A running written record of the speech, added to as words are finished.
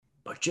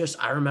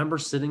I remember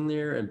sitting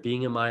there and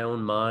being in my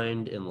own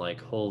mind and like,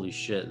 holy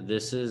shit,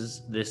 this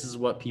is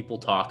what people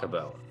talk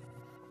about.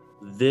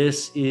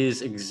 This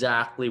is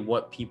exactly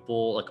what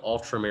people like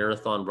ultra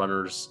marathon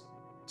runners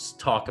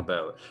talk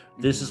about.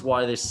 This is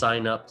why they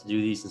sign up to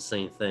do these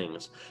insane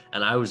things.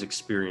 And I was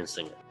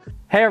experiencing it.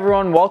 Hey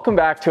everyone, welcome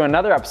back to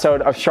another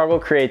episode of Struggle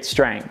Creates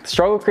Strength.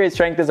 Struggle Creates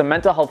Strength is a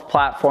mental health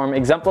platform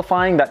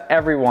exemplifying that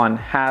everyone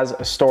has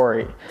a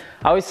story.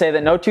 I always say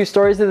that no two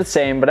stories are the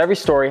same, but every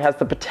story has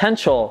the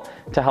potential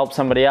to help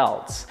somebody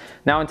else.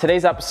 Now in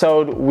today's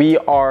episode, we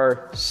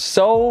are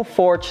so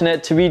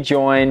fortunate to be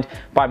joined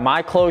by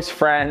my close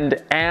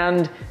friend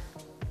and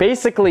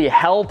basically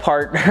hell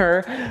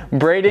partner,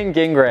 Braden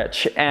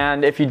Gingrich.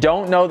 And if you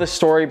don't know the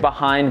story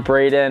behind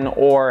Braden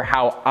or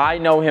how I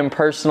know him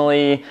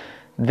personally,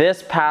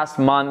 this past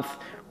month,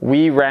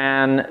 we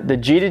ran the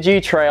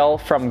G2G trail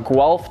from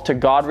Guelph to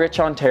Goderich,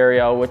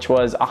 Ontario, which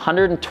was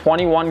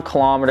 121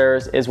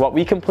 kilometers is what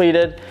we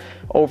completed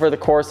over the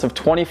course of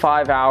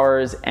 25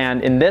 hours.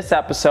 And in this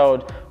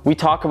episode, we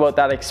talk about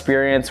that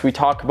experience. We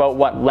talk about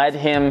what led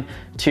him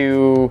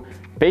to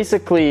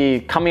basically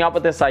coming up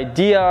with this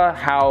idea,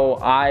 how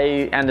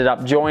I ended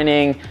up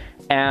joining,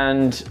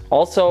 and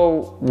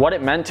also what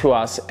it meant to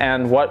us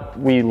and what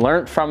we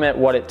learned from it,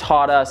 what it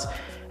taught us,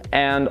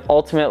 and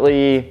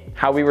ultimately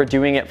how we were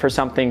doing it for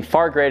something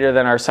far greater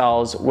than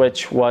ourselves,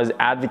 which was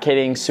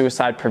advocating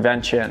suicide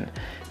prevention.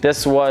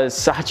 This was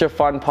such a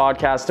fun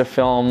podcast to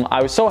film.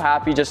 I was so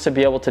happy just to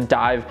be able to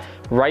dive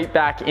right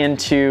back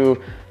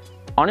into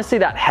honestly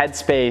that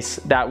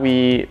headspace that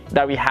we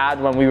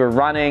had when we were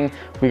running.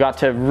 We got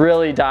to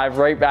really dive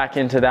right back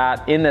into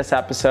that in this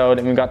episode,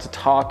 and we got to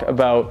talk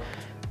about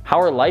how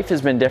our life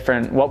has been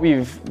different, what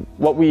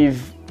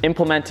we've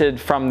implemented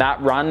from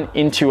that run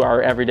into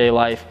our everyday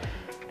life.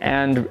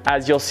 And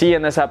as you'll see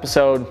in this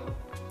episode,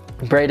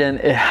 Braden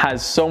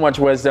has so much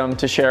wisdom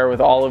to share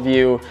with all of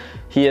you.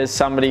 He is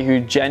somebody who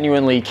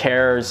genuinely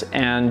cares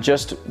and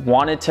just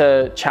wanted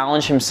to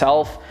challenge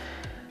himself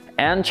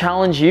and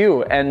challenge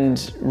you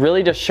and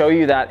really just show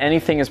you that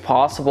anything is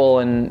possible.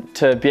 And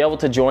to be able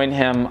to join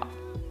him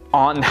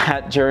on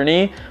that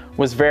journey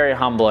was very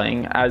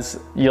humbling. As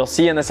you'll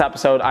see in this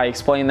episode, I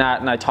explain that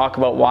and I talk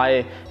about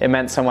why it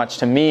meant so much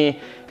to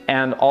me.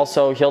 And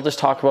also he'll just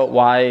talk about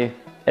why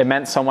it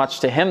meant so much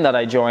to him that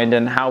I joined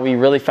and how we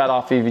really fed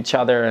off of each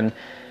other. And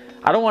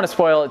I don't want to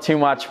spoil it too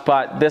much,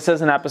 but this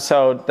is an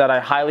episode that I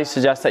highly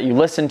suggest that you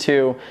listen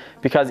to,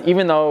 because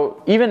even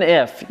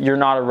if you're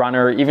not a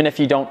runner, even if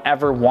you don't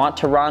ever want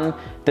to run,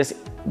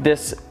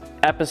 this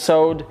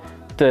episode,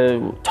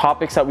 the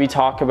topics that we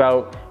talk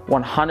about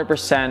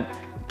 100%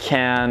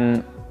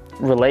 can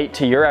relate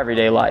to your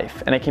everyday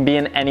life. And it can be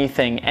in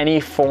anything,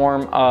 any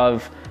form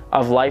of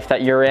life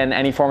that you're in,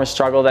 any form of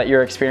struggle that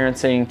you're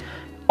experiencing.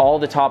 All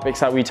the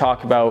topics that we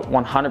talk about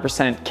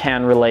 100%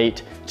 can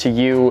relate to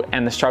you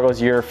and the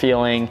struggles you're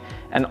feeling.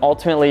 And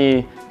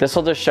ultimately, this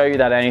will just show you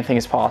that anything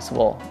is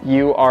possible.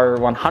 You are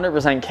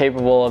 100%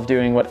 capable of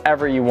doing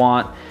whatever you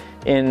want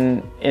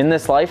in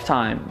this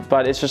lifetime.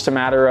 But it's just a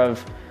matter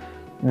of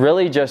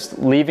really just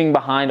leaving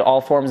behind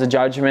all forms of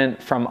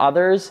judgment from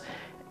others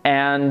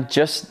and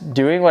just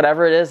doing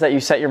whatever it is that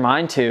you set your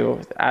mind to.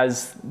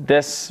 As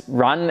this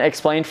run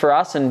explained for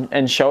us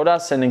and showed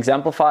us and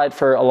exemplified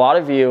for a lot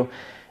of you,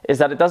 is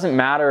that it doesn't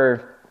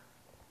matter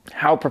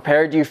how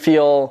prepared you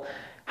feel,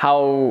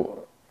 how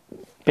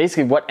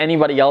basically what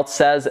anybody else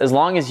says, as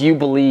long as you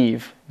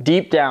believe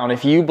deep down,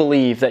 if you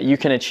believe that you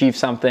can achieve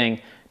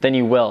something, then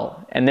you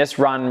will. And this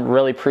run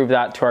really proved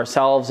that to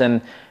ourselves,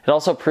 and it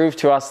also proved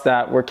to us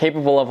that we're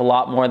capable of a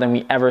lot more than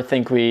we ever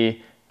think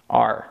we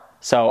are.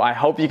 So I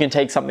hope you can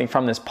take something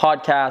from this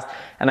podcast,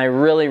 and I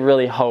really,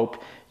 really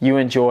hope you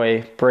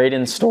enjoy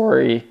Braden's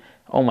story.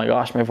 Oh my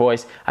gosh, my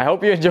voice. I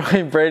hope you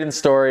enjoy Braden's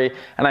story,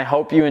 and I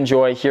hope you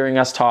enjoy hearing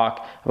us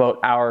talk about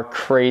our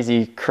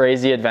crazy,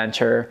 crazy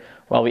adventure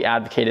while we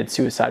advocated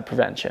suicide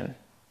prevention.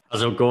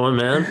 How's it going,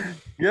 man?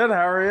 Good,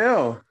 how are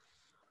you?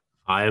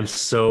 I am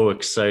so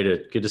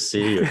excited. Good to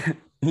see you.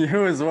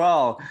 You as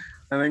well.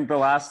 I think the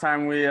last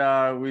time we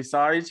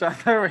saw each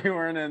other, we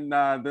weren't in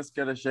this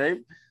good a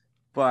shape,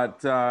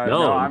 but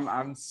no,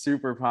 I'm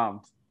super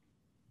pumped.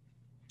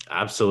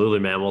 Absolutely,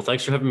 man. Well,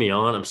 thanks for having me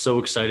on. I'm so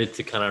excited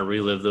to kind of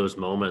relive those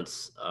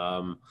moments.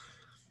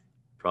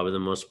 Probably the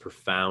most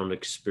profound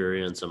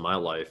experience in my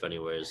life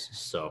anyways.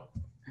 So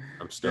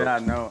I'm stoked. Yeah,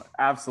 no,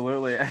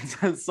 absolutely.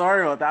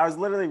 Sorry about that. I was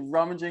literally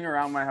rummaging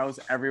around my house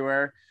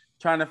everywhere,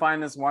 trying to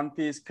find this one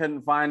piece,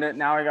 couldn't find it.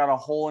 Now I got a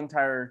whole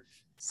entire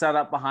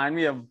setup behind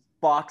me of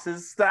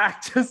boxes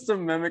stacked just to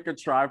mimic a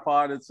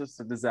tripod. It's just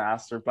a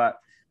disaster, but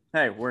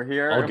hey, we're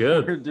here. All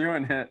good. We're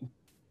doing it.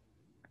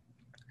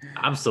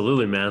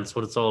 Absolutely, man. That's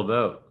what it's all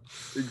about.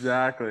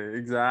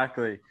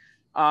 Exactly.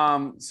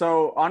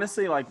 So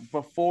honestly, like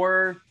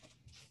before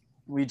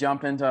we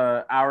jump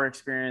into our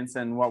experience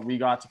and what we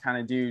got to kind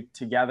of do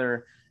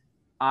together,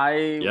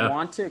 I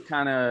want to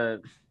kind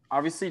of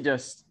obviously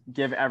just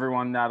give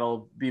everyone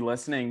that'll be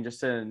listening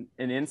just an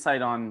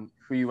insight on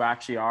who you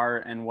actually are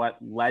and what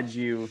led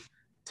you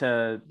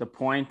to the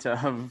point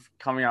of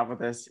coming up with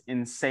this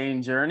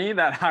insane journey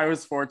that I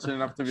was fortunate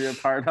enough to be a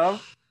part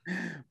of.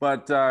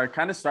 But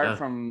kind of start Yeah.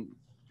 from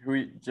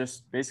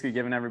just basically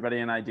giving everybody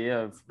an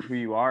idea of who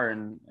you are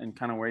and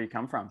kind of where you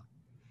come from.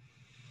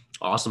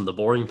 Awesome. The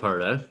boring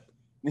part, eh?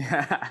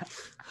 Yeah.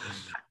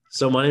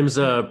 So my name's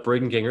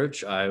Braden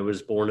Gingrich. I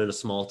was born in a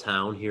small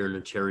town here in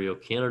Ontario,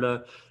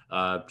 Canada.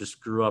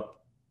 Just grew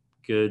up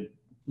good,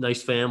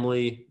 nice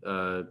family.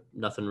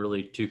 Nothing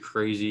really too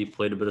crazy.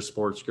 Played a bit of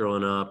sports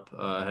growing up.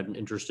 Had an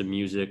interest in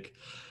music.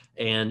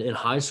 And in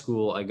high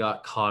school, I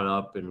got caught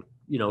up in,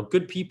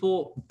 good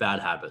people, bad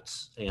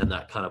habits. And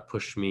that kind of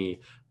pushed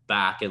me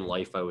back in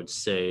life, I would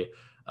say.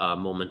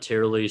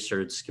 Momentarily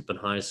started skipping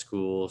high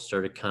school,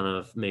 started kind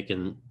of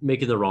making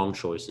the wrong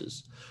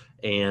choices.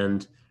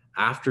 And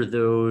after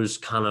those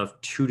kind of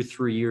 2 to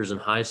 3 years in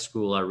high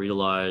school, I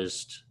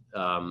realized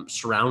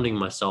surrounding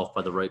myself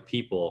by the right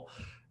people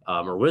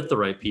or with the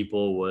right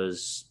people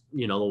was,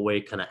 the way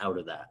kind of out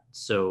of that.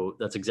 So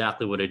that's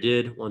exactly what I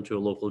did. Went to a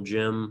local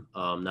gym.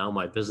 Now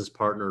my business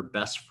partner,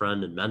 best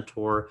friend and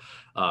mentor.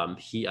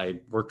 I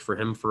worked for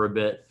him for a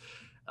bit.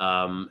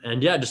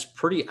 And yeah, just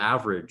pretty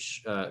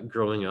average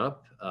growing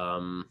up.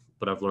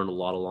 But I've learned a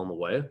lot along the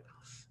way.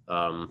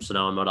 So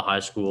now I'm out of high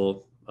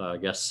school. I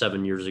guess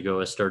 7 years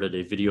ago, I started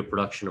a video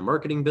production and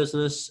marketing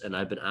business, and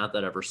I've been at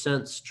that ever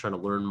since, trying to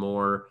learn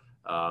more,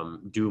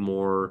 do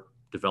more,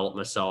 develop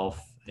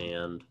myself.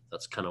 And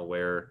that's kind of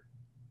where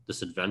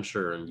this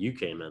adventure and you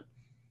came in.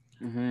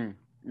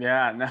 Mm-hmm.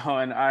 Yeah, no.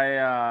 And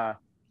I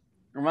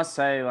must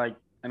say, like,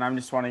 and I'm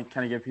just wanting to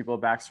kind of give people a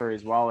backstory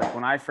as well. Like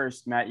when I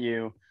first met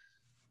you,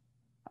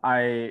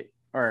 I'll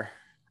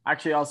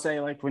say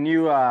like when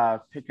you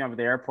picked me up at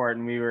the airport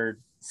and we were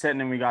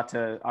sitting and we got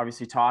to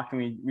obviously talk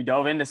and we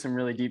dove into some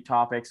really deep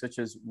topics, which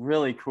is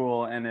really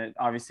cool. And it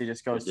obviously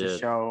just goes to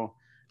show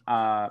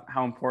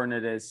how important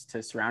it is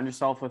to surround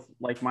yourself with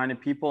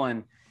like-minded people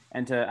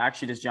and to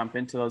actually just jump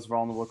into those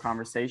vulnerable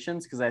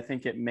conversations. Cause I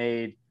think it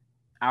made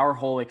our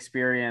whole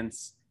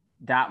experience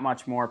that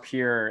much more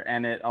pure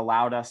and it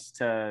allowed us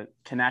to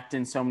connect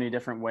in so many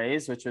different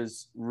ways, which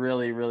was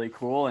really, really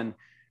cool. And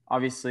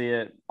obviously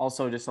it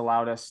also just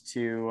allowed us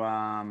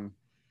to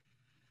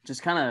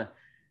just kind of,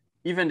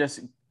 even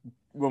just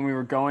when we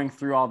were going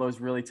through all those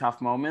really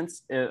tough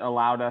moments, it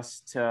allowed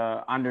us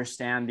to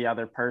understand the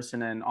other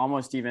person and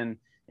almost even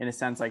in a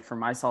sense, like for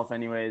myself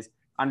anyways,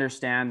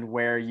 understand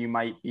where you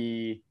might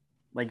be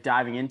like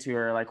diving into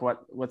or like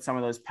what some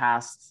of those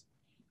past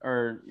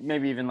or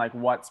maybe even like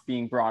what's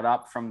being brought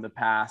up from the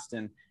past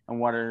and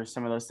what are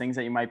some of those things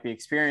that you might be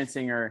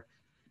experiencing or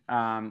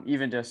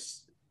even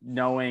just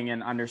knowing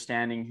and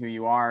understanding who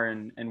you are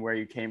and where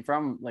you came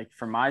from, like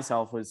for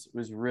myself was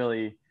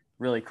really,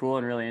 really cool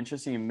and really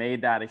interesting and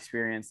made that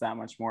experience that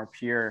much more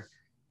pure.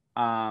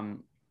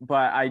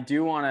 But I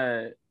do want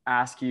to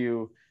ask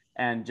you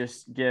and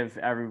just give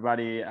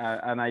everybody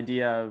an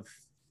idea of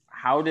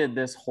how did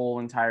this whole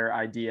entire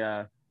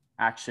idea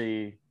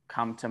actually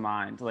come to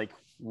mind? Like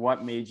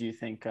what made you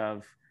think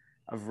of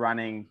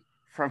running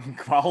from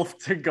Guelph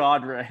to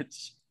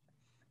Goderich?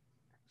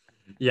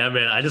 Yeah,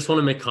 man, I just want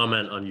to make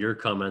comment on your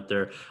comment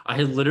there. I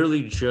had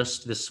literally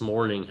just this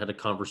morning had a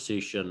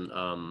conversation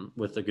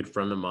with a good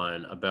friend of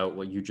mine about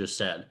what you just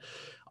said.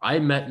 I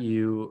met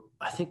you,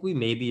 I think we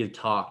maybe have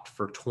talked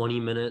for 20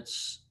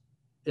 minutes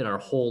in our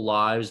whole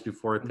lives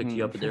before I picked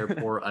you up at the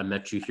airport. I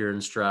met you here in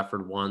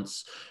Stratford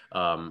once.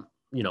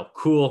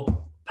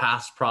 Cool.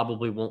 Paths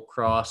probably won't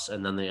cross,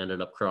 and then they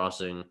ended up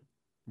crossing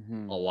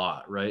a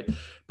lot, right?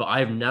 But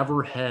I've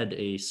never had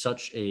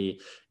such a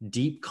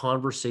deep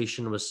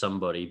conversation with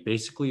somebody,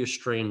 basically a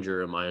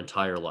stranger, in my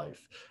entire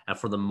life. And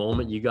from the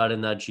moment you got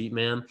in that Jeep,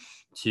 man,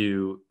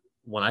 to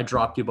when I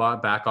dropped you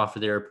back off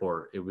of the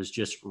airport, it was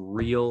just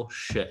real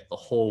shit the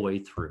whole way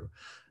through.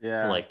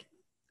 Yeah, like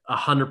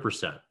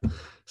 100%.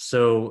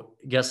 So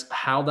I guess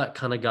how that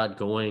kind of got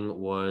going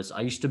was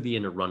I used to be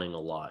into running a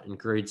lot. In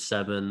grade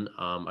 7,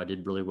 I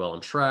did really well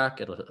in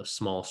track at a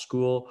small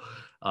school.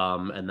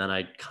 And then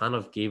I kind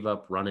of gave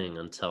up running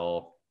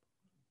until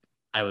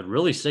I would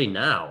really say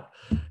now.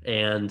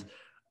 And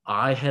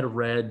I had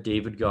read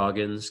David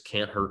Goggins'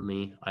 Can't Hurt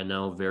Me. I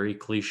know, very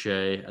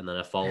cliche. And then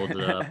I followed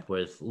it up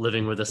with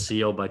Living with a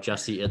SEAL by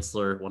Jesse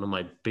Itzler, one of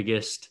my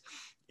biggest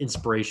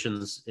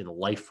inspirations in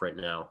life right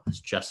now is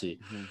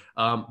Jesse.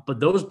 But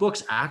those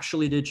books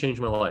actually did change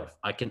my life.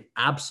 I can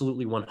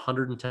absolutely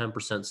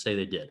 110% say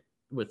they did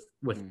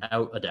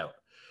without a doubt.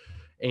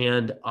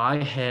 And I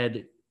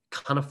had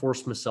kind of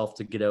forced myself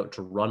to get out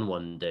to run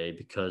one day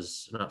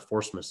because not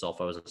forced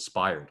myself, I was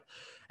inspired.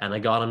 And I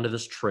got onto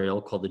this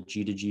trail called the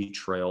G2G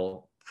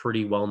Trail,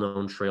 pretty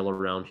well-known trail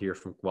around here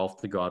from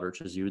Guelph to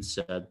Goderich, as you had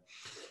said.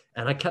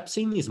 And I kept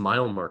seeing these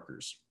mile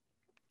markers.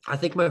 I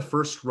think my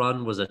first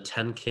run was a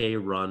 10K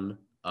run.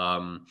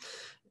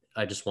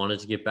 I just wanted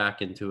to get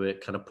back into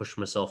it, kind of push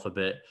myself a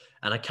bit.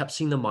 And I kept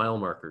seeing the mile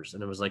markers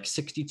and it was like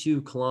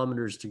 62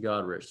 kilometers to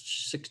Goderich,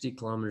 60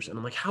 kilometers. And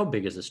I'm like, how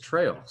big is this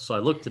trail? So I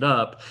looked it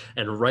up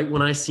and right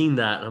when I seen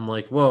that, I'm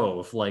like,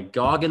 whoa, if like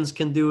Goggins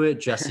can do it,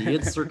 Jesse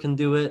Itzler can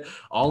do it,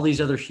 all these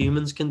other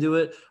humans can do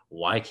it,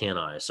 Why can't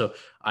I? So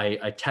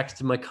I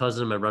texted my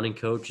cousin, my running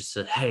coach, and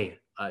said, hey,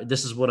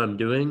 this is what I'm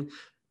doing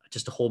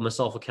just to hold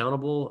myself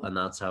accountable. And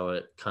that's how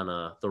it kind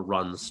of, the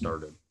run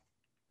started.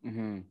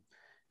 Mm-hmm.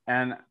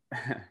 And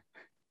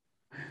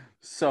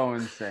so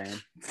insane.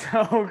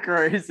 So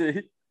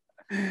crazy.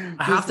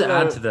 I have to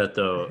add to that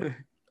though.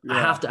 Yeah. I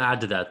have to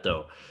add to that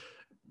though.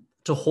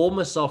 To hold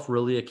myself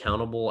really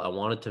accountable, I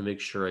wanted to make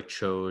sure I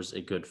chose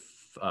a good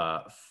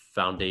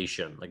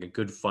foundation, like a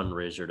good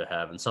fundraiser to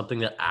have, and something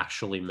that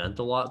actually meant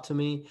a lot to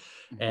me.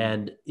 Mm-hmm.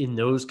 And in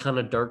those kind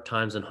of dark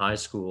times in high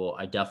school,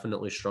 I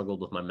definitely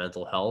struggled with my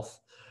mental health.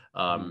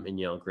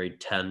 And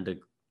grade 10 to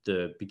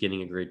the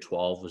beginning of grade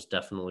 12 was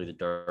definitely the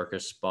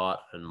darkest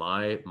spot in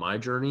my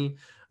journey.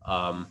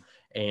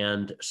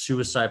 And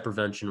suicide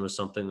prevention was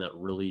something that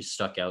really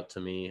stuck out to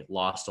me.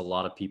 Lost a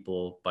lot of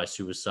people by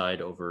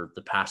suicide over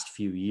the past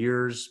few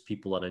years,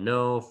 people that I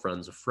know,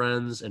 friends of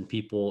friends, and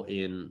people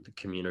in the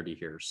community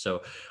here.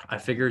 So I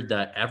figured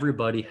that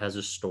everybody has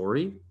a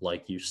story,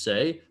 like you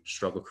say,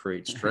 struggle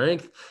creates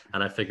strength.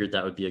 And I figured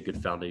that would be a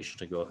good foundation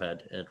to go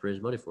ahead and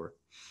raise money for.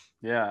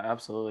 Yeah,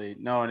 absolutely.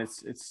 No, and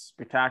it's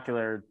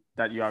spectacular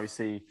that you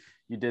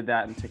did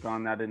that and took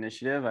on that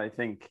initiative. I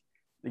think,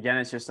 again,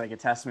 it's just like a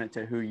testament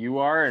to who you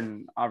are.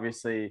 And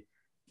obviously,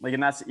 like,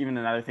 and that's even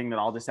another thing that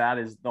I'll just add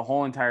is the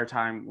whole entire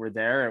time we're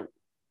there.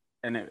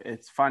 And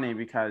it's funny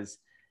because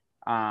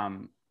I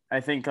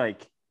think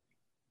like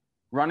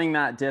running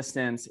that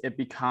distance, it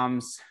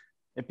becomes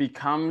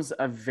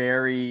a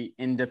very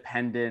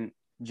independent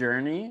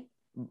journey.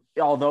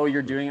 Although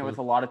you're doing it with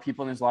a lot of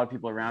people and there's a lot of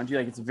people around you,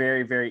 like it's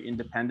very, very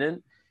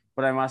independent.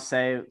 But I must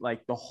say,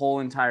 like the whole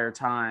entire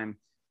time,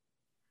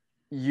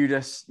 you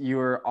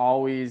were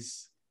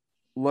always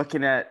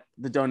looking at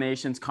the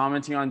donations,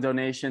 commenting on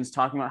donations,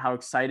 talking about how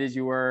excited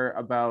you were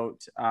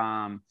about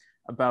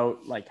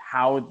like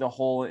how the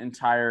whole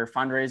entire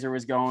fundraiser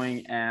was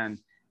going and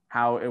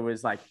how it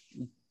was like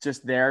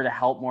just there to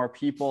help more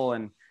people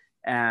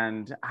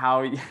and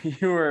how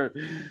you were,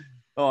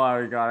 oh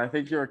my God, I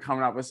think you were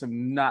coming up with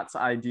some nuts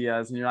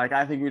ideas and you're like,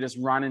 I think we just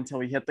run until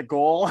we hit the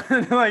goal.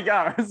 And like,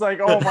 I was like,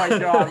 oh my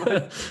God.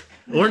 Like,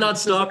 we're not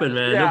stopping,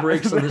 man. Yeah, no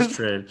brakes on this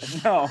train.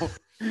 No.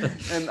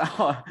 And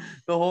the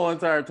whole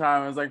entire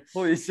time I was like,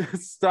 please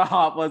just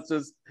stop. Let's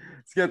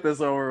get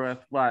this over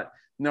with. But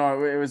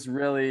no, it was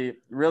really,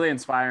 really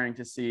inspiring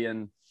to see.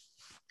 And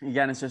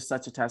again, it's just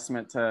such a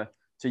testament to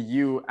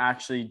you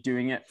actually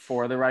doing it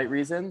for the right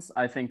reasons.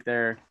 I think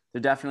there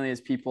definitely is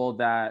people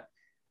that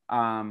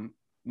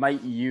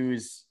might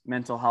use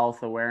mental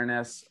health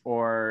awareness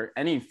or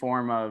any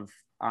form of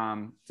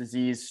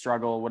disease,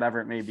 struggle,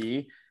 whatever it may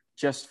be,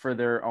 just for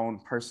their own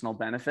personal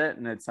benefit.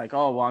 And it's like,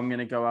 oh, well, I'm going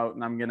to go out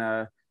and I'm going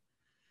to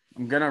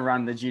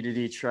run the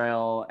G2D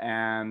trail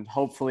and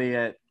hopefully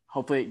it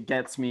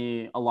gets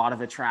me a lot of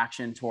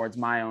attraction towards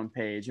my own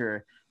page,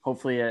 or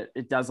hopefully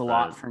it does a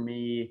lot for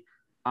me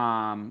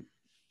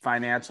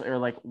financially, or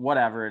like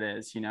whatever it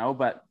is,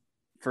 but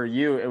for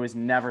you, it was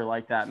never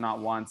like that. Not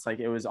once. Like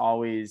it was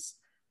always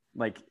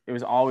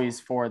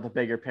for the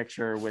bigger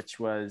picture, which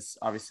was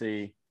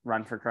obviously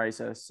Run for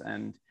Crisis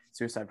and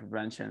suicide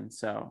prevention.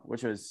 So,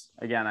 which was,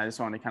 again, I just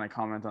wanted to kind of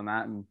comment on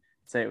that and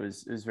say it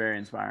was very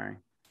inspiring.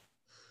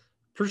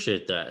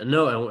 Appreciate that.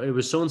 No, it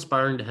was so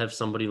inspiring to have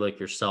somebody like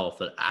yourself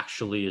that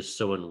actually is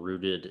so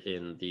enrooted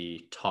in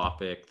the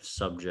topic, the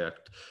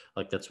subject.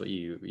 Like that's what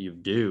you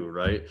do,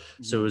 right?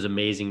 Mm-hmm. So it was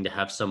amazing to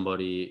have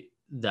somebody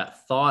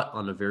that thought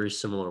on a very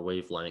similar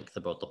wavelength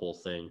about the whole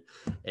thing,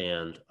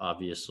 and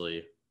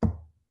obviously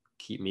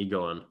keep me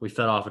going. We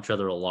fed off each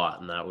other a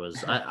lot, and that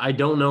was I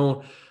don't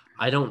know.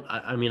 I don't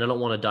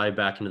want to dive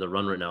back into the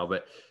run right now,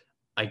 but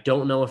I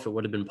don't know if it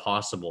would have been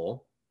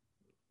possible.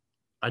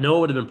 I know it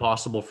would have been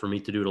possible for me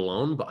to do it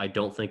alone, but I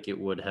don't think it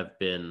would have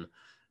been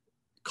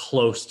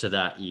close to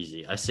that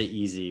easy. I say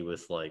easy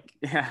with like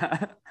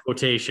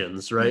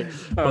quotations, right?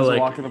 I was like,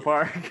 a walk in the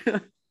park.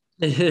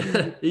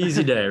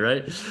 Easy day,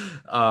 right?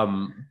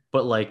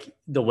 But like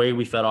the way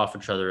we fed off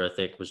each other, I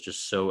think was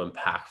just so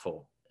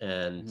impactful.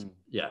 And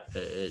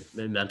it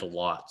meant a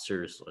lot,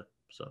 seriously.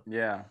 So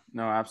yeah,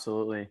 no,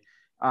 absolutely.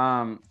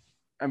 And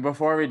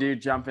before we do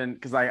jump in,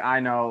 because like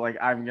I know like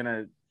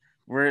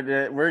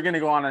we're gonna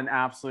go on an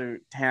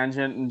absolute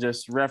tangent and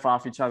just riff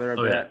off each other a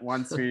bit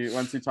once we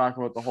talk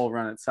about the whole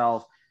run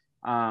itself.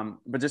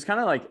 But just kind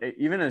of like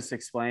even just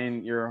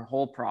explain your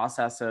whole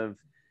process of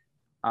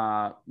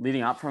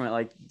leading up from it,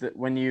 like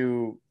when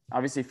you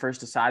obviously first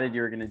decided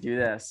you were going to do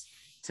this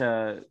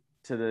to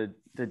the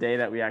day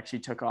that we actually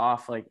took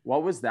off. Like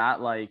what was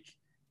that like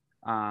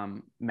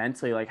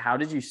mentally? Like how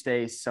did you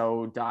stay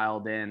so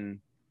dialed in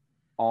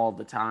all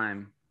the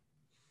time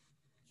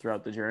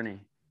throughout the journey?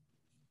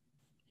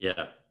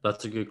 Yeah,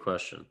 that's a good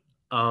question.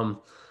 I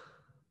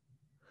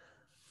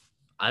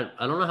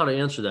don't know how to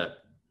answer that.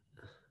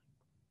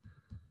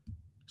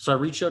 So I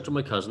reached out to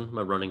my cousin,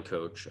 my running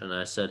coach, and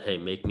I said, hey,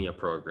 make me a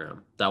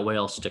program. That way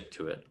I'll stick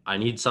to it. I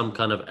need some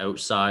kind of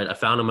outside. I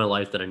found in my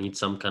life that I need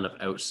some kind of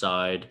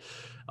outside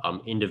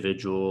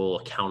individual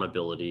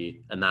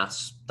accountability. And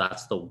that's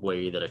the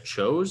way that I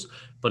chose.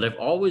 But I've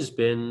always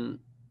been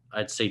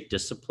I'd say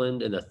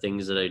disciplined in the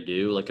things that I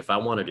do. Like if I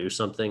want to do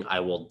something, I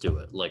will do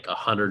it like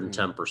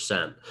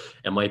 110%.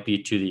 It might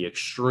be to the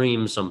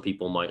extreme, some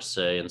people might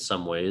say, in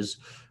some ways,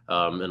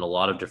 in a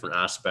lot of different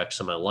aspects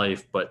of my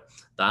life, but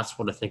that's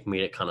what I think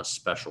made it kind of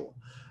special.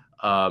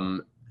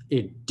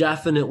 It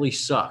definitely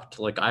sucked.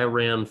 Like I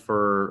ran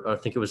for, I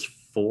think it was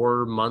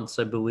 4 months,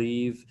 I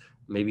believe,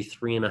 maybe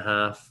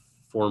 3.5,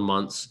 4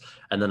 months.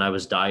 And then I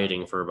was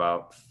dieting for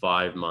about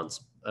 5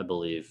 months, I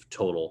believe,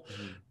 total.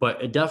 But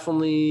it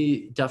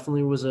definitely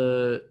was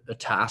a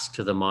task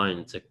to the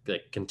mind to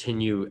like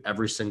continue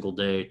every single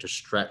day to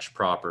stretch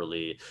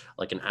properly,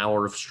 like an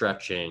hour of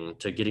stretching,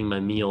 to getting my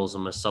meals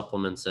and my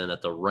supplements in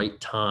at the right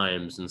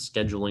times and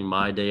scheduling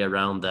my day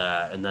around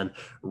that. And then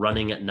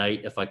running at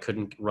night if I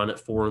couldn't run at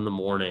 4 in the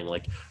morning,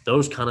 like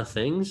those kind of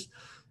things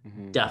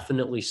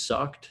definitely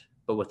sucked.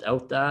 But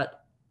without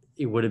that,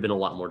 it would have been a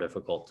lot more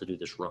difficult to do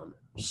this run.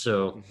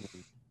 So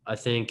I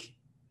think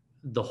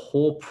the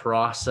whole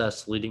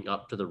process leading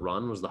up to the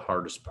run was the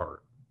hardest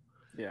part.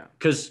 Yeah.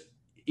 Because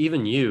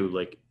even you,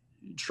 like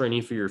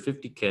training for your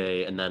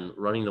 50K and then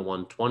running the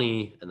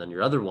 120 and then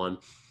your other one,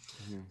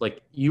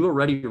 like you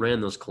already ran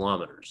those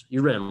kilometers.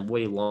 You ran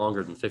way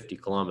longer than 50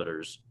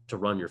 kilometers to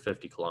run your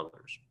 50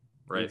 kilometers,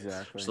 right?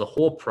 Exactly. So the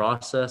whole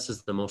process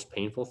is the most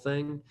painful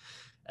thing.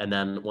 And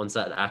then once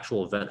that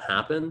actual event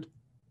happened,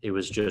 it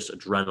was just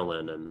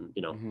adrenaline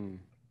and,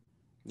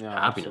 No,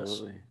 happiness.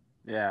 absolutely.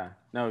 Yeah,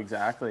 no,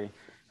 exactly.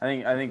 I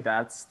think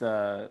that's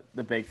the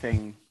big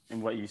thing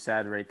in what you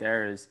said right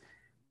there is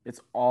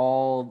it's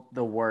all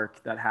the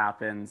work that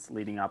happens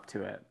leading up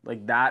to it.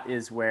 Like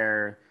that's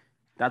where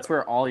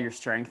all your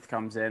strength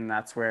comes in.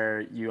 That's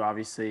where you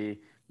obviously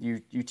you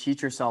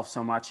teach yourself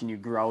so much and you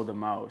grow the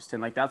most.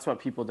 And like that's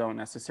what people don't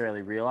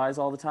necessarily realize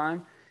all the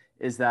time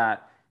is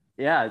that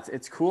yeah,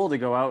 it's cool to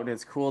go out and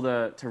it's cool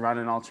to run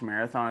an ultra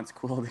marathon. It's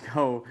cool to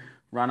go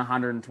run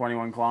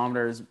 121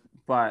 kilometers,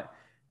 but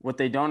what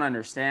they don't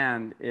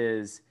understand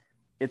is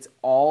it's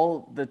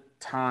all the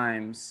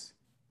times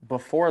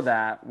before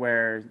that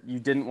where you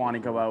didn't want to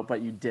go out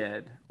but you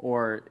did,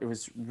 or it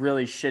was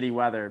really shitty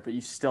weather but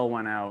you still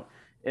went out.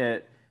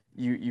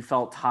 You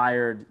felt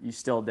tired, you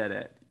still did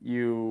it.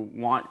 You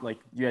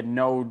had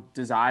no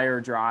desire,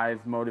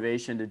 drive,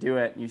 motivation to do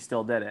it and you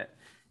still did it.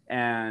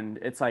 And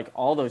it's like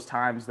all those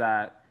times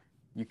that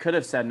you could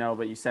have said no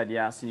but you said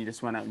yes and you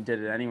just went out and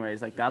did it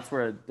anyways. Like that's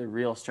where the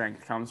real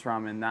strength comes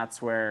from, and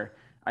that's where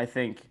I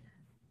think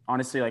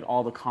honestly like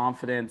all the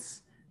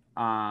confidence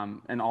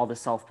and all the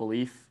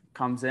self-belief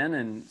comes in.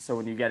 And so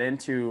when you get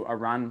into a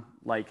run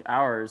like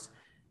ours,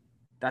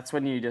 that's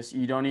when you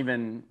don't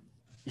even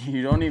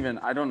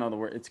I don't know the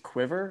word, it's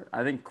quiver,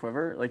 I think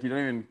quiver, like you don't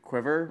even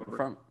quiver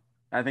from,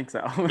 I think so.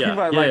 Yeah.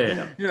 But yeah, like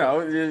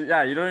yeah,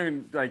 yeah. you don't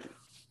even like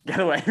get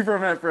away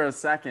from it for a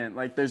second.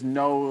 Like there's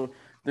no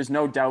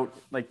doubt,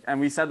 like, and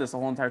we said this the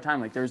whole entire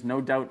time, like there's no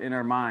doubt in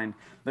our mind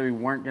that we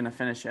weren't going to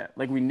finish it.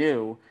 Like we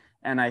knew.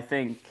 And I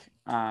think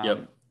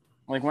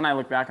like when I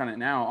look back on it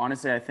now,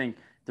 honestly, I think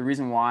the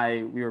reason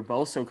why we were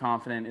both so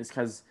confident is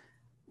because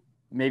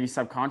maybe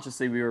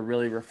subconsciously we were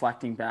really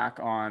reflecting back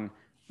on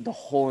the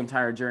whole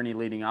entire journey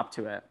leading up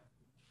to it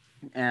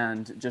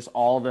and just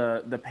all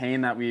the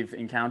pain that we've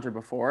encountered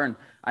before. And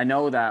I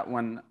know that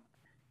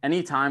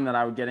any time that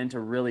I would get into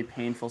really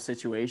painful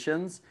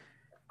situations,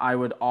 I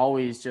would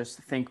always just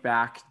think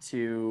back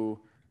to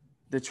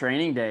the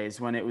training days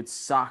when it would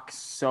suck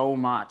so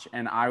much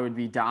and I would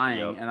be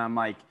dying. And I'm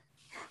like,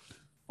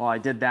 well, I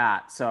did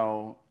that,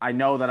 so I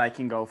know that I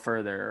can go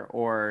further.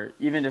 Or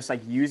even just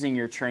like using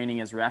your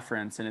training as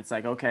reference. And it's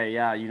like, okay,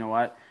 yeah, you know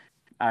what?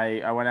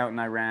 I went out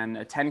and I ran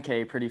a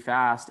 10K pretty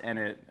fast and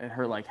it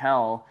hurt like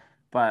hell,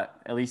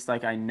 but at least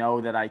like I know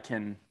that I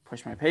can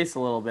push my pace a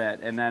little bit.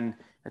 And then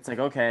it's like,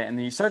 okay. And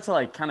then you start to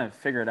like kind of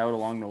figure it out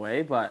along the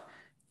way, but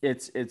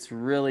it's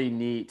really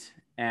neat.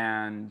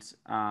 And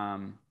I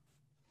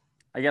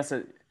guess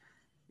it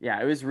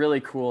was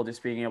really cool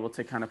just being able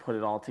to kind of put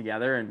it all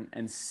together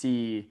and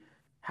see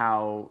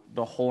how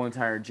the whole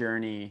entire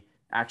journey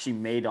actually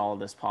made all of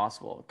this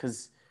possible.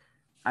 Because,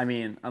 I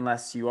mean,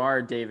 unless you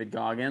are David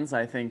Goggins,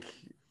 I think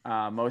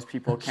most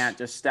people can't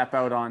just step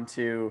out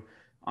onto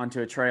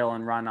a trail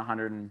and run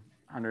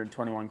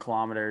 121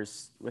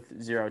 kilometers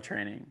with zero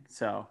training.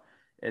 So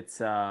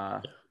it's,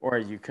 or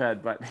you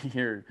could, but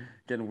you're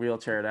getting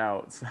wheelchaired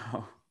out. So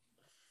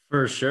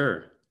For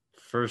sure.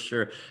 For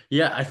sure.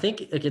 Yeah, I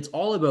think like it's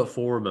all about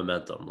forward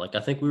momentum. Like I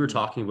think we were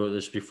talking about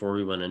this before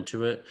we went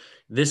into it.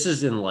 This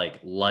is in like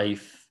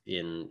life,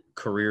 in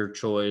career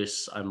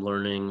choice. I'm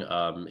learning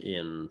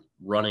in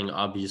running,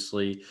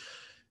 obviously.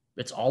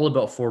 It's all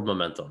about forward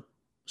momentum.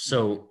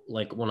 So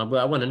like when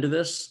I went into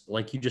this,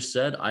 like you just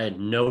said, I had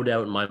no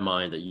doubt in my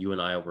mind that you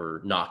and I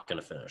were not going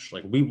to finish.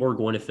 Like we were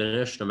going to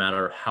finish no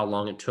matter how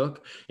long it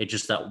took. It's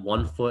just that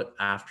one foot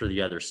after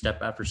the other,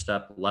 step after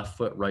step, left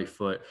foot, right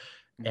foot.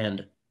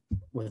 And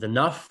with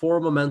enough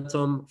forward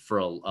momentum for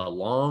a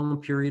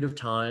long period of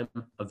time,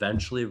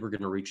 eventually we're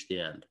going to reach the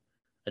end.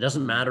 It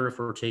doesn't matter if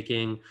we're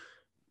taking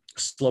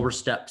slower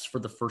steps for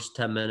the first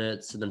 10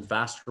 minutes and then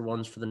faster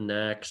ones for the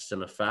next,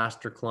 and a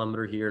faster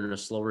kilometer here and a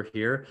slower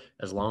here.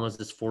 As long as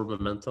it's forward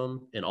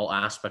momentum in all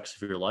aspects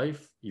of your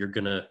life, you're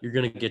gonna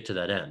get to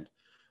that end.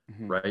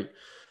 Mm-hmm. Right.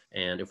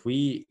 And if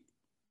we,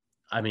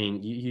 I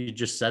mean, you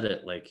just said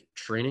it, like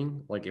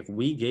training, like if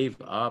we gave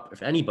up,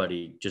 if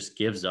anybody just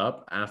gives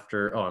up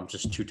after, oh, I'm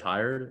just too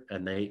tired,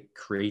 and they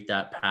create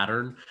that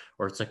pattern,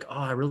 or it's like, oh,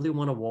 I really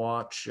want to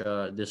watch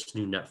this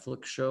new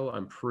Netflix show.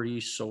 I'm pretty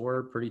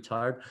sore, pretty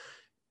tired.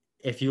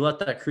 If you let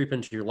that creep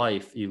into your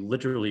life, you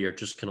literally are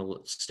just going to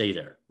stay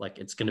there. Like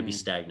it's going to be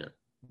stagnant,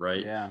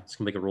 right? Yeah. It's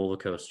going to be like a roller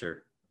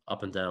coaster,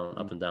 up and down,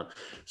 up and down.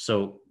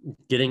 So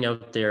getting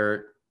out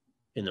there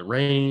in the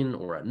rain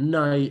or at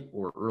night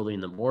or early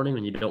in the morning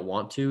when you don't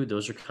want to,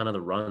 those are kind of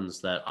the runs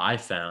that I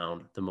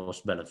found the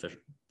most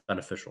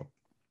beneficial.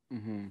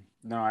 Mm-hmm.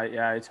 No,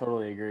 I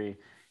totally agree.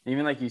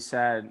 Even like you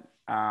said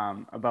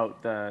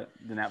about the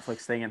Netflix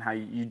thing and how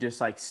you just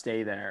like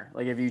stay there.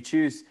 Like if you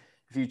choose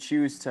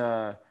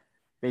to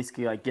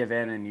basically like give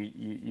in, and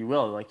you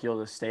will, like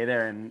you'll just stay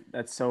there. And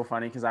that's so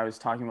funny because I was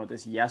talking about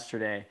this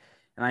yesterday,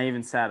 and I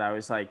even said, I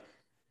was like,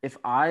 if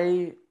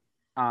I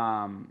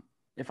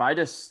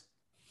just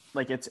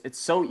like, it's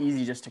so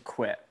easy just to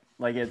quit.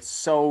 Like it's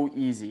so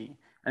easy.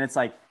 And it's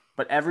like,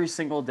 but every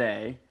single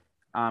day,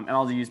 and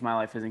I'll use my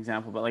life as an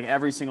example, but like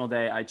every single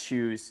day I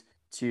choose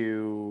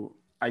to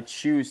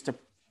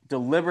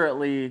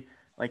deliberately,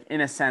 like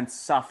in a sense,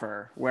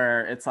 suffer,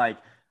 where it's like,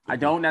 I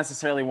don't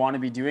necessarily want to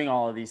be doing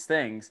all of these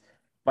things,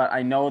 but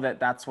I know that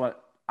that's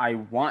what I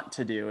want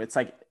to do. It's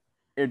like,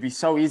 it would be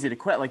so easy to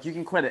quit. Like you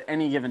can quit at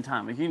any given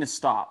time. Like you can just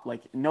stop.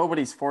 Like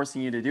nobody's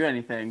forcing you to do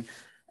anything.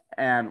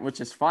 And which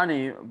is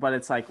funny, but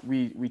it's like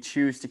we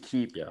choose to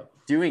keep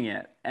doing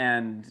it.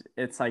 And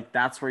it's like,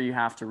 that's where you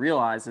have to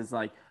realize is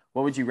like,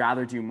 what would you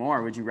rather do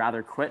more? Would you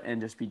rather quit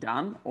and just be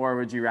done, or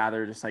would you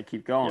rather just like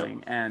keep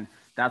going? And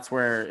that's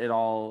where it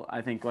all,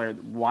 I think, like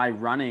why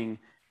running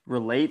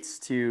relates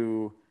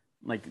to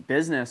like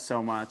business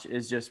so much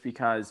is just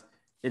because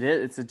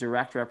it's a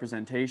direct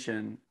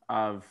representation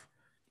of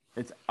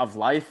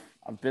life,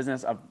 of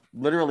business, of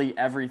literally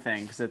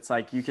everything. Because it's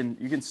like you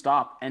can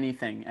stop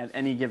anything at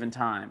any given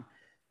time,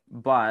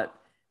 but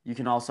you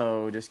can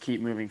also just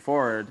keep moving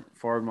forward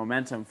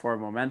momentum,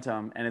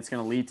 and it's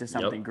going to lead to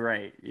something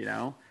great,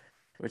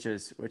 which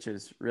is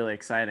really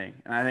exciting.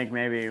 And I think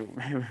maybe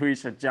we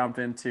should jump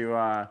into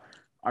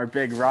our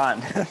big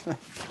run.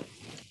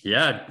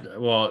 Yeah.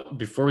 Well,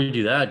 before we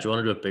do that, do you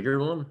want to do a bigger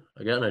one?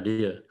 I got an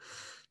idea.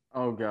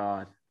 Oh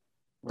God.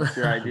 What's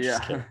your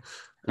idea?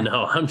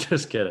 No, I'm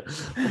just kidding.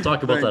 We'll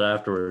talk about that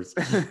afterwards.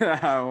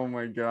 Oh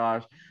my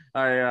gosh.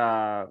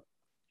 I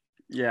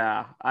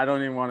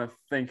don't even want to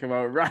think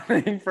about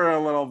running for a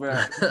little bit.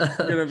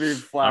 I'm gonna be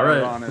flat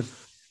out honest.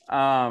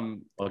 I'll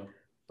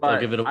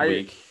give it a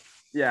week.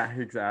 Yeah,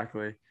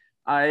 exactly.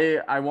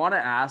 I want to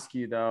ask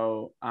you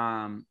though,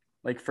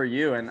 like for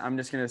you, and I'm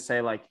just gonna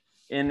say, like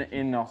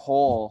in the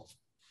whole,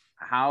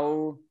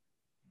 how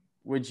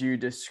would you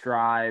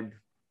describe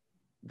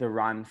the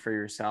run for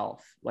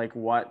yourself? Like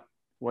what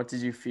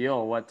did you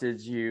feel? What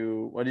did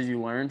you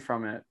learn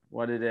from it?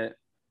 What did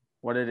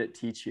it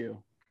teach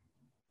you?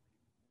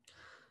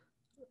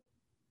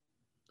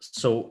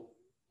 So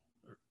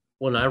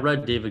when I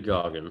read David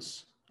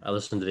Goggins, I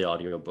listened to the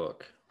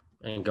audiobook,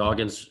 and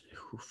Goggins,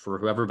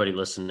 for everybody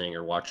listening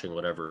or watching,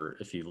 whatever,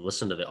 if you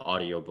listen to the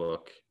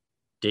audiobook,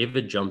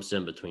 David jumps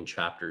in between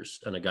chapters,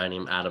 and a guy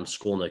named Adam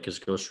Skolnick, his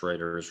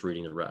ghostwriter, is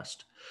reading the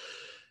rest.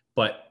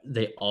 But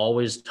they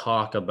always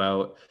talk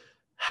about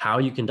how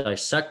you can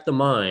dissect the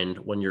mind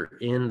when you're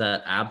in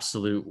that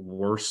absolute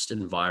worst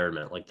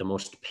environment, like the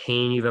most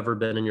pain you've ever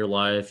been in your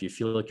life. You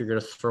feel like you're going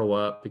to throw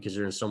up because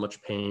you're in so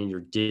much pain.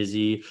 You're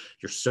dizzy.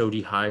 You're so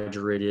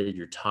dehydrated.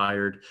 You're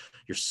tired.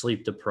 You're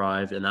sleep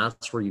deprived. And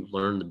that's where you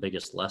learn the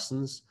biggest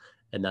lessons.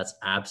 And that's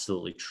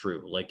absolutely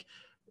true. Like,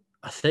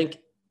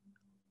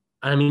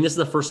 I mean, this is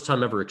the first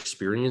time ever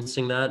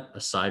experiencing that,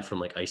 aside from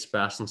like ice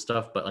baths and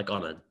stuff, but like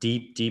on a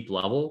deep, deep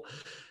level,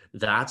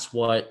 that's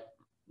what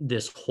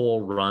this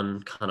whole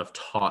run kind of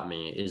taught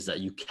me, is that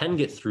you can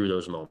get through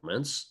those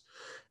moments,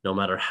 no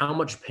matter how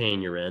much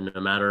pain you're in,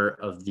 no matter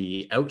of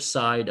the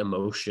outside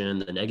emotion,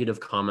 the negative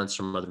comments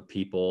from other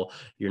people.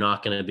 You're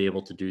not going to be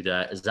able to do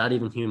that. Is that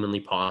even humanly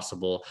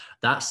possible?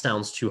 That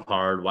sounds too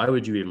hard. Why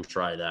would you even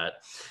try that?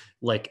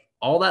 Like,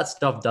 all that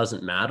stuff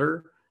doesn't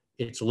matter.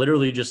 It's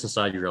literally just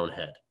inside your own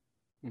head.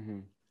 Mm-hmm.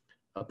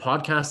 A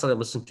podcast that I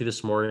listened to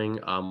this morning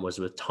was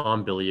with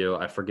Tom Billio.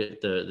 I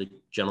forget the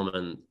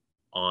gentleman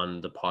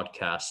on the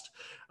podcast,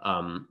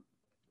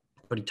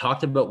 but he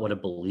talked about what a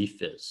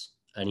belief is.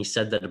 And he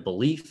said that a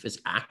belief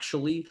is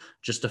actually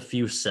just a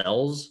few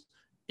cells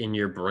in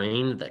your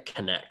brain that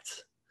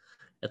connect.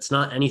 It's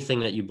not anything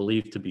that you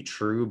believe to be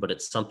true, but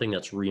it's something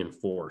that's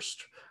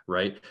reinforced,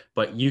 right?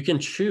 But you can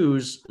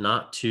choose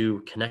not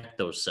to connect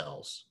those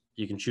cells.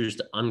 You can choose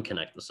to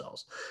unconnect the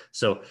cells.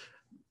 So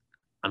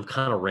I'm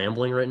kind of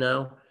rambling right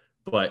now,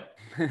 but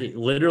it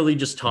literally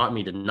just taught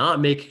me to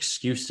not make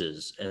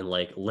excuses and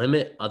like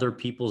limit other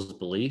people's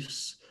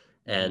beliefs.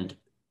 And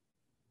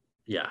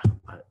yeah,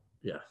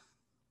 Yeah.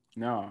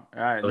 No,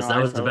 That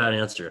was the bad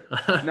answer.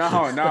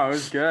 no, it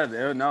was good.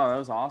 No, that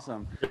was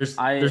awesome.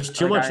 There's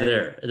too much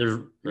there.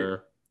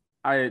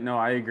 I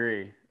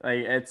agree. Like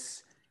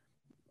it's,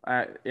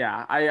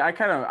 yeah, I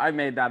kind of, I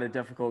made that a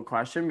difficult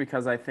question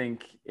because I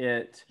think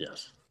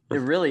Yes. it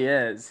really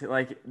is.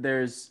 Like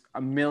there's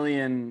a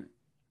million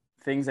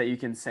things that you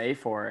can say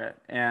for it.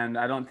 And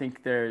I don't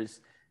think there's,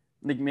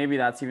 like, maybe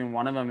that's even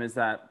one of them, is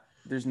that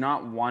there's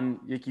not one,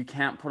 like you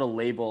can't put a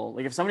label.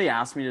 Like if somebody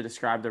asked me to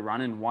describe the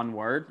run in one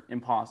word,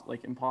 impossible.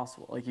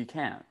 Like you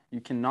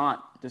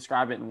cannot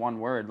describe it in one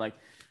word. Like,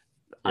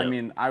 I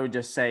mean, I would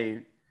just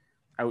say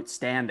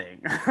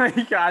outstanding.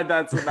 Like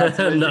that's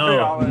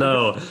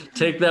no,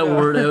 take that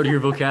word out of your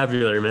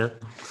vocabulary, man.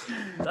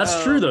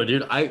 That's true though,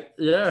 dude.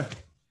 Yeah,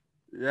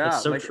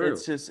 it's so like true.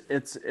 it's just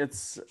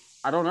it's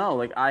I don't know.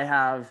 Like I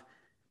have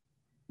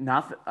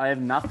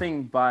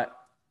nothing but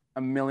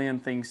a million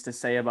things to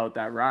say about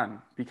that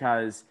run,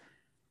 because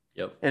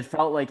it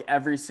felt like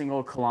every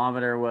single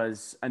kilometer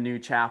was a new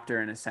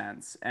chapter in a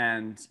sense.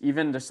 And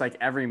even just like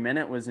every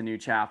minute was a new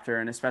chapter.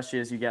 And especially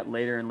as you get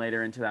later and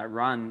later into that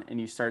run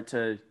and you start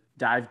to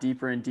dive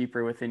deeper and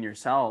deeper within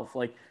yourself,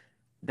 like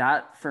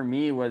that for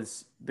me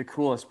was the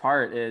coolest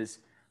part. Is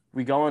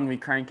we go and we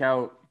crank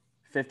out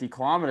 50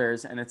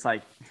 kilometers and it's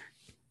like,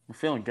 we're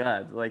feeling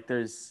good. Like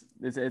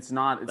it's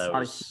not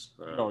a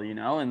deal, you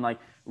know? And like,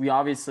 we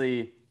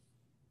obviously,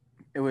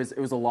 it was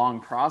a long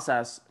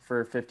process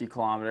for 50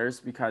 kilometers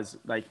because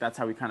like, that's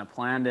how we kind of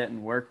planned it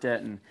and worked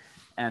it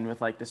and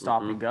with like the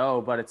stop and go.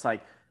 But it's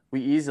like,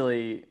 we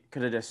easily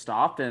could have just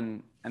stopped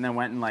and then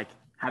went and like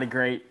had a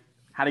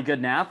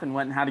good nap and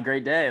went and had a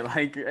great day.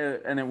 Like,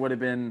 and it would have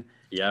been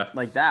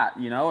like that,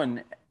 you know?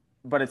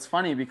 But it's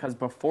funny because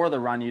before the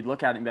run, you'd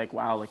look at it and be like,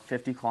 wow, like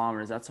 50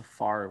 kilometers, that's a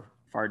far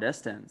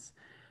distance.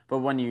 But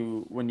when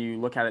you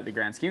look at it, the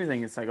grand scheme of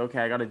things, it's like, okay,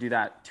 I got to do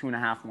that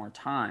 2.5 more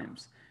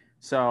times.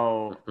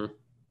 So,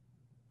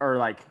 or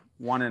like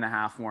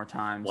 1.5 more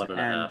times.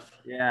 1.5.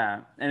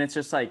 Yeah. And it's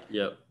just like,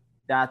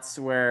 that's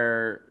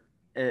where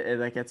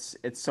it's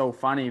so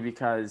funny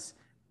because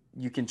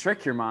you can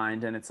trick your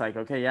mind and it's like,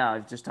 okay, yeah,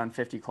 I've just done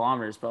 50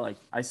 kilometers, but like,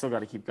 I still got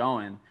to keep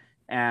going.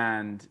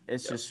 And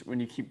it's just, when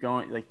you keep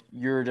going, like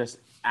you're just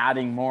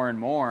adding more and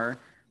more.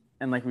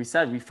 And like we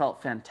said, we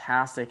felt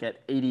fantastic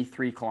at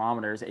 83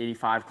 kilometers,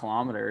 85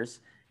 kilometers.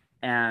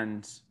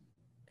 And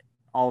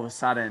all of a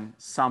sudden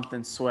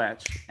something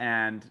switched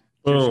and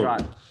just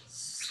got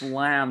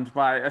slammed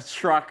by a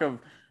truck of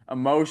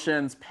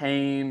emotions,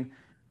 pain.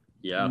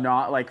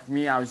 Not like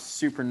me, I was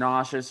super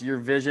nauseous. Your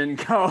vision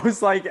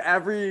goes like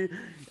every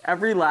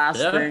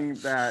last thing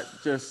that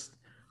just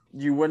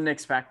you wouldn't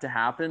expect to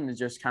happen. It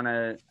just kind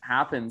of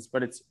happens.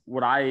 But it's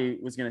what I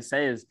was going to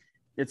say is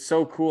it's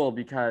so cool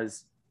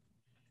because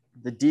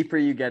the deeper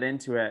you get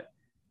into it,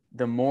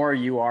 the more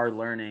you are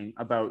learning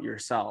about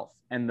yourself,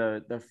 and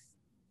the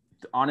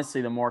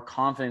honestly, the more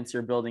confidence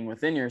you're building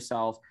within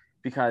yourself,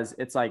 because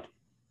it's like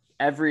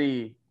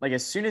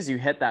as soon as you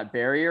hit that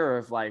barrier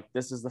of like,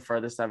 this is the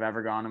furthest I've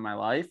ever gone in my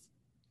life.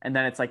 And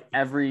then it's like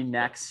every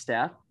next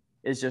step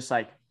is just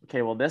like,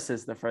 okay, well, this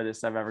is the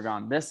furthest I've ever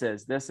gone. This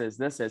is,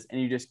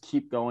 and you just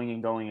keep going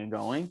and going and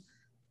going.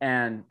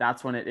 And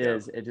that's when it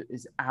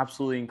is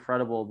absolutely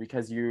incredible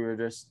because you're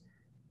just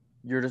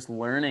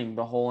learning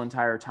the whole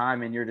entire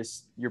time. And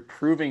you're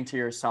proving to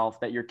yourself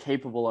that you're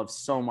capable of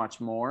so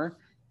much more.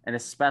 And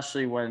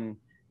especially when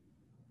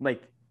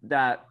like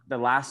the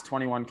last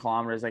 21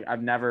 kilometers, like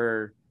I've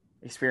never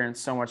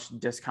experienced so much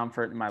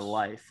discomfort in my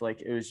life.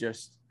 Like it was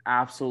just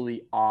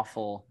absolutely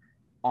awful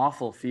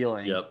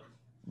feeling.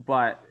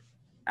 But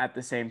at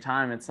the same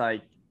time, it's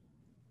like,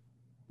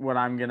 what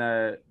I'm going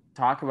to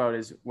talk about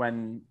is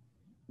when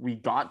we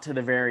got to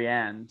the very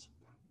end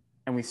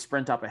and we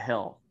sprint up a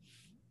hill.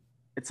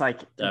 It's like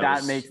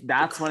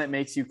that's when it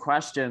makes you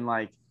question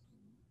like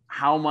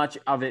how much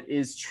of it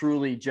is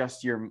truly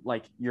just your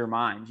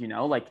mind, you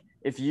know? Like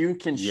if you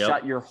can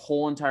shut your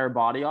whole entire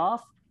body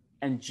off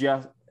and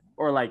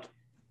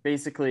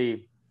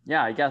basically,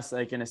 I guess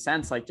like in a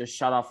sense, like just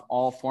shut off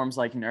all forms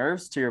like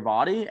nerves to your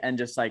body and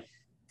just like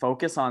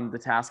focus on the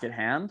task at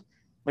hand.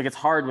 Like it's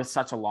hard with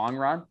such a long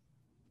run,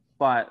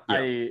 but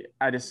I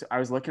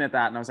was looking at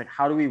that and I was like,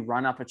 how do we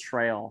run up a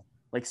trail,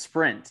 like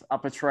sprint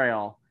up a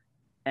trail?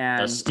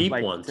 And a steep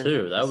one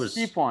too. That was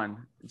steep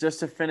one just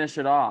to finish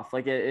it off.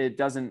 Like it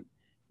doesn't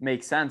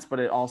make sense, but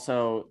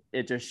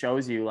it just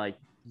shows you like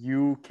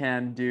you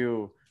can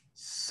do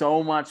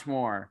so much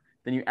more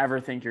than you ever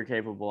think you're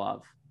capable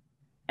of.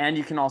 And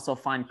you can also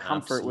find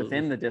comfort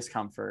within the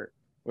discomfort,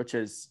 which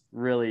is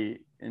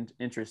really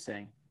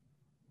interesting.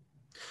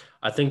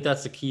 I think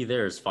that's the key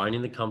there, is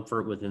finding the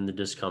comfort within the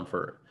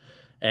discomfort.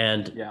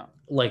 And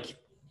like,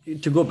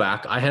 to go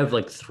back, I have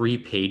like 3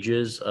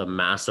 pages, a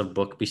massive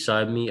book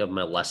beside me of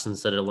my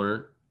lessons that I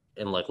learned.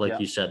 And like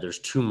you said, there's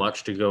too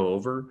much to go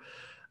over.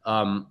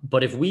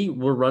 But if we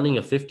were running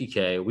a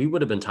 50K, we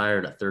would have been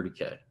tired at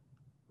 30K.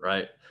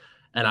 Right.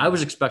 And I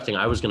was expecting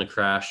I was going to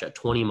crash at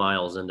 20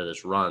 miles into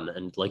this run.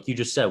 And like you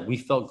just said, we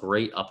felt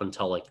great up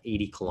until like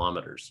 80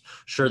 kilometers.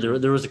 Sure,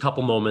 there was a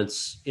couple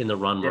moments in the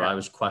run where I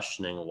was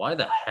questioning, why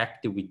the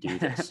heck did we do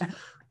this?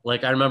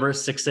 Like I remember at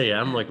 6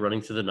 a.m., like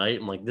running through the night.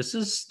 I'm like, this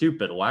is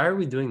stupid. Why are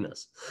we doing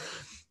this?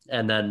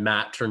 And then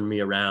Matt turned me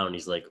around.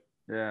 He's like,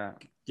 yeah,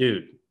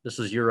 dude, this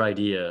is your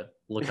idea.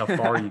 Look how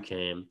far you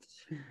came.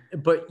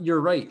 But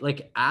you're right.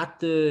 Like at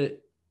the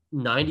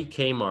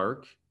 90K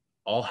mark,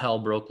 all hell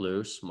broke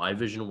loose. My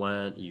vision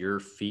went, your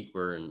feet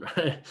were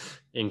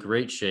in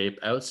great shape,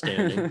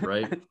 outstanding,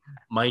 right?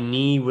 My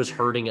knee was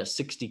hurting at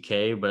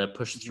 60K, but I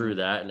pushed through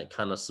that and it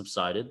kind of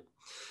subsided.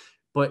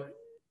 But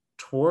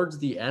towards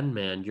the end,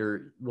 man,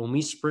 when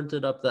we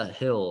sprinted up that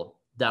hill,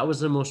 that was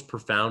the most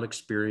profound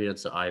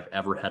experience that I've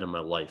ever had in my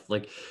life.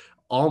 Like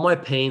all my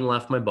pain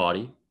left my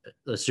body.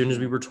 As soon as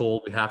we were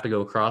told we have to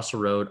go across the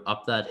road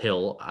up that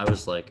hill, I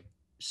was like,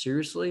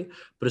 seriously?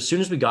 But as soon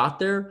as we got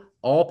there,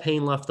 all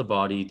pain left the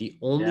body. The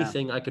only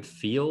thing I could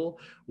feel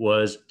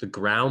was the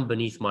ground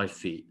beneath my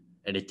feet,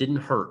 and it didn't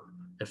hurt.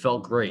 It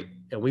felt great.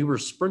 And we were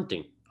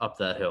sprinting up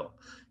that hill.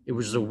 It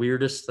was the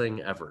weirdest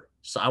thing ever.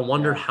 So I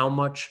wonder how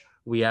much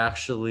we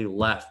actually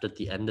left at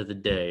the end of the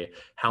day,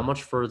 how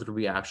much further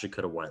we actually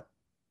could have went.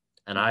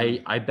 And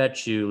I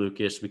bet you,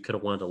 Lucas, we could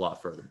have went a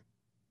lot further.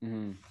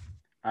 Mm-hmm.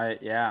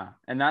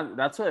 And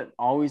that's what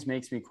always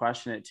makes me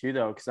question it too,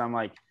 though, because I'm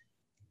like,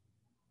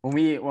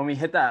 when we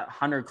hit that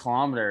 100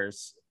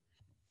 kilometers,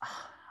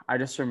 I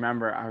just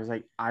remember I was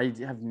like, I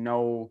have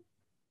no,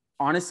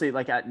 honestly,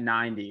 like at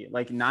 90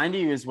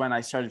 was when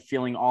I started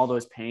feeling all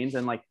those pains.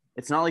 And like,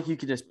 it's not like you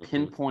could just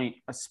pinpoint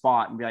a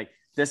spot and be like,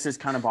 this is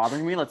kind of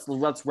bothering me. Let's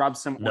rub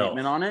some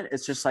ointment on it.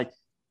 It's just like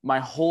my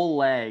whole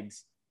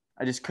legs,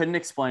 I just couldn't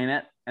explain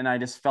it. And I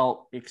just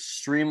felt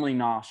extremely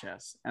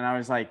nauseous. And I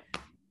was like,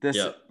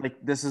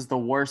 this is the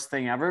worst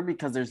thing ever,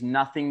 because there's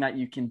nothing that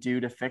you can do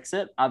to fix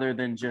it other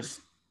than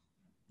just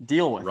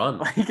deal with run.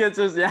 It. Like it's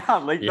just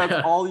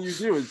that's all you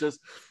do is just,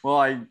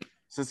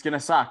 it's just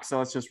gonna suck, so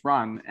let's just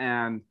run.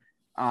 And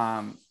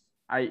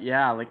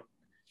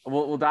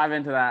we'll dive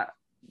into that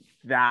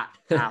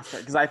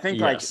aspect, because I think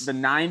like the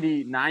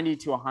 90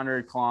 to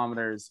 100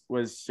 kilometers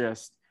was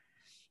just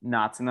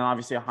nuts, and then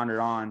obviously 100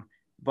 on.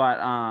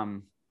 But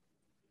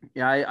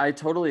I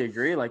totally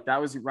agree. Like that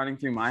was running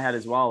through my head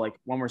as well. Like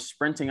when we're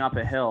sprinting up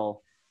a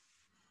hill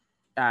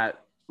at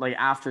like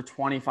after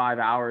 25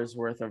 hours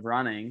worth of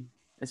running,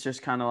 it's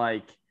just kind of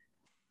like,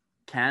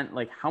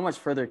 how much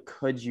further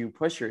could you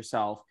push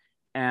yourself?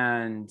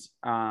 And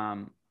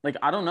like,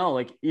 I don't know,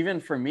 like even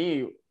for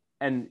me,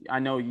 and I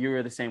know you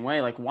were the same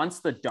way, like once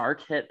the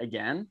dark hit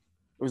again,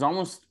 it was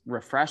almost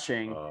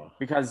refreshing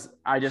because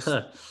I just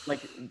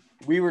like,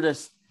 we were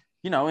just,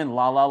 in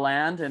la la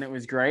land, and it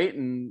was great.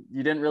 And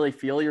you didn't really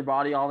feel your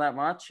body all that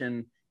much.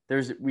 And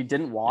we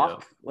didn't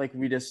walk. Like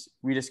we just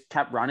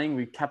kept running.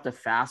 We kept a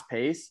fast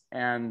pace,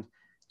 and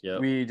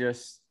we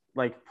just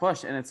like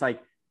pushed. And it's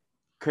like,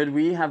 could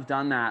we have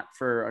done that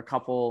for a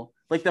couple,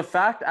 like the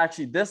fact,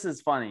 actually, this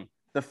is funny.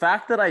 The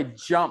fact that I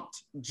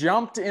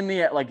jumped in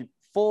the air, like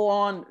full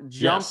on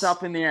jumped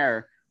up in the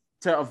air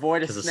to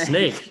avoid a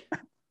snake.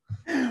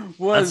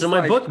 That's in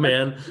my book,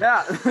 man.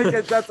 Yeah,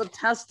 like that's a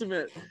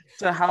testament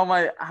to how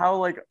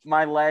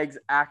my legs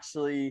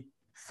actually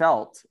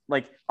felt.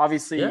 Like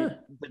obviously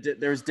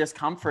there's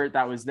discomfort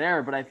that was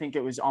there, but I think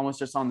it was almost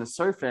just on the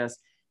surface,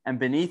 and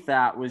beneath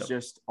that was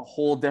just a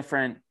whole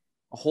different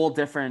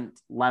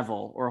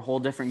level, or a whole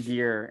different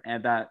gear,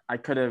 and that I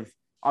could have,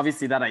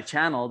 obviously, that I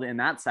channeled in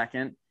that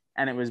second,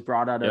 and it was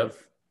brought out of,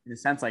 in a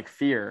sense, like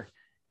fear.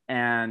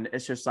 And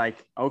it's just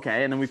like,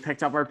 okay. And then we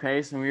picked up our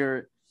pace, and we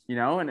were,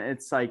 and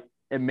it's like,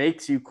 it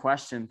makes you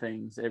question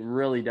things. It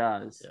really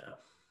does.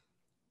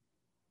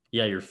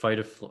 Yeah. Your fight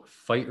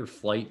or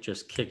flight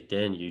just kicked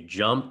in. You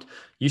jumped.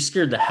 You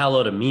scared the hell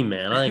out of me,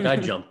 man. I think I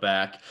jumped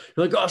back.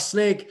 You're like, oh,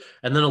 snake.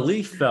 And then a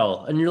leaf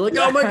fell. And you're like,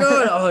 oh my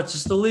God. Oh, it's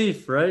just a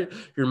leaf, right?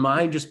 Your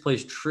mind just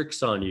plays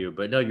tricks on you.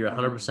 But no, you're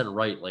 100%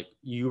 right. Like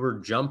you were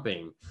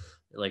jumping.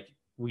 Like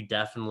we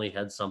definitely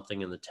had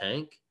something in the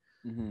tank.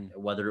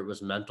 Whether it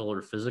was mental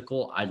or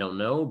physical, I don't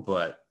know.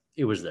 But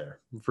it was there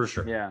for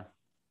sure.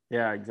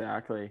 Yeah,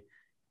 exactly.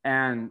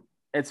 And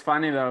it's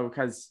funny though,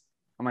 because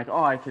I'm like,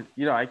 oh, I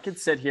could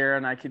sit here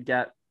and I could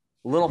get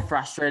a little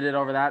frustrated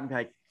over that and be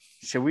like,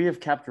 should we have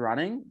kept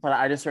running? But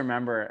I just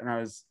remember, and I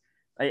was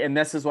like, and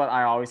this is what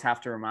I always have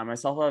to remind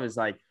myself of, is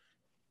like,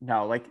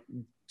 no, like,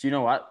 do you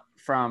know what?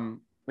 From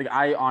like,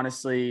 I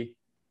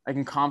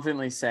can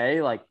confidently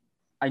say, like,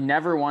 I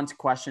never once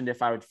questioned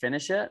if I would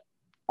finish it.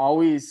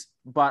 Always,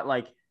 but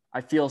like, I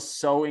feel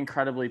so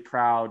incredibly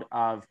proud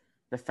of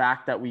the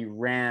fact that we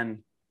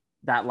ran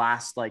that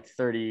last like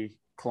 30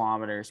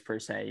 kilometers per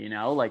se,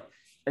 like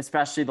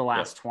especially the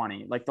last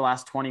 20, like the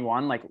last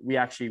 21, like we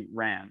actually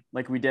ran,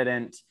 like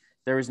there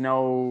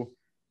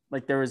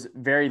was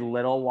very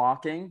little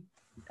walking,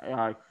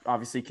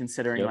 obviously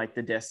considering like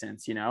the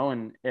distance,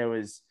 and it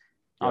was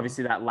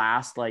obviously that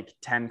last like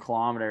 10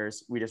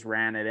 kilometers, we just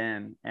ran it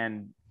in.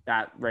 And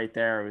that right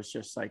there was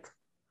just like,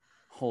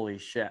 holy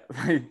shit.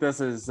 Like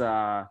this is,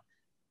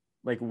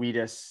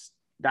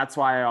 that's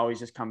why I always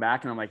just come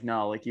back and I'm like,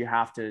 no, like you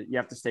have to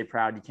stay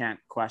proud. You can't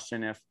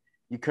question if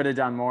you could have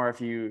done more.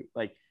 If you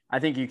like, I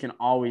think you can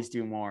always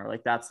do more.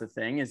 Like that's the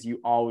thing, is you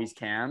always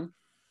can.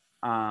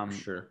 For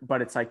sure.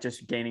 But it's like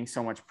just gaining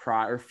so much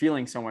pride, or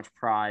feeling so much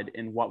pride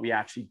in what we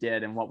actually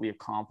did and what we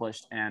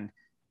accomplished and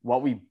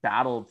what we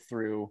battled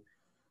through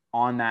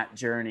on that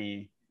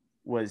journey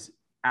was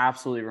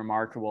absolutely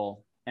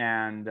remarkable.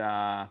 And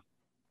I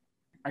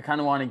kind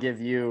of want to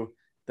give you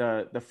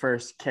the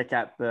first kick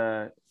at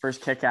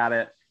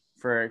it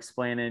for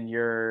explaining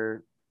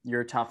your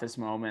toughest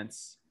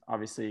moments,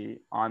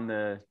 obviously on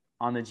the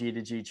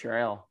G2G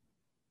trail.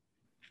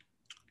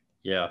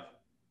 Yeah.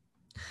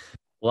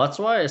 Well, that's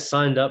why I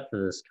signed up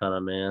for this kind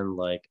of, man.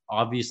 Like,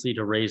 obviously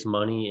to raise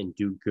money and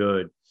do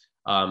good.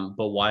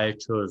 But why I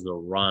chose the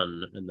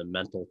run and the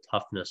mental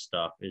toughness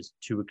stuff is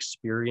to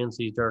experience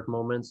these dark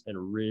moments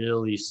and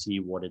really see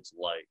what it's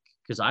like.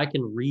 Because I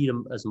can read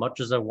as much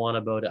as I want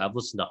about it. I've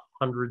listened to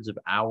hundreds of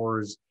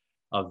hours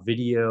of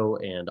video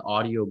and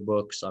audio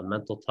books on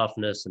mental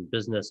toughness and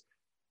business.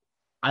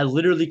 I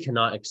literally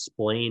cannot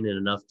explain in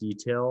enough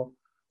detail.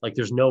 Like,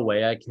 there's no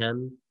way I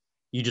can.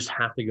 You just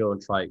have to go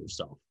and try it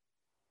yourself.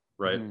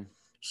 Right. Mm-hmm.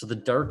 So the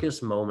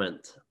darkest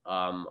moment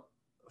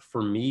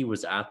for me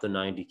was at the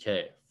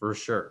 90K for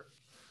sure.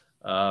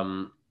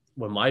 When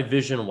my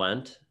vision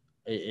went,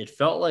 it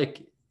felt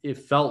like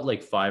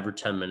 5 or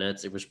 10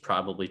 minutes. It was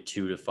probably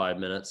 2 to 5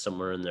 minutes,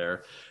 somewhere in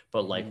there.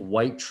 But like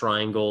white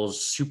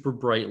triangles, super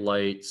bright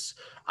lights.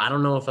 I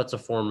don't know if that's a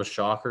form of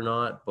shock or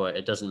not, but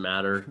it doesn't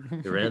matter.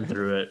 You ran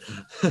through it.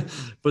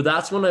 But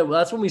that's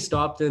when we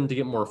stopped in to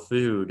get more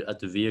food at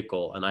the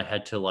vehicle, and I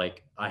had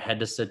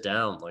to sit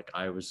down. Like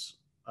I was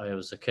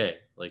okay.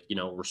 Like, you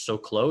know, we're so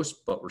close,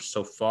 but we're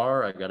so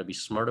far. I got to be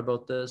smart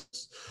about this.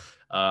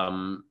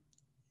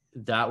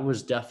 That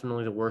was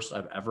definitely the worst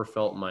I've ever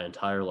felt in my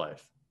entire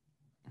life.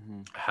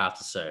 Mm-hmm. I have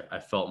to say, I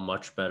felt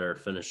much better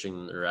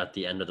finishing or at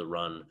the end of the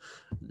run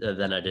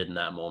than I did in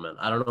that moment.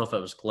 I don't know if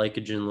it was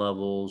glycogen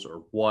levels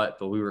or what,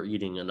 but we were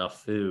eating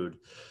enough food.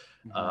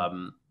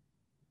 Mm-hmm.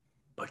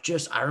 But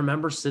just, I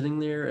remember sitting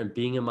there and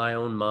being in my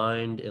own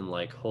mind and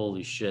like,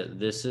 holy shit,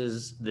 this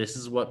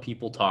is what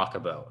people talk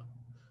about.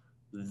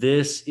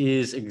 This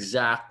is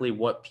exactly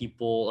what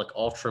people like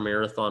ultra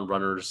marathon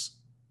runners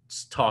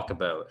talk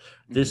about.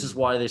 This mm-hmm. is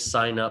why they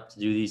sign up to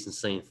do these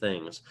insane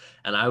things.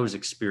 And I was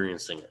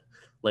experiencing it.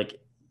 Like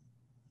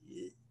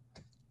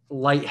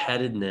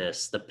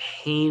lightheadedness, the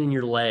pain in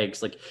your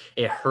legs, like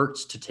it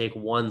hurts to take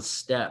one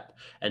step,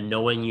 and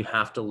knowing you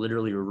have to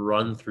literally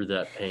run through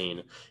that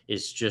pain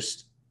is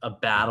just a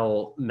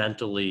battle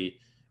mentally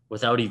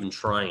without even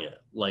trying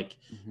it. Like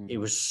mm-hmm. It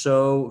was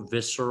so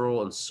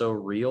visceral and so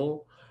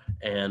real.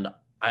 And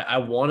I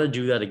want to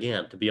do that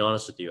again, to be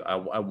honest with you.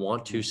 I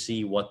want to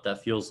see what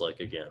that feels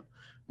like again,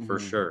 for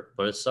mm-hmm. sure.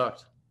 But it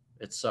sucked.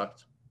 It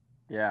sucked.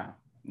 Yeah.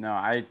 No,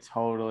 I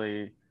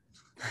totally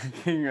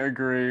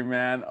agree,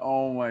 man.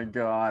 Oh my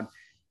God.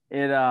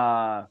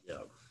 I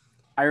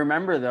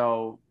remember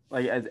though,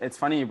 like, it's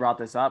funny you brought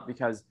this up,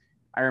 because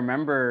I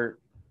remember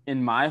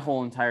in my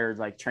whole entire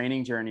like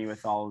training journey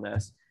with all of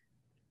this,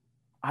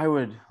 I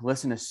would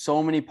listen to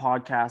so many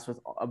podcasts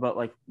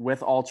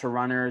with ultra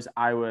runners.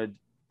 I would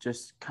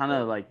just kind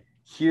of like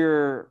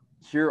hear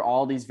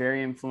all these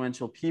very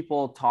influential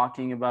people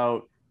talking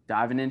about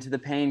diving into the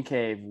pain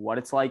cave, what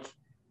it's like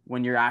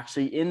when you're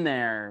actually in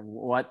there,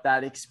 what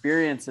that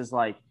experience is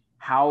like,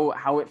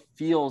 how it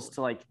feels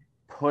to like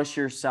push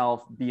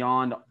yourself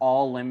beyond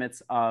all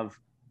limits of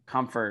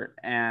comfort,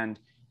 and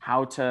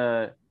how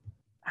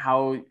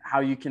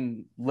you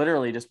can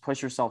literally just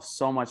push yourself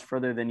so much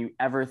further than you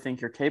ever think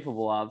you're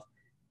capable of.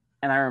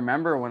 And I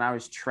remember when I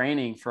was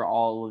training for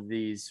all of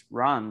these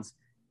runs,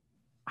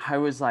 I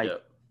was like,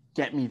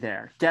 get me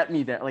there.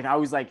 Like I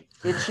was like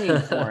itching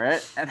for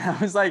it. And I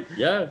was like,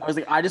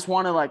 I just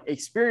want to like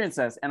experience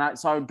this. And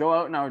so I would go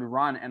out and I would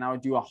run, and I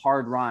would do a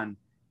hard run,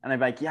 and I'd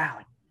be like,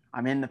 like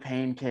I'm in the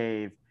pain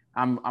cave.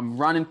 I'm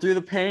running through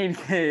the pain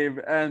cave,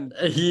 and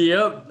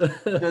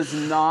does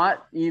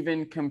not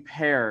even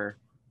compare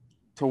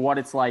to what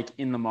it's like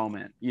in the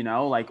moment, you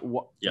know, like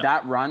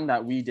that run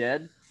that we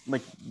did,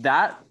 like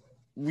that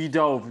we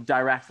dove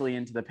directly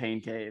into the pain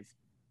cave.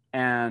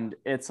 And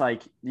it's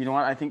like, you know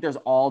what, I think there's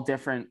all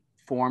different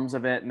forms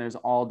of it, and there's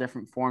all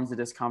different forms of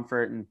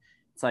discomfort. And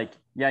it's like,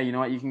 you know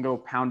what, you can go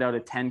pound out a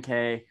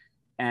 10K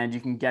and you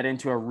can get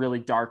into a really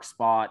dark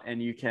spot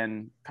and you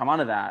can come out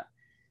of that.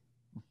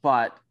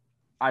 But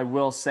I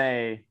will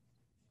say,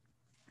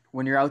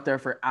 when you're out there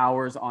for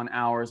hours on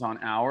hours on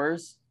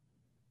hours,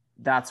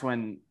 that's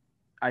when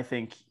I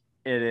think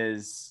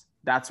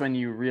that's when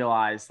you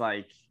realize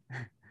like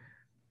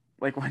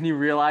when you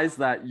realize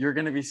that you're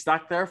going to be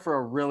stuck there for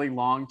a really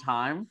long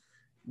time,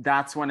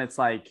 that's when it's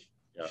like,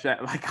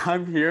 shit, like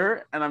I'm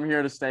here and I'm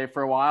here to stay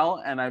for a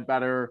while, and I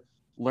better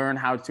learn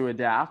how to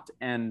adapt.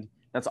 And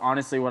that's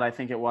honestly what I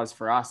think it was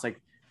for us.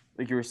 Like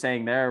you were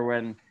saying there,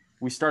 when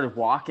we started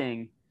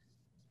walking,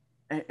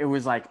 it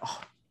was like,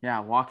 oh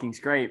yeah,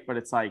 walking's great, but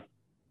it's like,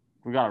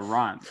 we got to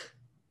run.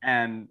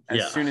 And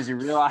as soon as you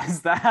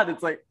realize that,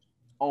 it's like,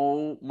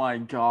 oh my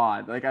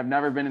God, like I've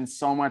never been in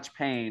so much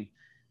pain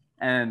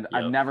and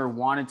I've Yep. never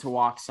wanted to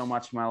walk so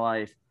much in my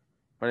life.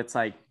 But it's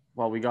like,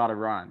 well, we got to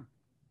run.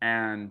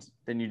 And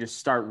then you just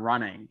start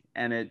running.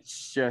 And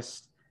it's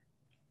just,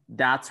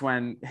 that's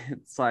when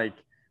it's like,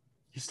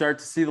 you start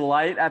to see the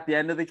light at the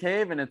end of the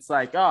cave. And it's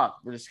like, oh,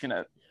 we're just going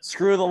to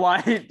screw the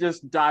light,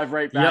 just dive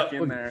right back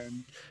in there.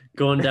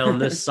 Going down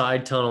this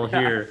side tunnel Yeah.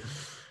 here.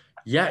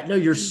 Yeah, no,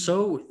 you're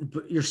so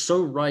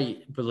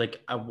right. But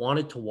like, I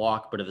wanted to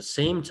walk, but at the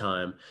same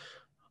time,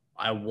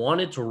 I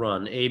wanted to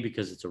run,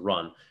 because it's a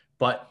run,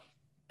 but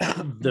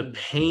the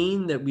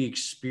pain that we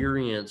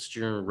experienced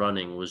during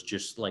running was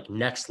just like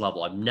next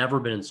level. I've never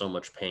been in so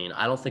much pain.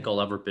 I don't think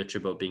I'll ever bitch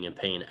about being in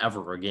pain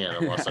ever again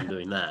unless I'm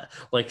doing that.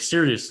 Like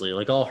seriously,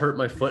 like I'll hurt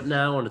my foot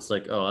now and it's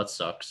like, oh, that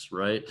sucks,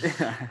 right?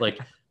 Like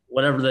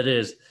whatever that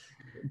is.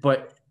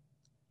 But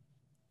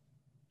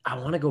I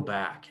want to go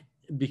back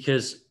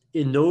because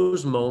in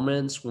those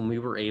moments when we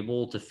were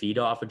able to feed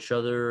off each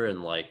other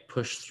and like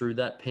push through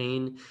that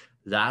pain,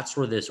 that's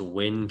where this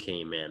win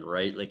came in,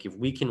 right? Like if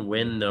we can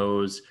win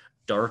those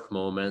dark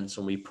moments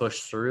and we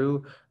push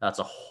through, that's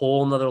a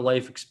whole nother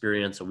life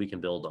experience that we can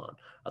build on.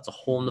 That's a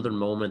whole nother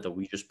moment that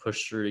we just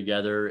push through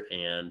together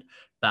and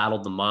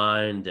battled the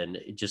mind, and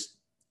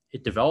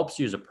it develops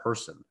you as a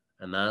person.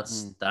 And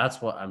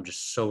that's what I'm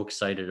just so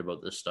excited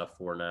about this stuff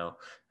for now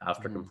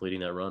after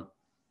completing that run.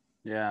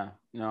 Yeah,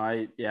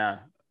 no,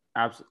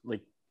 absolutely.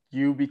 Like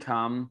you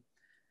become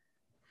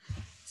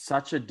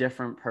such a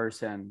different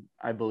person,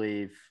 I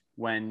believe,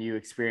 when you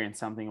experience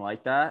something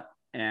like that.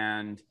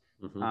 And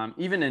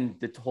even in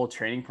the whole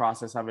training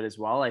process of it as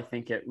well, I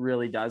think it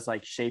really does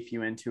like shape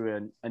you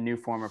into a new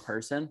form of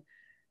person.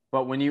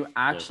 But when you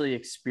actually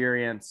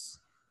experience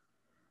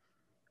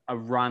a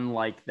run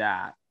like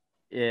that,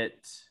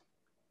 it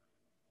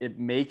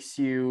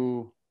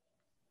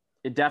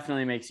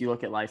definitely makes you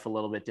look at life a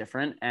little bit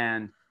different.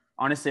 And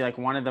honestly, like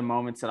one of the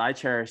moments that I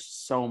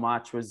cherished so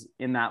much was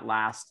in that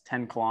last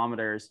 10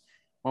 kilometers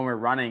when we're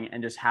running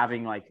and just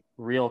having like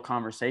real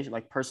conversation,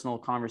 like personal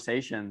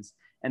conversations.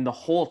 And the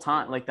whole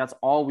time, like that's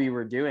all we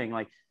were doing.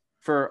 Like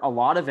for a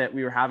lot of it,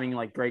 we were having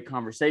like great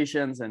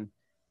conversations,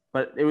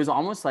 but it was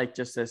almost like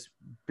just this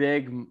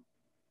big,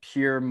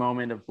 pure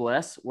moment of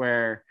bliss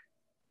where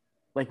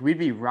like we'd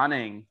be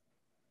running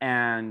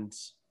and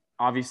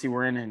obviously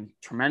we're in a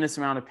tremendous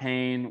amount of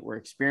pain. We're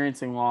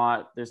experiencing a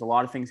lot. There's a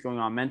lot of things going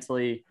on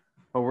mentally,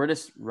 but we're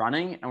just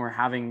running and we're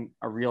having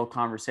a real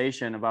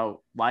conversation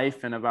about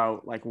life and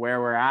about like where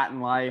we're at in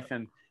life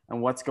and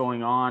what's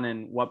going on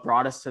and what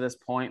brought us to this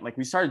point. Like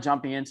we started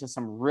jumping into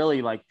some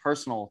really like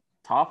personal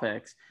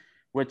topics,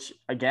 which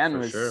again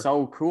was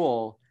so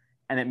cool.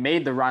 And it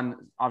made the run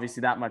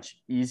obviously that much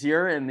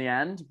easier in the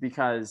end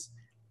because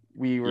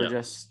we were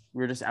just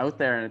out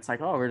there and it's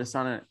like, oh, we're just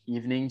on an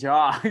evening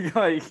jog.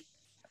 Like,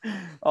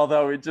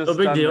 although it just no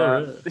big deal,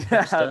 right?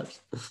 Yeah,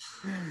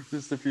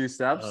 just a few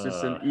steps,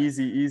 just an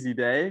easy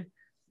day.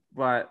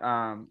 But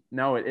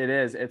no,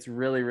 it's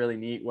really, really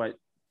neat what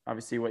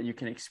you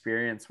can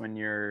experience when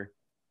you're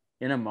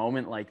in a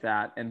moment like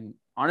that. And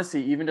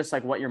honestly, even just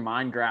like what your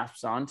mind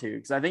grasps onto,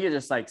 because I think it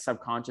just like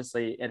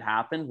subconsciously it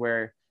happened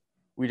where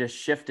we just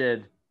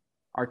shifted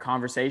our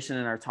conversation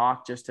and our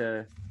talk just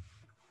to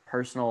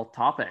personal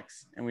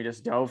topics, and we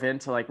just dove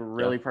into like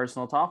really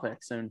personal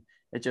topics, and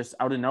it just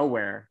out of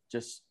nowhere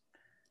just,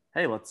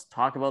 hey, let's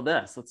talk about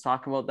this, let's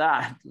talk about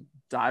that,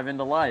 dive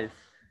into life,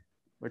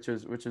 which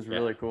is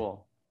really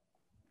cool.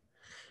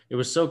 It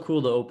was so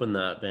cool to open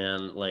that,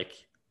 man. Like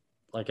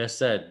I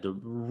said, the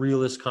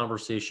realest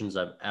conversations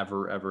I've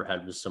ever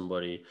had with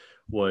somebody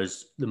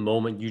was the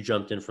moment you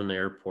jumped in from the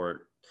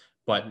airport.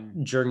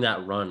 But during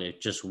that run,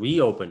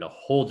 we opened a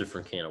whole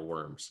different can of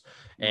worms.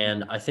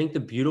 And I think the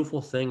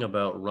beautiful thing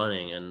about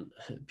running, and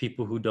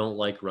people who don't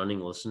like running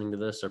listening to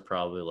this are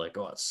probably like,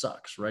 oh, it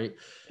sucks, right?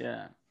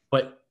 Yeah.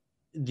 But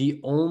the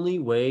only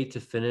way to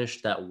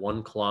finish that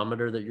 1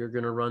 kilometer that you're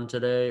going to run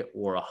today,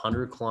 or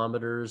 100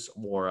 kilometers,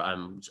 or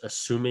I'm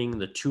assuming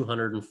the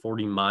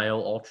 240-mile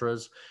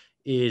ultras,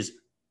 is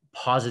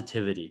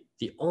positivity.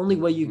 The only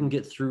way you can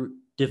get through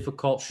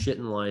difficult shit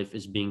in life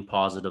is being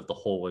positive the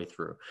whole way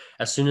through.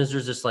 As soon as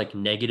there's this like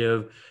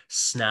negative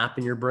snap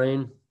in your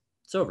brain,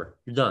 it's over.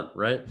 You're done,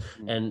 right?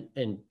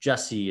 And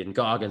Jesse and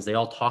Goggins, they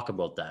all talk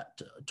about that.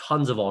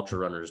 Tons of ultra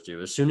runners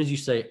do. As soon as you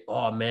say,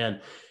 oh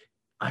man,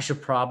 I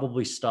should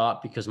probably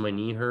stop because my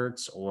knee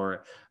hurts,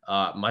 or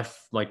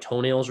my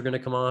toenails are going to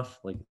come off,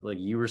 like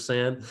you were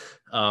saying,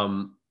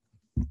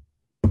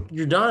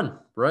 you're done,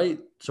 right?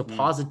 So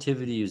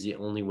positivity is the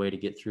only way to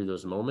get through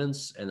those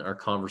moments, and our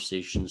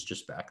conversations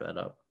just back that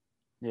up.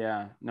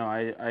 Yeah, no,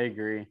 I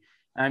agree.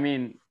 I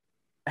mean,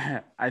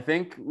 I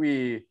think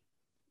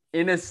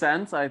in a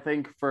sense, I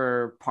think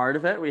for part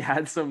of it, we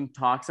had some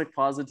toxic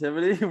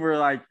positivity. We're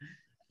like,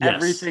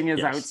 everything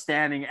is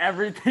outstanding.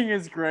 Everything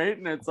is great.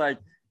 And it's like,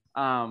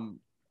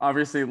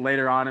 obviously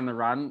later on in the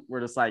run,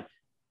 we're just like,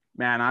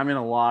 man, I'm in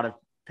a lot of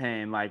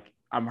pain. Like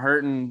I'm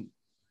hurting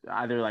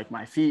either like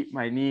my feet,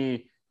 my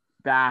knee,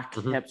 back,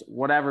 hips,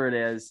 whatever it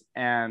is.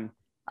 And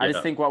I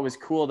just think what was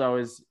cool though,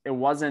 is it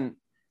wasn't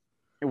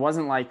it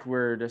wasn't like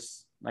we're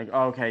just like,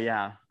 oh, okay,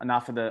 yeah,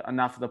 enough of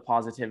the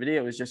positivity.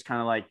 It was just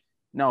kind of like,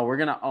 no, we're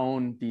going to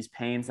own these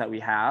pains that we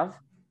have.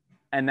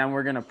 And then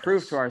we're going to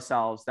prove to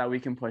ourselves that we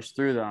can push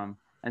through them.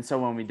 And so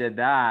when we did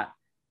that,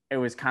 it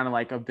was kind of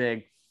like a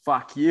big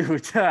fuck you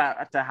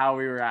to how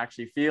we were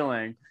actually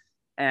feeling.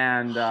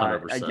 And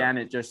again,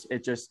 it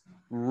just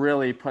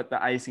really put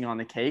the icing on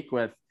the cake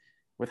with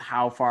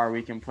how far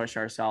we can push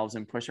ourselves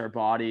and push our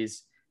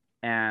bodies,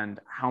 and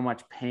how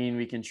much pain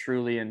we can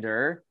truly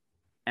endure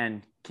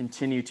and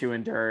continue to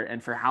endure,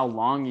 and for how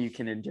long you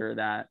can endure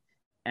that,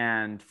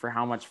 and for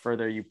how much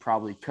further you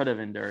probably could have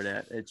endured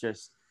it. It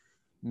just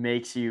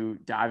makes you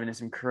dive into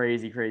some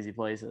crazy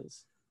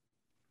places.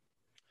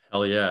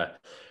 Hell yeah.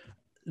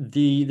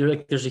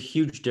 There's a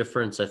huge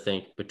difference, I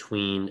think,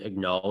 between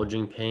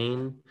acknowledging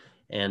pain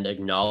and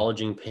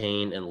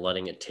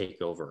letting it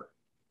take over.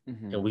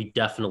 Mm-hmm. And we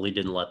definitely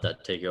didn't let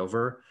that take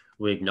over.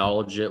 We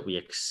acknowledged it, we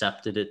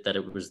accepted it that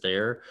it was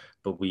there,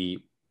 but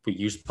we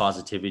used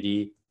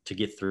positivity to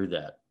get through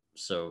that.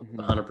 So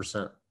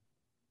 100%.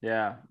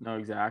 Yeah, no,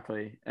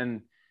 exactly.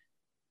 And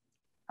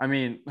I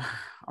mean,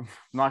 I'm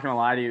not going to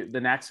lie to you.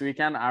 The next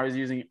weekend, I was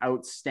using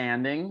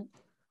outstanding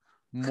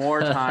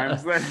more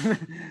times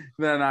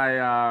than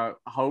I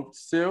hoped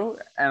to.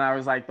 And I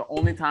was like, the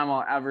only time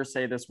I'll ever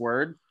say this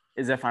word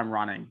is if I'm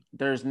running.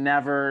 There's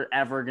never,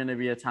 ever going to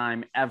be a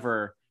time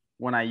ever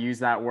when I use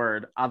that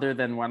word, other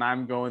than when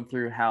I'm going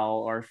through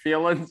hell or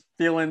feeling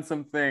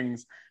some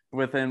things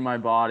within my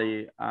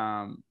body.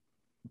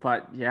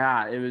 But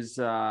yeah, it was,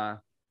 I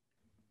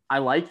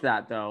liked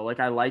that though.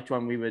 Like I liked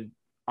when we would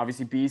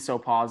obviously be so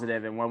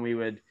positive, and when we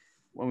would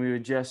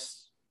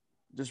just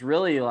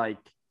really like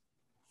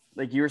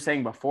you were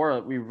saying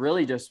before, we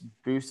really just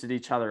boosted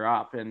each other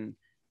up. And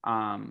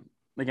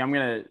like I'm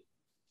gonna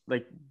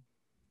like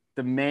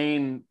the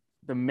main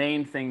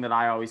thing that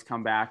I always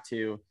come back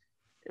to,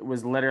 it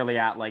was literally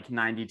at like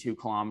 92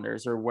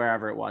 kilometers or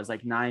wherever it was,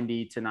 like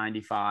 90 to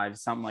 95,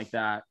 something like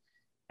that.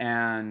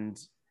 And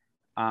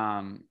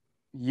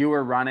you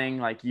were running,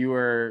 like you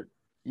were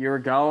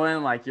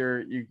going, like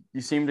you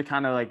seemed to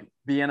kind of like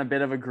be in a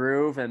bit of a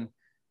groove. And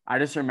I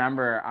just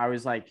remember I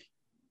was like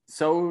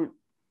so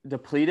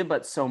depleted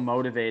but so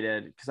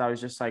motivated, because I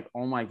was just like,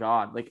 oh my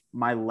God, like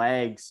my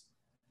legs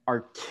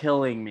are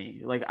killing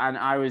me. Like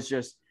I was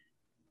just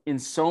in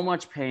so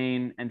much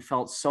pain and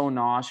felt so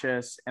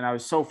nauseous, and I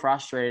was so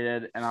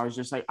frustrated, and I was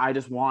just like, I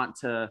want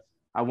to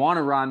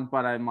run,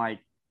 but I'm like,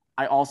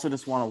 I also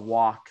just want to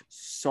walk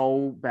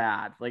so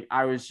bad. Like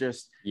I was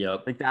just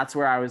like, that's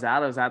where I was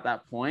at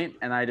that point.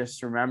 And I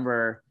just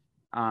remember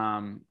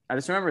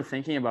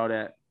thinking about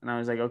it, and I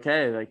was like,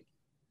 okay, like,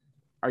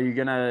 are you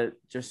gonna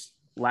just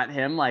let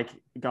him like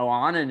go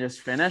on and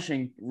just finish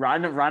and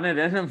run it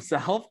in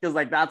himself? Because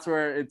like that's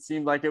where it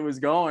seemed like it was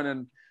going.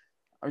 And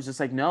I was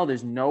just like, no,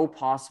 there's no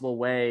possible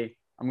way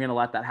I'm gonna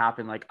let that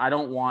happen. Like I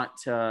don't want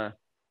to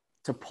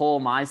pull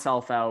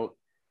myself out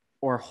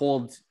or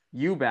hold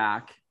you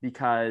back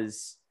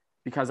because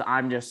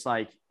I'm just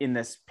like in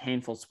this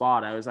painful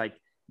spot. I was like,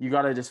 you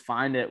got to just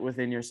find it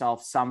within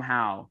yourself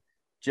somehow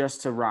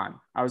just to run.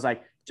 I was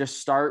like, just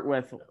start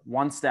with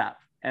one step.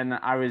 And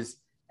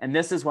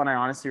this is when I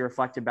honestly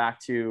reflected back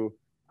to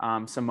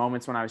some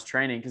moments when I was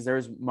training, because there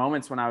was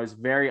moments when I was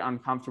very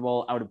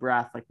uncomfortable, out of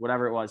breath, like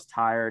whatever it was,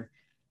 tired.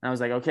 And I was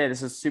like, okay,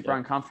 this is super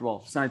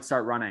uncomfortable. So I'd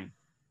start running.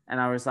 And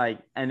I was like,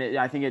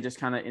 I think it just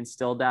kind of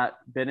instilled that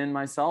bit in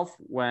myself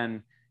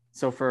when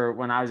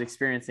I was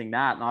experiencing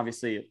that, and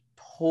obviously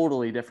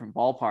totally different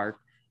ballpark,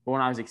 but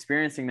when I was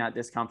experiencing that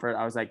discomfort,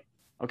 I was like,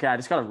 okay, I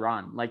just got to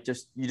run. Like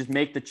you just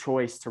make the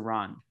choice to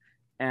run.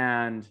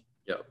 And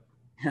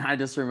I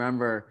just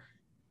remember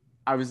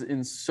I was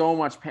in so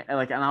much pain,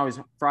 like, and I was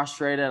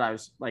frustrated. I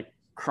was like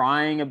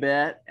crying a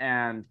bit.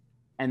 And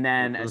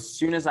then as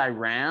soon as I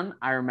ran,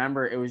 I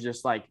remember it was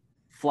just like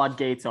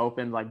floodgates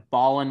opened, like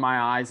bawling my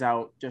eyes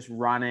out, just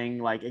running,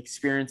 like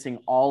experiencing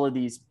all of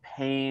these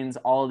pains,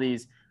 all of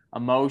these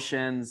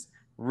emotions,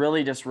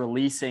 really just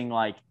releasing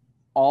like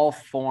all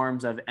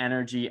forms of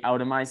energy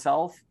out of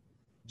myself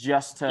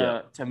just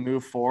to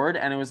move forward.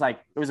 And it was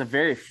a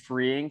very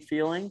freeing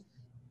feeling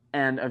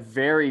and a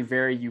very,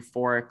 very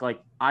euphoric.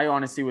 Like I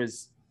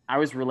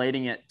was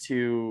relating it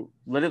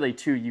literally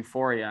to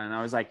euphoria. And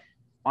I was like,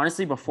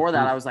 honestly, before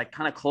that, I was like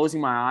kind of closing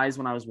my eyes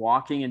when I was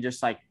walking and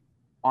just like,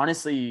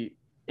 honestly,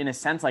 in a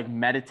sense, like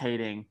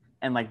meditating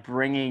and like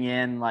bringing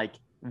in like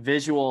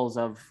visuals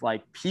of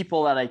like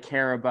people that I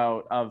care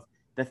about, of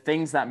the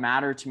things that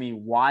matter to me,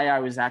 why I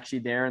was actually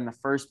there in the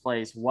first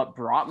place, what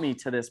brought me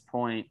to this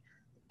point,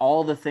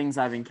 all the things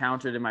I've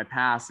encountered in my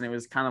past. And it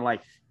was kind of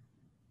like,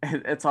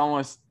 it's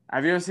almost,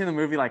 have you ever seen the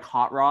movie like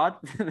Hot Rod?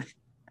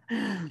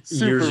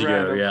 Years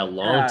ago,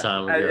 long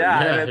time ago.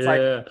 And it's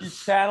like he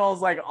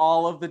channels like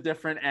all of the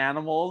different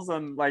animals,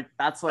 and like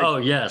that's like,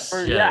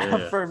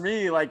 for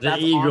me, like the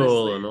that's eagle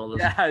honestly, and all this.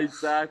 Yeah,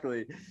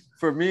 exactly.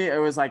 For me, it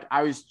was like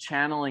I was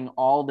channeling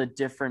all the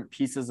different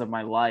pieces of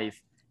my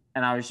life,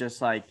 and I was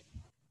just like,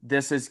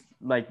 this is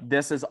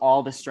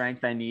all the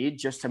strength I need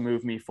just to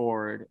move me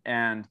forward.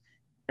 And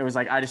it was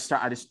like I just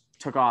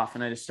took off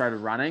and I just started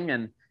running.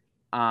 And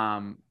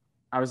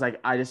I was like,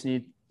 I just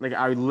need, like,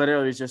 I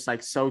literally was just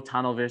like so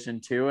tunnel vision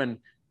too. And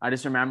I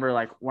just remember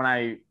like when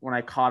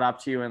I caught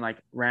up to you and like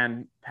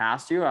ran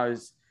past you, I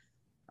was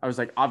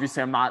like,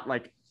 obviously I'm not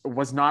like, it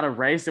was not a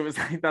race. It was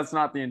like, that's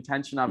not the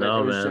intention of it.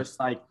 No, It was man. just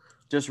like,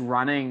 just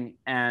running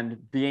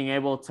and being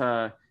able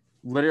to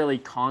literally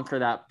conquer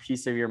that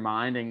piece of your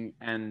mind.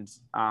 And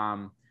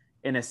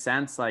in a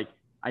sense, like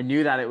I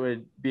knew that it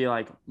would be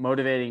like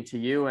motivating to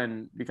you.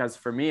 And because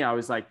for me, I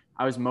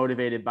was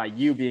motivated by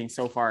you being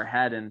so far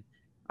ahead. And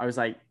I was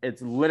like,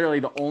 it's literally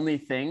the only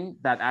thing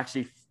that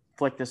actually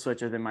flicked the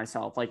switch within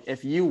myself. Like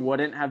if you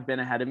wouldn't have been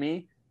ahead of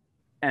me,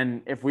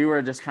 and if we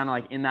were just kind of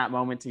like in that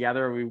moment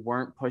together, we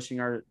weren't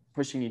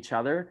pushing each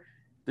other,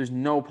 there's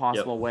no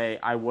possible way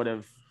I would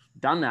have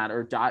done that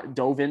or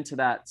dove into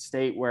that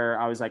state where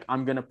I was like,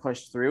 I'm going to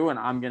push through and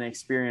I'm going to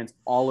experience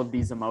all of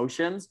these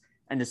emotions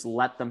and just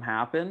let them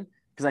happen.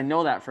 Because I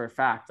know that for a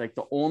fact. Like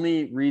the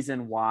only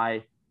reason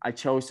why I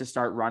chose to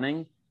start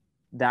running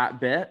that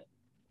bit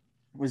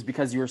was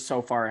because you were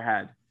so far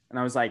ahead. And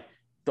I was like,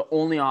 the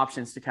only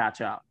option is to catch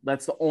up.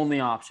 That's the only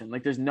option.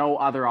 Like there's no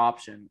other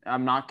option.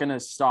 I'm not going to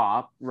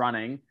stop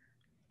running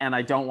and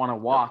I don't want to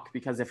walk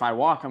because if I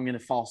walk, I'm going to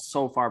fall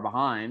so far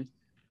behind.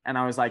 And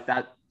I was like,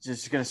 that's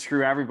just going to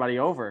screw everybody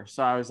over.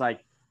 So I was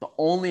like, the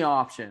only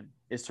option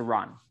is to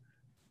run.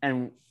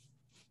 And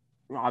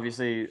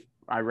obviously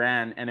I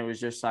ran, and it was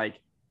just like,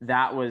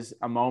 that was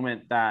a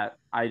moment that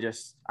I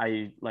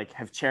like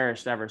have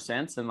cherished ever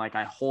since. And like,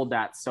 I hold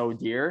that so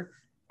dear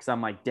because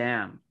I'm like,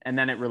 damn. And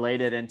then it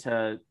related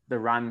into the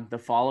run the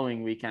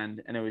following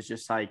weekend. And it was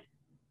just like,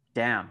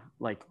 damn,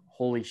 like,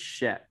 holy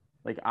shit.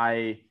 Like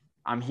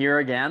I'm here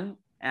again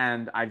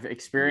and I've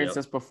experienced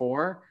this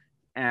before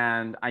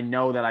and I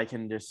know that I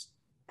can just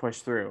push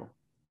through.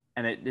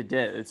 And it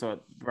did. It's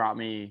what brought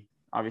me,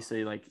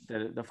 obviously, like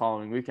the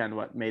following weekend,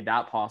 what made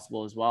that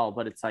possible as well.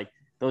 But it's like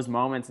those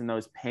moments and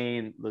those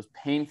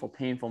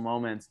painful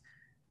moments.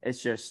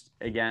 It's just,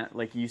 again,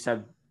 like you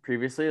said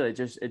previously, like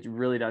it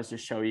really does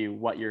just show you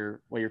what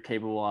you're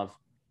capable of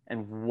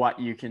and what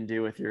you can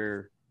do with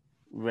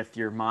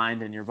your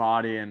mind and your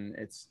body. And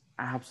it's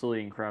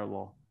absolutely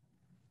incredible.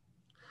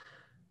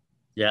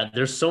 Yeah,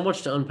 there's so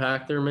much to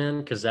unpack there, man,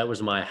 because that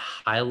was my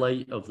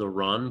highlight of the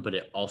run, but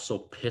it also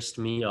pissed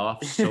me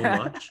off so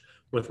much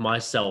with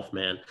myself,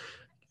 man.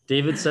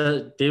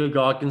 David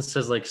Goggins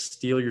says, like,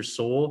 steal your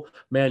soul.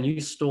 Man,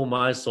 you stole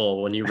my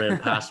soul when you ran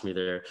past me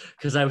there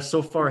because I was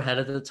so far ahead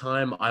at the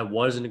time. I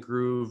was in a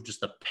groove,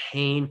 just the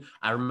pain.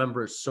 I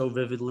remember it so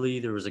vividly.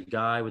 There was a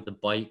guy with a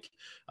bike.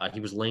 He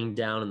was laying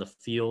down in the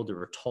field. There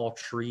were tall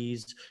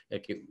trees.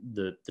 Like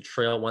the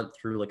trail went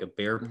through like a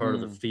bare part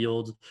of the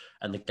field,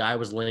 and the guy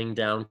was laying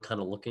down,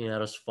 kind of looking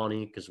at us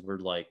funny because we're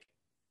like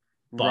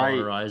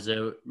bawling our eyes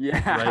out.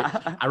 Yeah.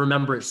 Right. I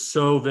remember it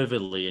so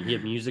vividly, and he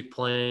had music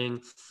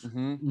playing.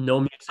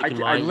 No music in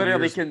my I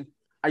literally ears.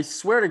 I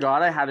swear to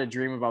God, I had a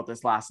dream about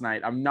this last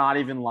night. I'm not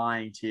even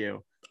lying to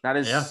you. That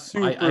is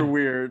super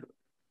weird.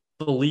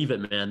 Believe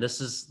it, man. This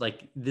is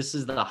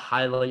the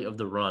highlight of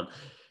the run.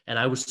 And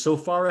I was so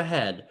far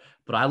ahead,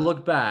 but I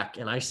look back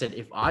and I said,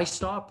 if I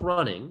stop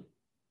running,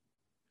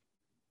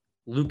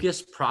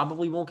 Lucas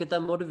probably won't get that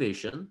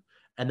motivation.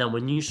 And then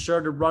when you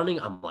started running,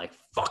 I'm like,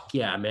 fuck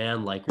yeah,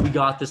 man. Like, we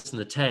got this in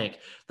the tank.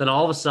 Then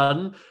all of a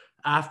sudden,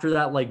 after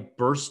that like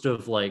burst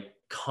of like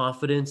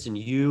confidence in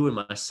you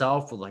and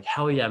myself, we're like,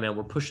 hell yeah, man,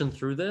 we're pushing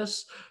through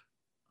this.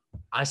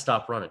 I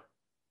stopped running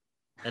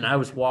and I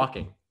was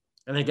walking.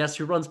 And I guess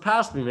who runs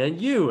past me, man?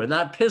 You. And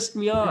that pissed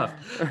me off.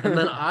 And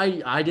then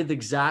I did the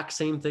exact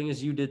same thing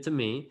as you did to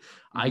me.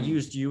 I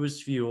used you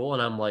as fuel.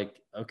 And I'm like,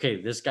 okay,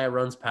 this guy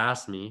runs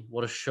past me.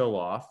 What a show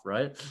off,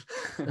 right?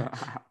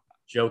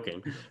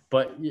 Joking.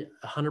 But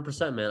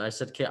 100%, man. I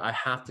said, okay, I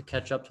have to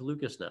catch up to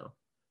Lucas now.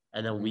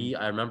 And then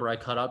I remember I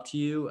caught up to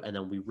you, and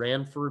then we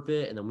ran for a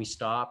bit, and then we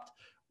stopped,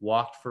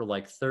 walked for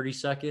like 30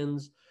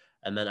 seconds.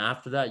 And then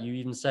after that, you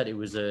even said it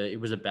was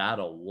a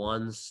battle,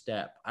 one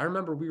step. I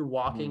remember we were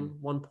walking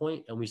one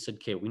point and we said,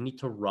 okay, we need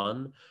to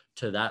run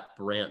to that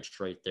branch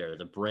right there.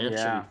 The branch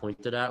that we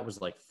pointed at was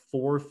like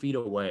 4 feet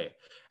away.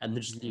 And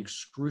just the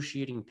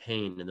excruciating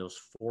pain in those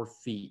 4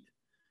 feet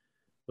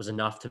was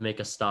enough to make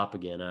us stop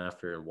again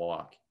after and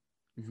walk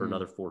for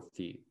another 4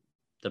 feet,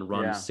 then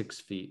run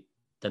 6 feet,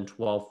 then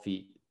 12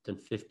 feet, then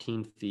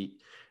 15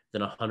 feet,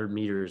 then 100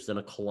 meters, then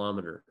a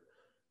kilometer.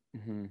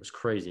 It was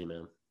crazy,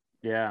 man.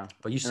 Yeah.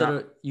 But you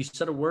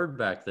said a word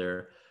back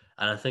there,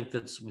 and I think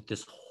that's what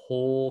this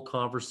whole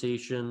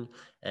conversation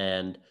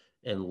and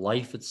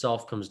life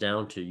itself comes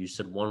down to. You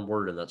said one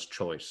word, and that's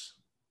choice.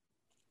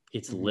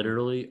 It's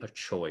literally a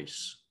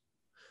choice.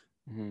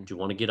 Do you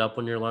want to get up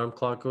when your alarm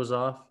clock goes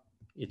off?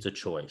 It's a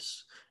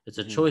choice. It's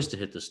a choice to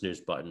hit the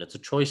snooze button. It's a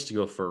choice to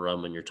go for a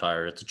run when you're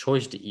tired. It's a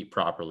choice to eat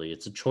properly.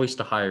 It's a choice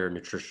to hire a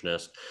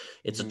nutritionist.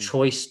 It's a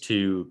choice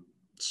to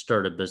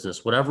start a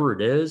business. Whatever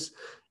it is,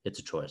 it's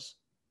a choice.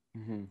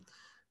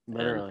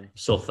 Literally. And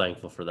so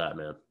thankful for that,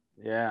 man.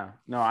 Yeah.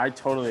 No, I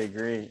totally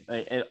agree.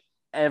 Like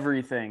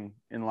everything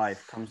in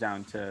life comes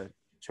down to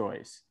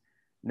choice,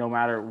 no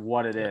matter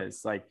what it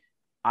is. Like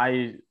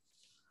I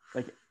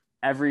like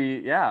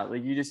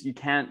like you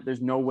can't,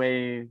 there's no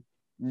way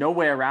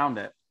around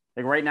it.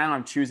 Like right now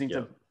I'm choosing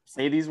to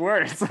say these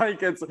words.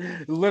 Like it's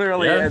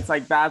literally, it's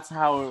like, that's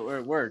how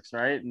it works.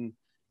 Right. And,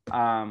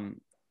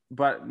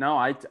 but no,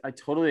 I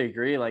totally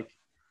agree. Like,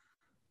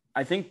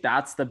 I think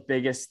that's the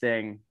biggest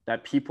thing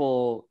that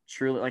people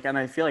truly like. And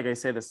I feel like I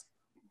say this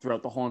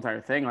throughout the whole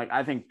entire thing. Like,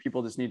 I think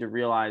people just need to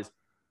realize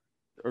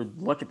or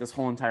look at this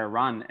whole entire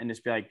run and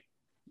just be like,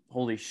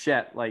 holy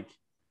shit, like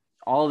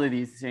all of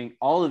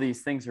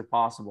these things are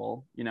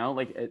possible, you know,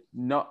 like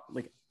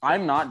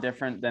I'm not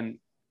different than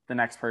the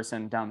next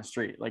person down the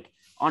street. Like,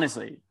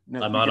 honestly, we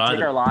could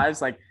take our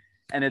lives, like,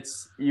 and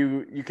it's,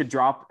 you could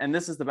drop, and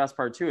this is the best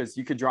part too, is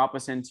you could drop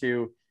us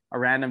into a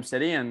random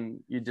city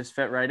and you just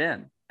fit right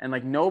in. And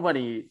like,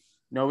 nobody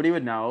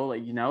would know,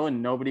 like, you know,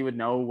 and nobody would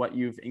know what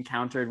you've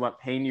encountered, what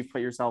pain you've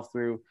put yourself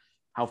through,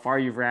 how far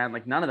you've ran,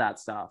 like none of that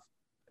stuff.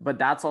 But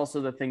that's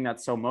also the thing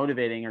that's so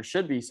motivating, or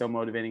should be so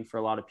motivating for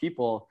a lot of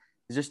people,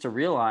 is just to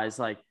realize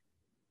like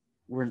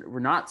we're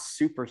not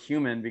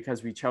superhuman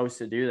because we chose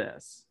to do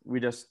this. We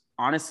just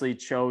honestly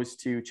chose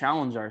to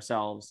challenge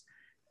ourselves.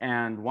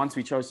 And once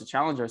we chose to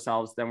challenge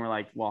ourselves, then we're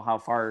like, well, how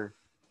far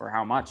or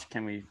how much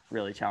can we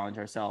really challenge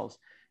ourselves?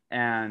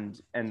 And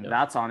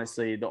that's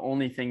honestly the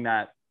only thing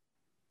that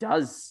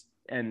does,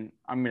 and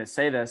I'm going to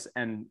say this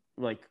and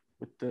like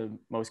with the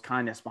most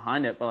kindness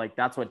behind it, but like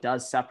that's what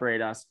does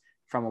separate us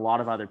from a lot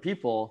of other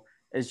people,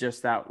 is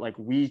just that like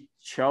we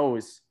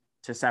chose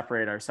to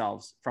separate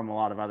ourselves from a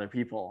lot of other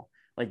people.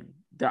 Like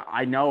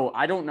I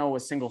don't know a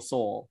single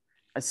soul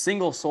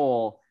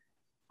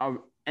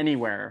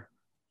anywhere,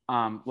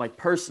 like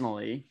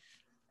personally,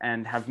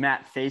 and have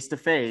met face to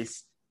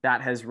face,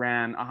 that has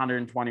ran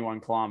 121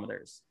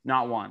 kilometers.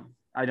 Not one.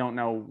 I don't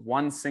know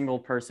one single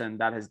person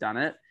that has done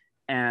it.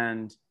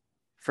 And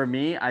for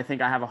me, I think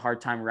I have a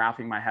hard time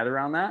wrapping my head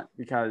around that,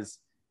 because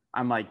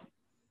I'm like,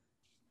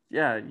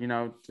 yeah, you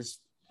know,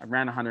 just I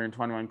ran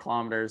 121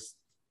 kilometers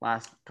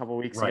last couple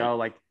of weeks ago.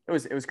 Like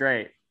it was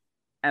great.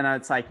 And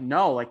it's like,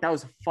 no, like that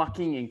was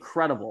fucking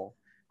incredible.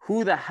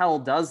 Who the hell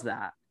does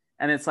that?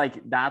 And it's like,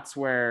 that's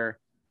where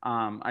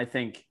I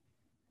think,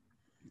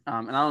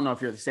 and I don't know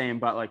if you're the same,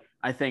 but like,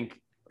 I think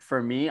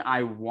for me,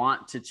 I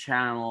want to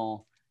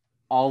channel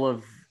all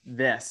of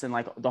this and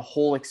like the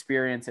whole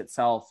experience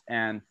itself,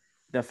 and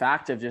the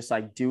fact of just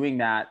like doing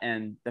that,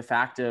 and the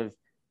fact of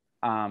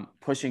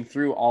pushing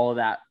through all of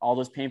that, all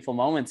those painful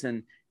moments,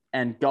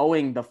 and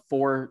going the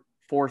four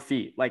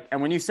feet. Like,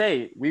 and when you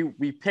say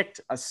we picked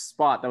a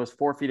spot that was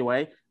 4 feet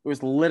away, it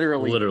was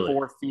literally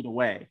 4 feet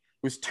away.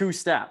 It was 2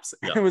 steps.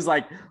 Yep. It was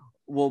like,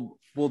 we'll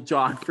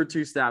jog for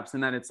 2 steps,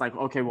 and then it's like,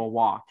 okay, we'll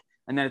walk.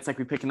 And then it's like,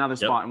 we pick another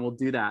spot and we'll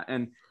do that.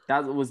 And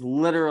that was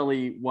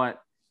literally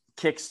what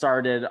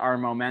kickstarted our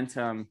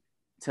momentum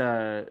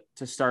to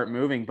start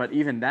moving. But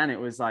even then it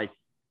was like,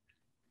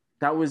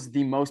 that was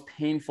the most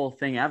painful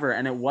thing ever.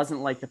 And it wasn't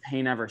like the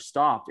pain ever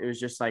stopped. It was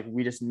just like,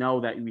 we just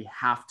know that we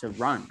have to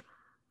run,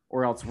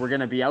 or else we're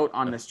going to be out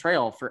on this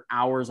trail for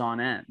hours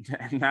on end.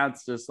 And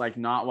that's just like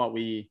not what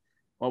we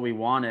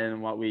wanted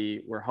and what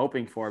we were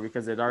hoping for,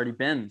 because it already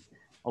been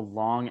a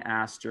long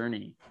ass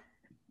journey.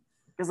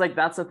 Because like,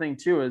 that's the thing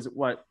too, is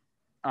what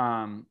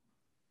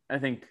I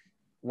think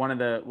one of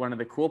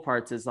the cool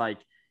parts is like,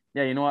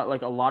 yeah, you know what?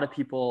 Like a lot of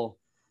people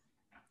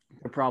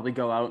could probably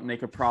go out and they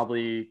could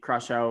probably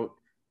crush out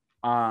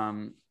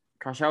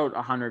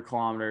 100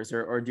 kilometers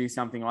or do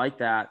something like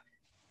that.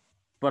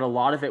 But a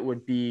lot of it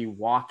would be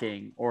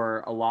walking,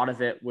 or a lot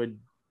of it would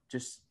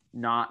just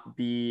not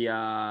be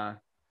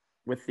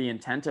with the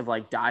intent of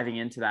like diving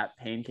into that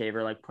pain cave,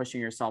 or like pushing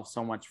yourself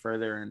so much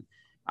further. And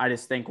I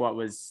just think what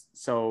was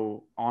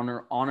so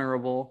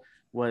honorable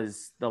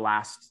was the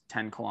last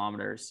 10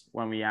 kilometers,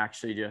 when we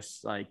actually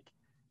just like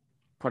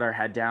put our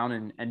head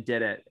down and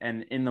did it.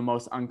 And in the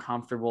most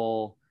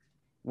uncomfortable,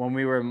 when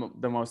we were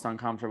the most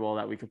uncomfortable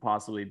that we could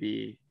possibly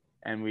be.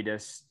 And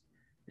it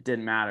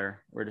didn't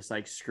matter. We're just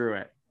like, screw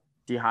it.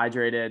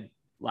 Dehydrated,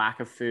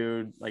 lack of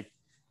food. Like,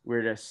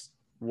 we're just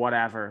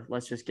whatever.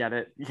 Let's just get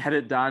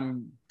it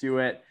done, do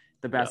it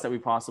the best that we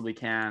possibly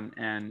can,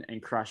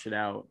 and crush it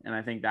out. And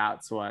I think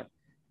that's what,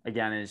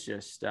 again, is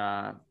just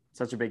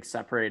such a big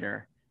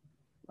separator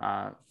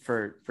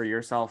for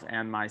yourself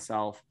and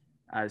myself,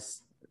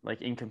 as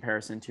like in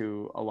comparison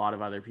to a lot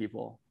of other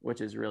people, which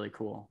is really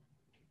cool.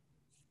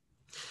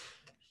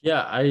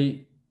 Yeah,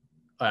 I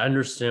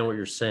understand what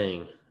you're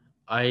saying.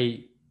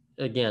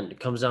 Again, it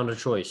comes down to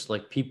choice.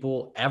 Like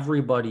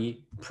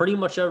pretty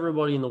much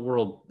everybody in the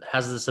world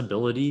has this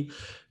ability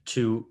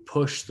to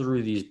push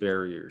through these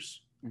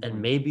barriers. Mm-hmm.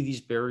 And maybe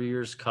these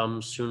barriers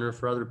come sooner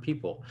for other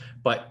people.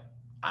 But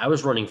I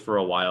was running for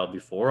a while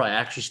before I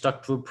actually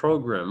stuck to a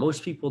program.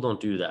 Most people don't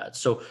do that.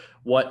 So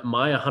what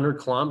my 100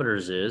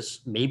 kilometers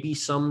is, maybe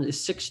some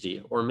is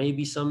 60, or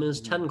maybe some is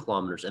 10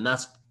 kilometers. And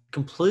that's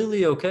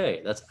completely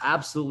okay. That's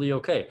absolutely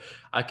okay.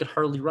 I could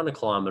hardly run a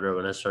kilometer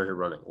when I started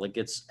running. Like,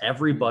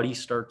 everybody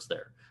starts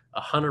there.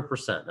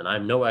 100%. And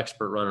I'm no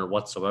expert runner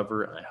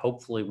whatsoever. And I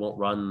hopefully won't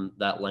run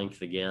that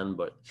length again,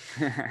 but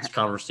this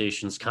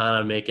conversation's kind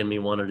of making me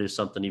want to do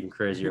something even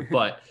crazier.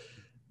 But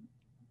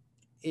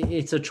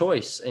it's a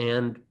choice,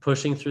 and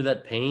pushing through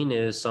that pain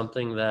is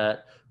something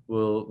that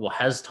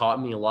has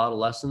taught me a lot of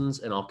lessons,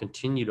 and I'll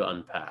continue to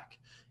unpack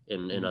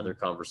in other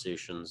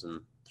conversations and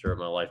throughout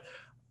my life.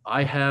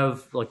 I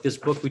have, like this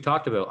book we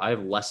talked about, I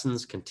have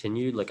lessons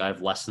continued. Like I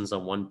have lessons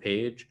on one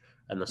page,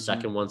 and the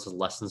second one says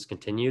lessons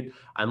continued.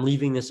 I'm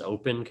leaving this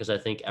open because I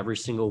think every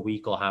single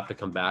week I'll have to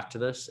come back to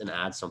this and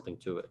add something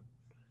to it.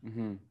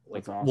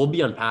 Like awesome. We'll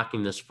be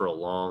unpacking this for a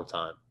long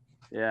time.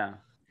 Yeah.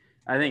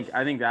 I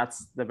think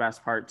that's the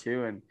best part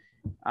too.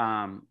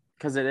 And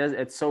because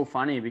it's so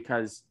funny,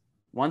 because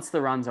once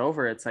the run's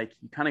over, it's like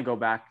you kind of go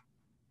back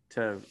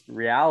to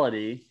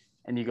reality,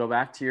 and you go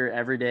back to your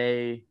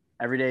everyday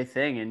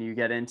thing, and you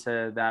get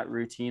into that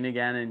routine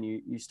again, and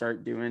you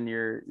start doing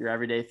your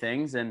everyday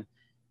things. And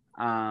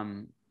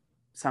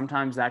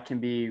sometimes that can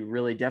be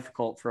really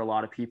difficult for a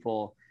lot of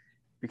people,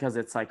 because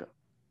it's like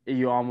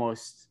you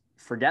almost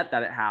forget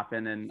that it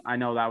happened. And I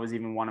know that was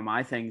even one of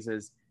my things,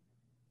 is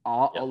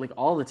all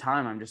the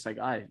time I'm just like,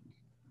 I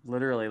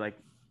literally like,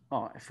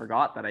 oh, I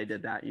forgot that I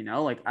did that,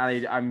 like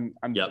I'm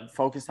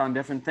focused on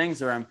different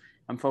things, or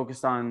I'm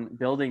focused on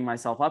building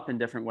myself up in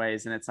different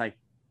ways. And it's like,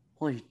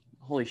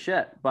 holy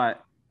shit.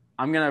 But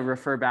I'm going to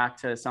refer back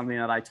to something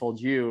that I told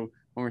you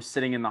when we're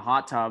sitting in the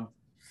hot tub,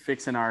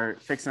 fixing our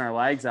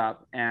legs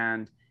up.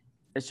 And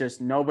it's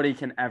just, nobody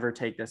can ever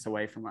take this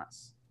away from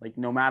us. Like,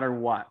 no matter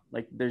what,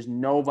 like there's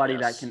nobody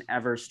that can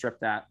ever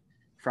strip that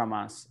from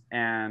us.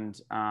 And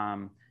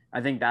I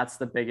think that's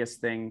the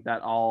biggest thing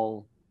that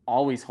I'll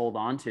always hold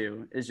on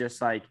to, is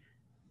just like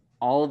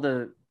all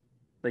the,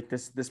 like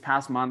this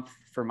past month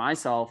for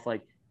myself,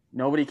 like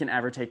nobody can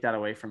ever take that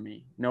away from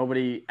me.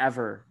 Nobody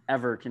ever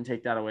can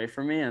take that away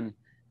from me. And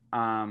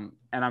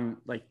I'm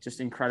like just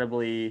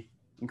incredibly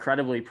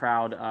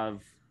proud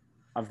of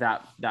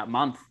that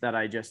month that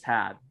I just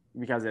had,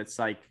 because it's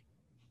like,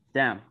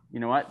 damn, you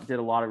know what, did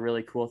a lot of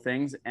really cool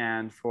things,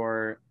 and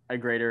for a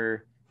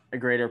greater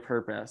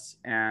purpose.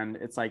 And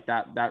it's like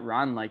that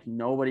run, like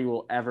nobody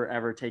will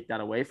ever take that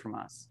away from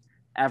us,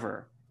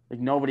 ever. Like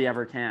nobody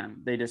ever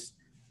can.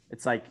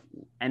 It's like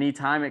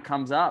anytime it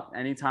comes up,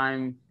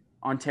 anytime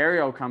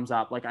Ontario comes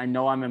up, like I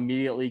know I'm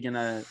immediately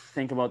gonna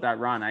think about that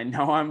run. I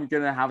know I'm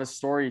gonna have a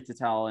story to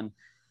tell.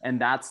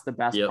 And that's the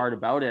best part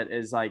about it,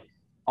 is like,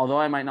 although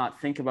I might not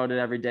think about it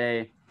every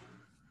day,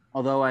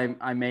 although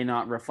I may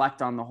not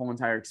reflect on the whole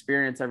entire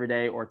experience every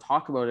day or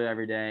talk about it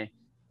every day,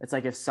 it's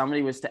like if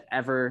somebody was to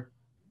ever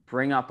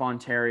bring up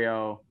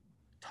Ontario,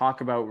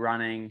 talk about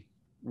running,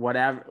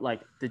 whatever,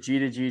 like the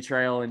G2G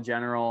trail in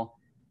general,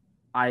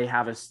 I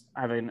have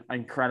an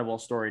incredible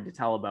story to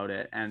tell about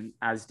it, and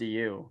as do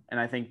you. And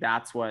I think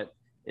that's what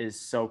is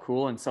so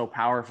cool and so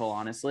powerful,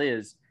 honestly,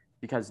 is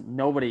because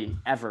nobody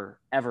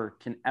ever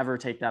can ever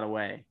take that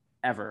away,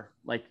 ever.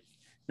 Like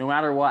no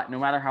matter what, no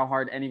matter how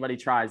hard anybody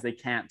tries, they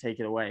can't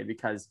take it away,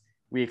 because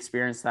we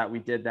experienced that, we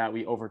did that,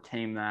 we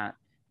overcame that,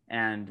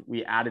 and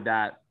we added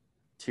that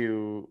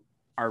to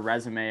our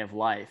resume of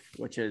life,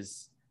 which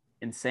is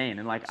insane.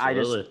 And like,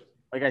 Absolutely.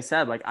 like I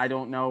said, like I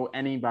don't know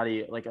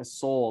anybody, like a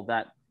soul,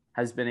 that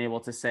has been able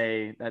to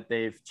say that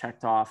they've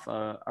checked off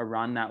a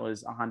run that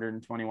was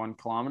 121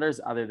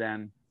 kilometers other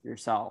than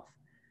yourself,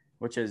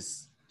 which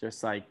is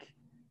just like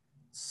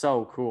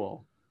so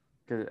cool.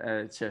 Cause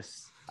it's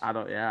just,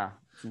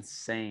 it's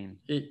insane.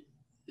 It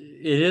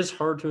is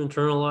hard to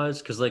internalize,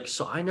 because like,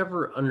 so I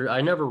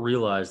never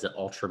realized that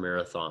ultra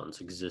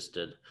marathons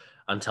existed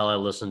until I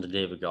listened to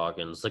David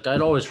Goggins. Like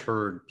I'd always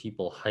heard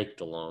people hiked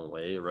a long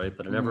way, right?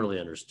 But I never really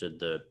understood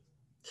the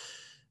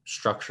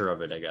structure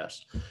of it, I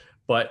guess.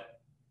 But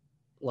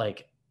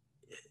like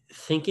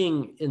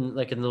thinking in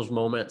those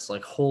moments,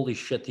 like, holy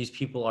shit, these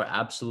people are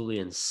absolutely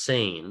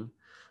insane.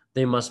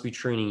 They must be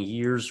training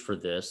years for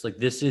this. Like,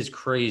 this is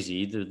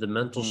crazy. The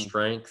mental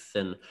strength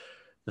and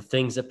the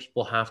things that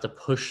people have to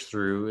push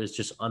through is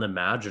just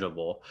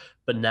unimaginable.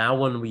 But now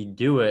when we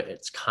do it,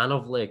 it's kind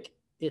of like,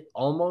 it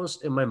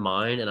almost, in my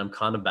mind, and I'm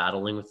kind of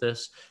battling with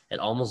this, it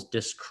almost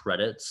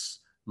discredits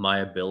my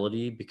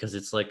ability, because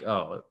it's like,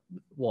 oh,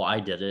 well,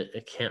 I did it.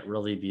 It can't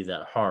really be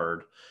that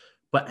hard.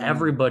 But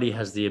everybody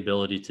has the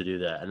ability to do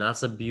that. And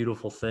that's a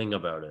beautiful thing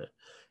about it,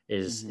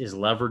 is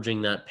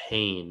leveraging that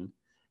pain.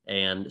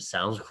 And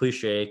sounds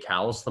cliche,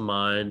 callous the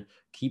mind,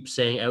 keep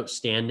saying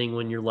outstanding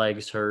when your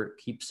legs hurt,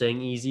 keep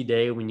saying easy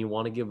day when you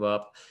want to give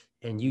up.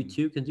 And you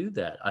too can do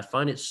that. I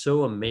find it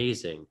so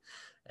amazing.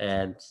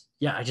 And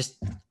yeah,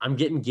 I'm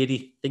getting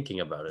giddy thinking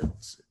about it.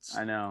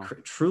 I know.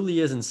 It truly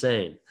is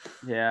insane.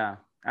 Yeah.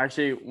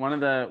 Actually, one of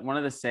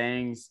the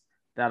sayings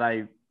that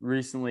I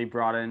recently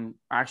brought in,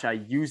 actually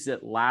I used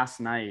it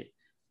last night,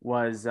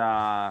 was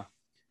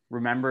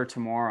remember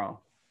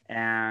tomorrow.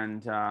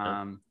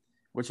 And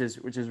which is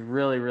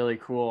really, really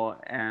cool.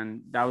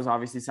 And that was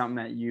obviously something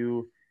that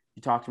you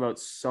talked about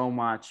so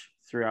much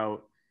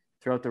throughout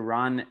the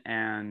run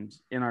and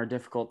in our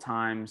difficult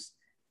times.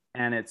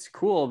 And it's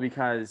cool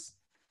because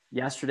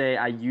yesterday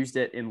I used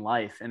it in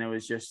life, and it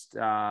was just,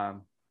 it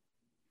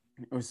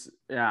was,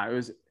 yeah,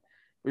 it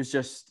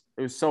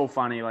was so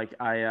funny. Like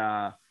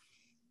my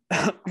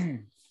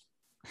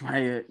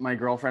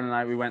girlfriend and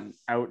I, we went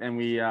out and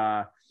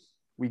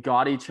we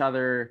got each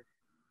other,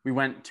 we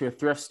went to a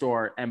thrift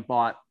store and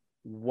bought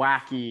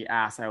wacky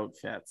ass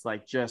outfits,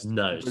 like just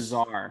Nice.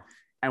 bizarre,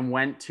 and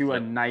went to a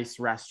Yep. nice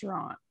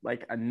restaurant,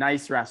 like a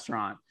nice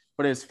restaurant.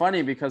 But it was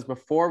funny because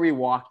before we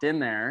walked in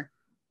there,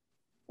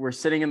 we're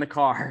sitting in the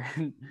car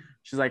and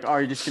she's like, "Oh,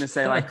 you're just gonna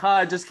say like,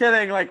 huh, just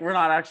kidding, like we're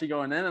not actually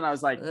going in." And I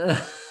was like,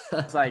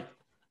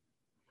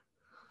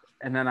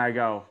 and then I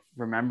go,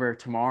 "Remember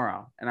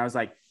tomorrow." And I was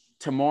like,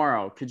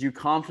 "Tomorrow, could you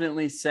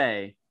confidently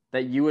say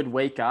that you would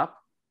wake up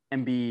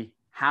and be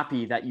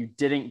happy that you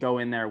didn't go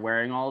in there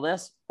wearing all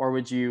this? Or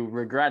would you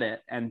regret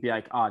it and be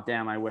like, oh,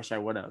 damn, I wish I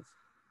would have?"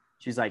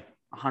 She's like,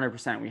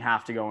 100%, we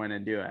have to go in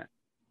and do it.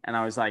 And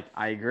I was like,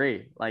 I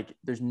agree. Like,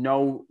 there's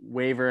no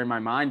waver in my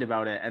mind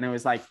about it. And it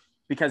was like,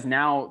 because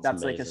now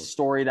that's like a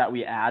story that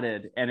we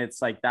added. And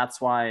it's like, that's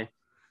why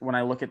when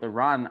I look at the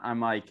run, I'm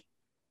like,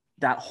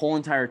 that whole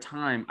entire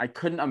time, I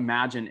couldn't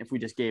imagine if we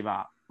just gave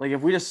up. Like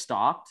if we just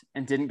stopped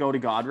and didn't go to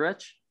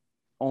Godrich,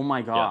 oh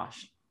my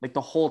gosh, like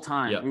the whole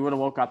time we would have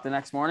woke up the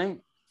next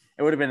morning,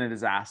 it would have been a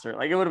disaster.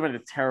 Like it would have been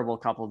a terrible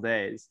couple of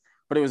days,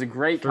 but it was a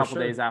great couple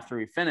days after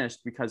we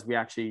finished because we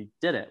actually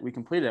did it. We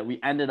completed it. We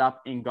ended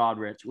up in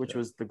Godrich, which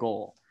was the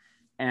goal.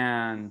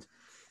 And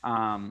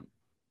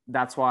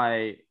that's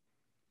why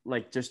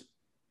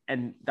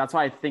that's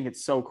why I think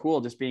it's so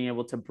cool just being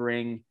able to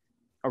bring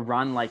a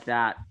run like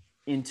that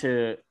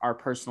into our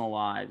personal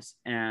lives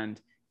and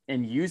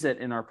use it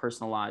in our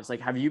personal lives.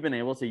 Like, have you been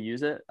able to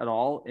use it at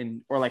all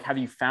or like, have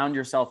you found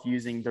yourself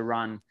using the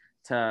run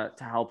to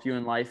help you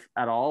in life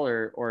at all,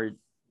 or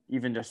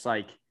even just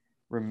like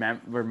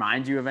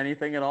remind you of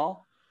anything at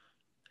all?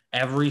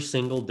 Every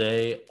single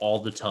day, all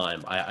the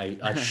time.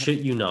 I shit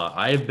you not.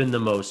 I have been the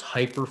most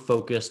hyper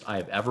focused I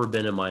have ever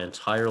been in my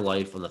entire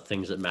life on the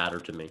things that matter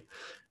to me.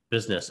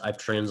 Business, I've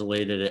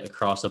translated it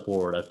across the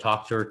board. I've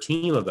talked to our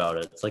team about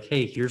it. It's like,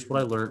 hey, here's what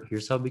I learned.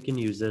 Here's how we can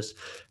use this.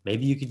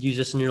 Maybe you could use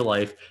this in your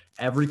life.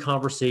 Every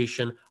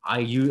conversation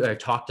I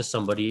talk to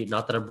somebody,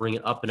 not that I bring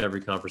it up in every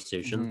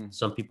conversation.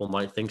 Some people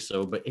might think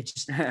so, but it's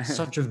just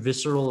such a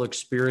visceral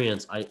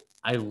experience.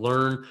 I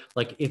learn,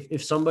 like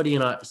if somebody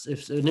and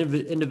if an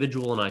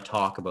individual and I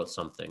talk about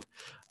something,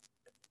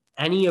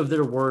 any of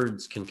their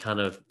words can kind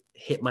of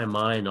hit my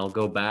mind. I'll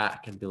go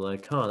back and be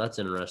like, huh, that's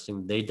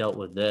interesting. They dealt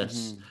with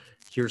this.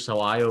 Here's how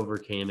I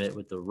overcame it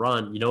with the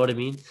run. You know what I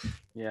mean?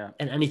 Yeah.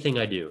 And anything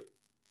I do,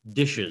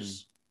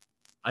 dishes.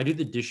 I do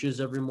the dishes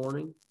every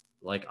morning.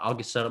 Like I'll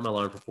get set up my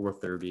alarm for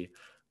 4:30.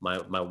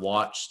 My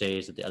watch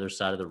stays at the other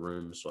side of the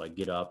room, so I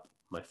get up.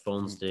 My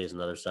phone stays on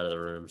the other side of the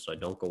room, so I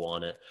don't go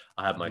on it.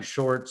 I have my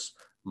shorts,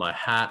 my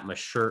hat, my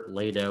shirt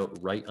laid out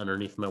right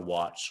underneath my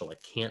watch, so I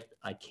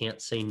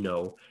can't say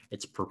no.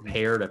 It's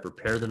prepared. I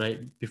prepare the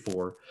night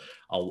before.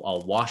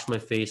 I'll wash my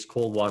face,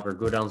 cold water,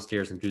 go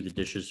downstairs and do the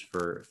dishes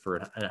for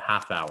a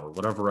half hour,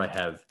 whatever I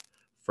have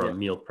from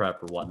meal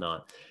prep or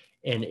whatnot.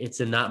 And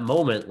it's in that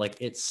moment, like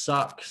it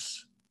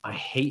sucks. I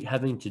hate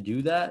having to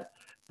do that,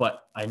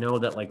 but I know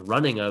that like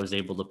running, I was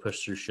able to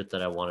push through shit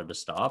that I wanted to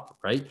stop,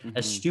 right?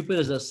 As stupid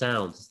as that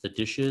sounds, it's the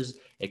dishes.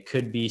 It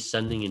could be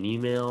sending an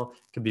email,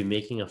 it could be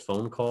making a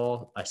phone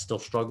call. I still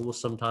struggle with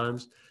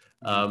sometimes.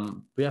 But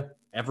yeah,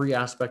 every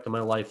aspect of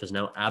my life has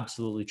now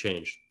absolutely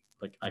changed.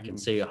 Like I can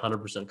say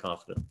 100%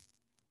 confident.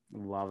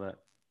 Love it.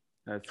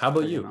 That's How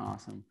about you?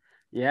 Awesome.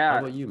 Yeah. How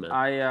about you,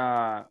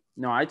 man?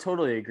 No, I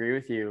totally agree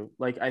with you.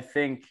 Like, I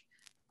think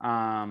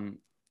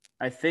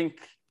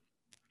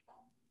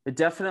it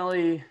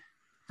definitely,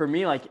 for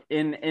me, like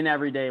in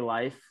everyday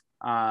life,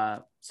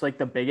 it's like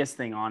the biggest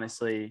thing,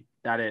 honestly,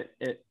 that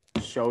it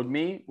showed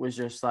me was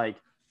just like,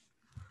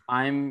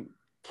 I'm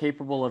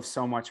capable of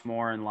so much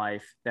more in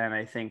life than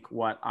I think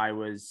what I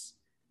was,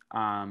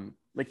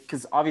 like,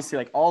 because obviously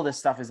like all this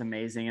stuff is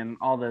amazing and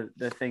all the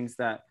things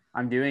that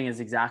I'm doing is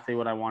exactly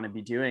what I want to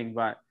be doing.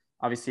 But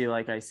obviously,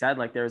 like I said,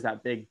 like there was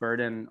that big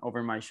burden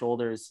over my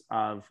shoulders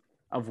of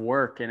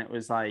work. And it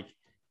was like,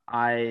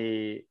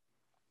 I'm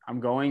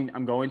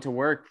going to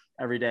work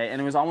every day.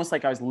 And it was almost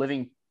like I was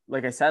living,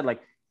 like I said,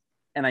 like,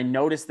 and I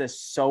noticed this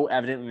so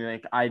evidently,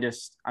 like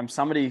I'm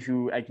somebody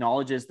who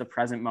acknowledges the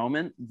present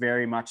moment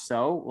very much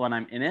so when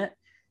I'm in it.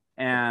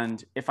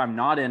 And if I'm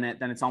not in it,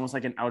 then it's almost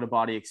like an out of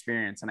body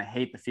experience. And I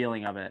hate the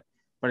feeling of it.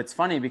 But it's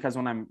funny because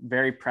when I'm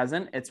very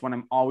present, it's when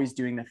I'm always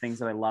doing the things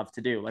that I love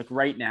to do. Like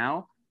right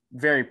now,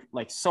 very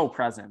like so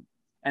present,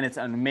 and it's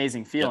an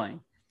amazing feeling.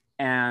 Yep.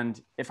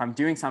 And if I'm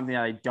doing something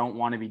that I don't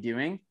want to be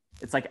doing,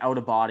 it's like out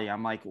of body.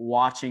 I'm like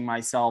watching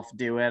myself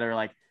do it. Or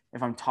like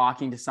if I'm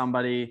talking to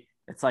somebody,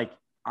 it's like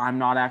I'm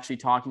not actually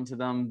talking to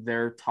them.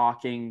 They're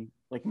talking,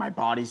 like my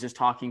body's just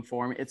talking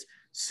for me. It's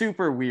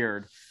super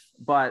weird.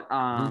 But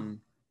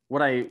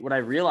what I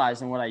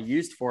realized and what I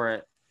used for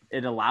it,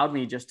 it allowed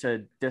me just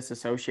to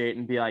disassociate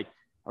and be like,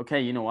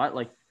 okay, you know what?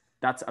 Like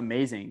that's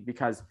amazing,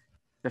 because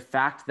the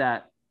fact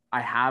that I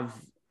have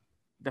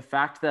the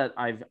fact that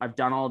I've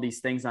done all these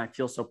things and I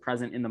feel so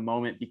present in the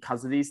moment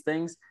because of these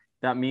things,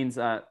 that means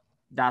that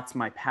that's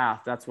my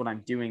path. That's what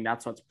I'm doing.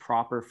 That's what's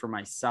proper for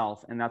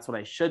myself. And that's what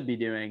I should be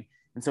doing.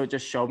 And so it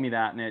just showed me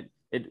that. And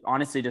it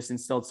honestly just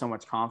instilled so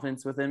much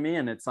confidence within me.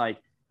 And it's like,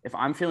 if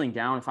I'm feeling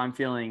down, if I'm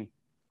feeling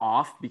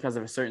off because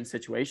of a certain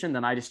situation,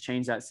 then I just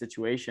change that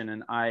situation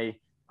and I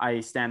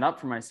stand up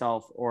for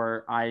myself,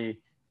 or I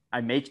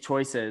make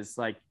choices.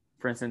 Like,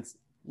 for instance,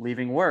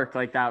 leaving work,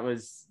 like that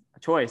was a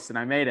choice and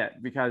I made it,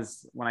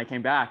 because when I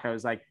came back, I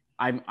was like,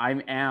 I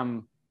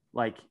am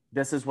like,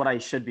 this is what I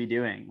should be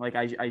doing. Like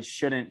I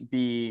shouldn't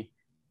be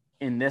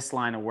in this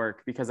line of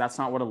work, because that's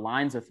not what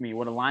aligns with me.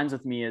 What aligns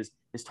with me is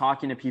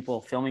talking to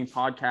people, filming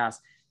podcasts,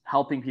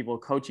 helping people,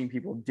 coaching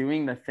people,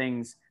 doing the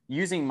things,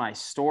 using my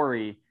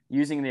story,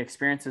 using the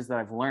experiences that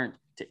I've learned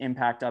to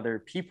impact other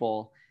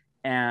people.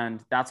 And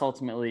that's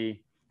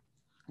ultimately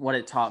what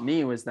it taught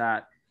me, was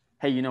that,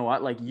 hey, you know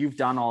what? Like, you've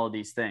done all of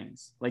these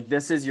things. Like,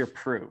 this is your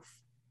proof.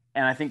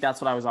 And I think that's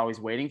what I was always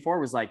waiting for,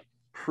 was like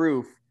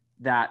proof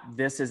that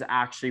this is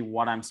actually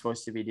what I'm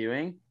supposed to be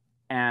doing.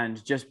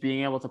 And just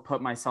being able to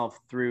put myself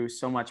through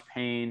so much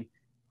pain,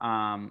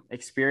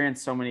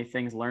 experience so many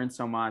things, learn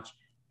so much.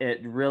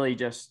 It really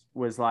just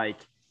was like,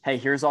 hey,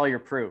 here's all your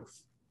proof.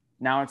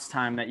 Now it's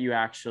time that you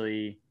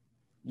actually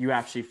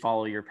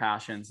follow your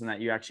passions, and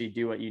that you actually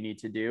do what you need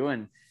to do.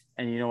 And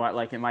you know what,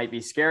 like, it might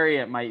be scary,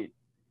 it might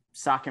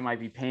suck, it might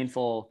be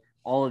painful,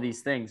 all of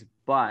these things,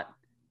 but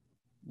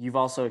you've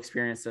also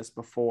experienced this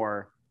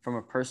before from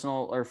a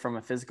personal or from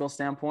a physical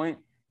standpoint.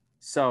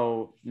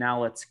 So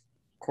now let's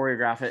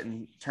choreograph it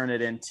and turn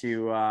it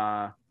into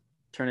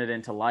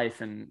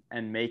life,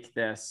 and make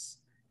this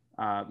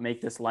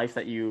life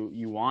that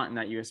you want and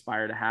that you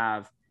aspire to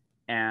have.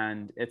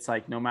 And it's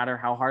like, no matter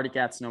how hard it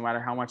gets, no matter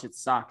how much it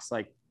sucks,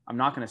 like, I'm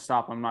not going to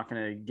stop. I'm not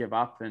going to give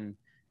up. And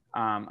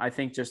I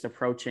think just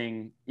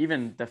approaching,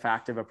 even the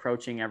fact of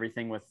approaching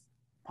everything with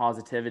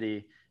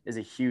positivity is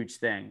a huge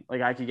thing.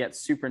 Like, I could get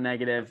super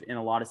negative in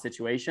a lot of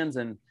situations,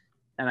 and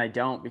I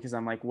don't, because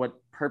I'm like, what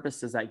purpose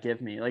does that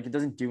give me? Like, it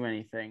doesn't do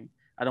anything.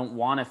 I don't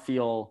want to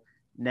feel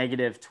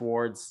negative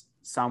towards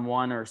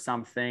someone or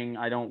something.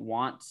 I don't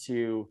want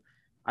to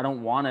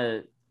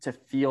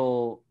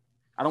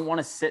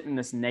sit in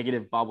this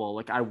negative bubble.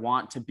 Like, I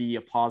want to be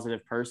a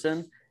positive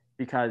person,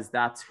 because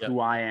that's who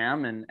I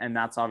am. And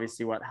that's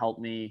obviously what helped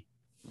me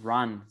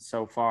run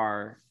so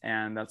far.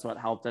 And that's what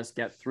helped us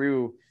get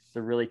through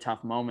the really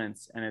tough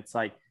moments. And it's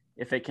like,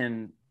 if it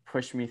can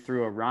push me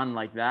through a run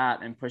like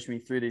that and push me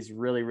through these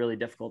really, really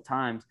difficult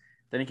times,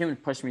 then it can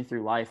push me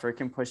through life, or it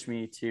can push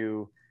me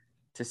to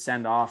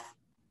send off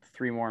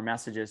 3 more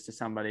messages to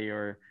somebody,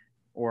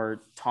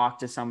 or talk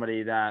to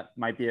somebody that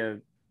might be a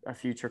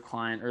future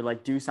client, or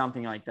like do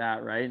something like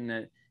that. Right.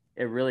 And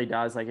it really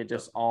does. Like, it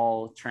just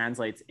all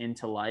translates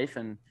into life.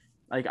 And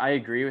like, I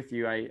agree with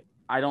you. I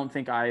don't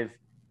think I've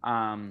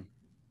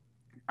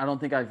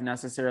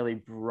necessarily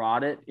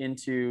brought it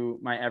into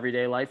my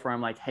everyday life where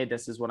I'm like, hey,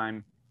 this is what I've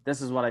done.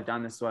 This is what I've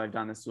done. This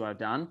is what I've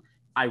done.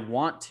 I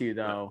want to,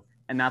 though.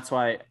 And that's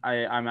why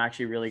I'm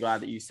actually really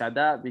glad that you said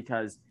that,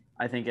 because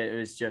I think it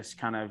was just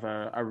kind of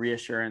a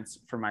reassurance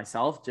for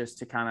myself, just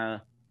to kind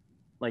of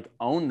like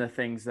own the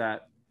things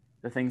that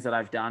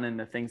I've done, and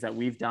the things that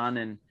we've done,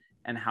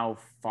 and how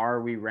far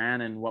we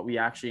ran, and what we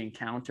actually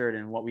encountered,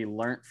 and what we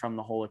learned from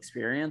the whole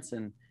experience,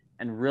 and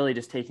really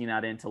just taking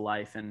that into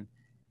life, and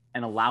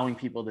allowing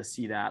people to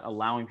see that,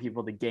 allowing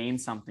people to gain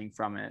something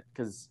from it.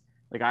 Because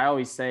like I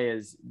always say,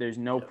 is there's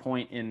no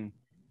point in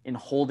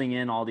holding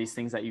in all these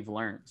things that you've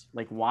learned.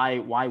 Like,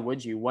 why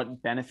would you?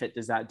 What benefit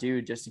does that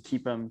do just to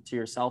keep them to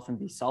yourself and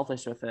be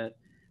selfish with it,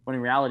 when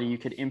in reality you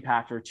could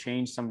impact or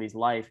change somebody's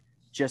life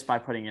just by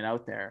putting it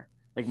out there?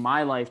 Like,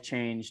 my life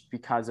changed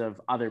because of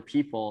other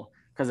people,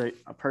 because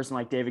a person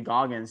like David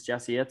Goggins,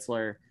 Jesse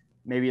Itzler,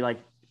 maybe like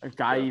a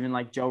guy even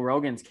like Joe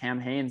Rogan's, Cam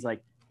Hanes,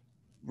 like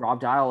Rob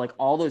Dial, like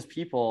all those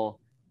people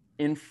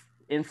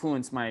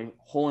influenced my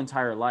whole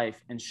entire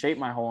life and shaped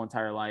my whole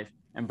entire life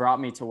and brought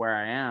me to where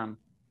I am,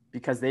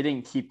 because they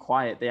didn't keep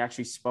quiet. They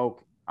actually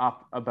spoke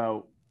up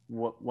about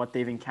what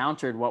they've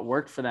encountered, what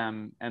worked for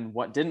them and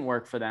what didn't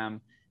work for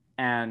them.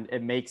 And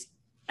it makes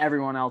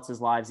everyone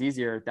else's lives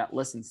easier that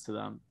listens to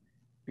them,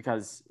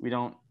 because we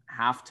don't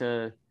have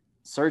to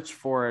search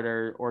for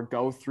it or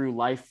go through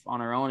life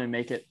on our own and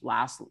make it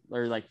last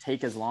or like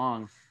take as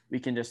long. We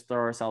can just throw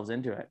ourselves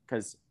into it.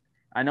 Because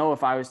I know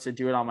if I was to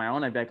do it on my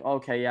own, I'd be like,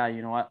 okay, yeah,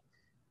 you know what?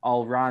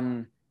 I'll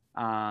run,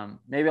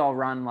 maybe I'll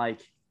run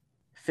like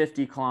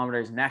 50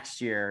 kilometers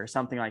next year or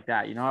something like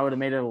that. You know, I would have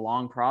made it a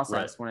long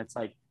process. Right. When it's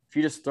like, if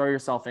you just throw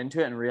yourself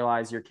into it and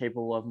realize you're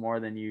capable of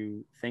more than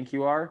you think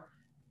you are,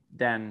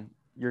 then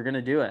you're going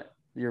to do it.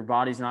 Your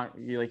body's not,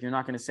 you're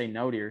not going to say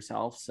no to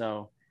yourself.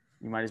 So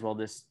you might as well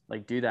just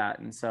like do that.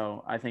 And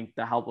so I think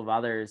the help of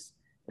others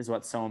is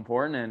what's so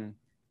important. And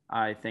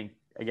I think,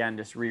 again,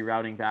 just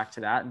rerouting back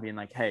to that and being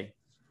like, hey,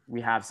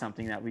 we have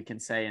something that we can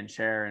say and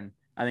share. And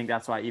I think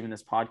that's why even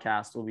this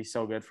podcast will be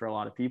so good for a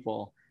lot of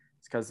people.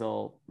 It's because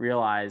they'll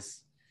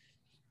realize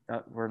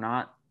that we're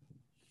not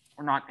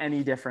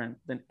any different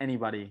than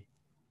anybody.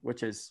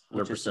 which is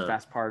the 100%.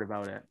 best part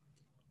about it.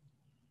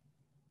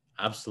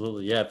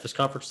 Absolutely. Yeah. If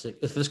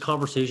this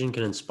conversation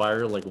can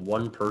inspire like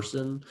one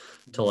person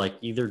to like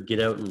either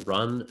get out and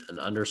run and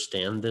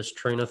understand this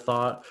train of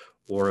thought,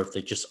 or if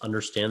they just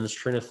understand this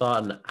train of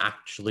thought and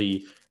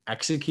actually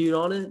execute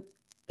on it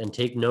and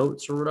take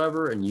notes or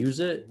whatever and use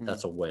it,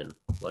 that's a win.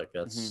 Like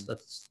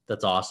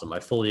that's awesome. I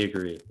fully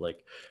agree.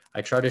 Like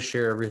I try to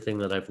share everything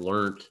that I've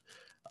learned.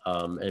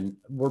 And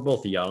we're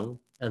both young,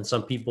 and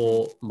some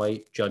people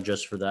might judge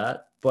us for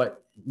that, but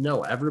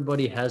no,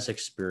 everybody has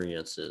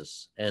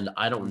experiences, and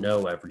I don't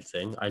know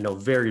everything. I know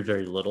very,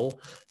 very little,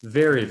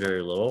 very,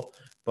 very little,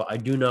 but I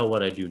do know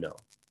what I do know.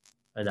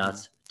 And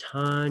that's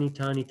tiny,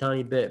 tiny,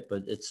 tiny bit,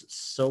 but it's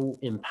so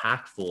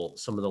impactful.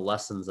 Some of the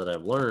lessons that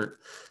I've learned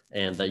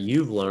and that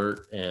you've learned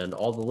and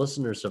all the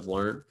listeners have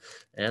learned,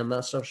 and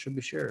that stuff should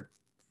be shared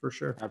for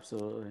sure.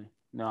 Absolutely.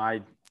 No,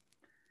 I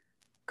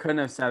couldn't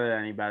have said it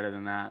any better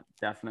than that.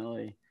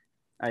 Definitely.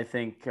 I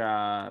think,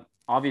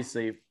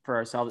 obviously for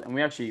ourselves, and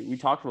we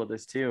talked about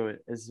this too,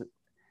 is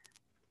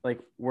like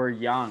we're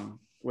young,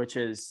 which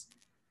is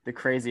the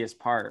craziest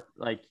part.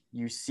 Like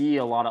you see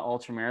a lot of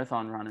ultra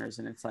marathon runners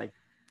and it's like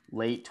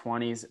late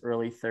 20s,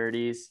 early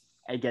 30s,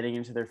 and getting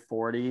into their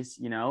 40s,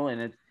 you know,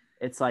 and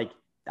it's like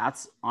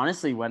that's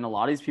honestly when a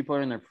lot of these people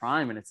are in their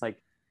prime, and it's like,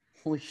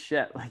 holy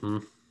shit, like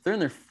they're in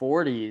their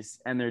 40s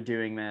and they're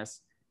doing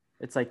this.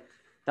 It's like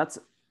that's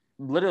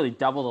literally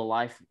double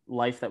the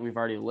life that we've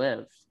already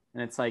lived.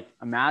 And it's like,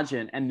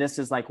 imagine, and this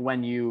is like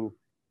when you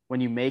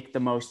make the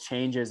most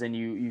changes and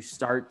you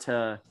start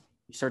to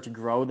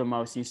grow the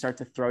most, you start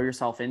to throw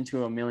yourself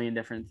into a million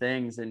different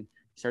things and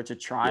start to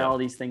try all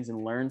these things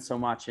and learn so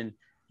much. And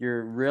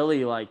you're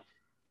really like,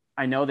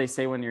 I know they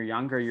say when you're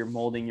younger, you're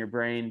molding your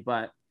brain,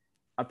 but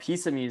a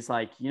piece of me is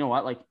like, you know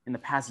what, like in the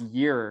past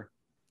year,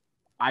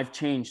 I've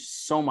changed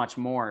so much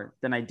more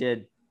than I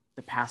did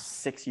the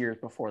past 6 years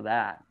before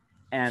that.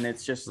 And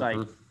it's just like,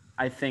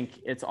 I think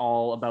it's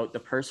all about the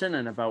person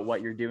and about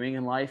what you're doing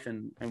in life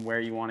and where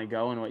you want to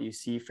go and what you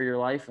see for your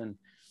life. And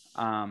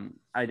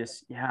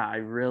I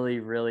really,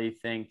 really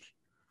think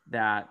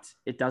that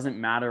it doesn't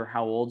matter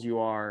how old you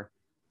are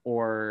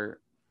or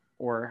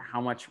how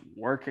much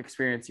work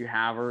experience you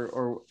have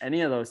or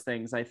any of those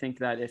things. I think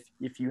that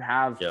if you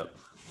have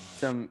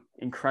some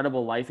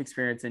incredible life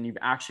experience and you've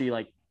actually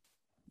like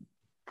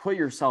put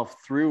yourself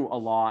through a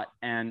lot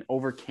and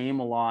overcame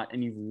a lot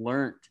and you've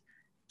learned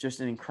just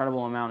an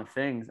incredible amount of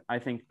things, I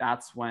think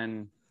that's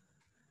when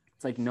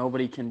it's like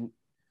nobody can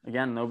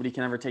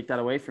ever take that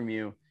away from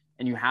you,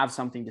 and you have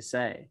something to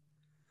say.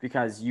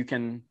 Because you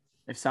can,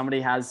 if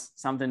somebody has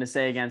something to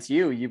say against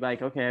you, you'd be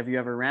like, okay, have you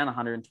ever ran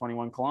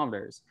 121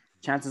 kilometers?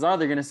 Chances are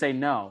they're going to say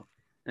no.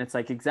 And it's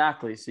like,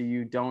 exactly. So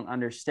you don't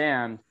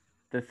understand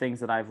the things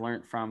that I've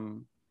learned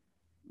from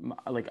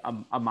like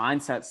a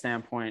mindset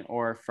standpoint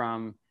or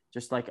from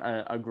just like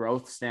a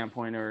growth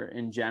standpoint or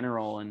in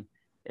general. And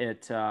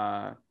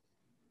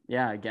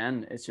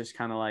again, it's just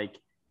kind of like,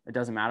 it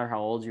doesn't matter how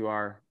old you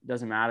are. It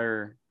doesn't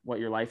matter what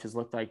your life has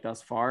looked like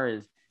thus far.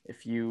 Is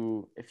if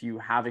you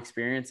have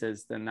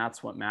experiences, then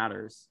that's what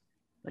matters.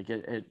 Like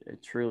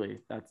it truly,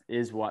 that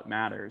is what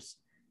matters.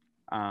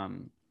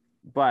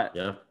 But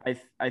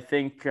I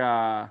think,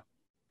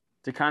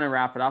 to kind of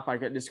wrap it up, I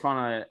could just want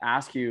to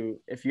ask you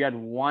if you had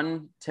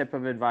one tip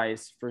of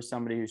advice for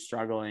somebody who's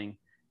struggling,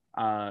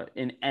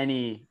 in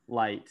any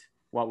light,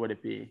 what would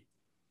it be?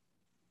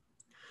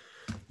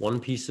 One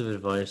piece of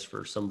advice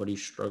for somebody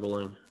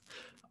struggling.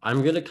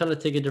 I'm going to kind of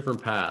take a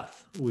different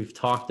path. We've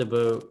talked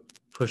about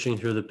pushing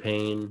through the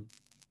pain.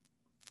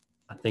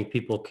 I think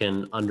people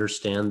can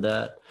understand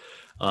that.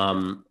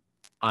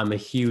 I'm a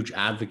huge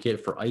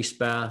advocate for ice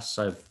baths.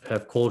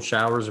 Have cold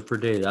showers per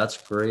day. That's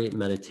great.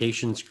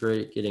 Meditation's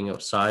great. Getting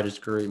outside is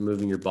great.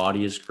 Moving your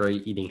body is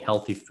great. Eating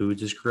healthy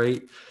foods is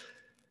great.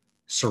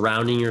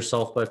 Surrounding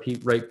yourself by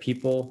right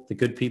people, the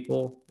good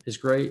people, is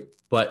great.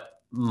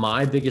 But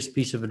my biggest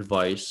piece of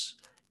advice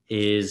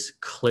is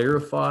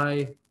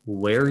clarify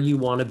where you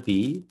want to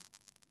be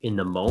in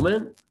the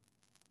moment,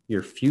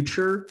 your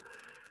future.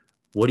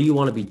 What do you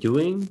want to be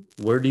doing?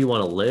 Where do you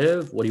want to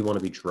live? What do you want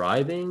to be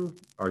driving?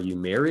 Are you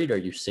married? Are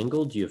you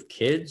single? Do you have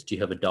kids? Do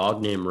you have a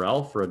dog named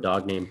Ralph or a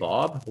dog named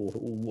Bob?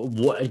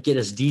 Get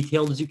as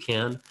detailed as you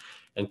can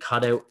and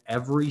cut out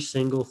every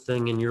single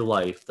thing in your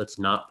life that's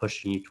not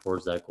pushing you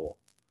towards that goal.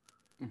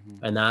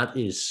 And that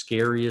is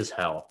scary as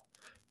hell,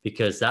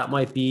 because that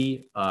might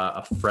be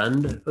a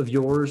friend of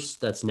yours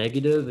that's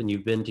negative and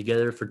you've been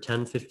together for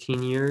 10,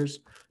 15 years.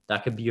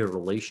 That could be a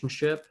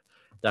relationship.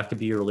 That could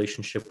be a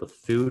relationship with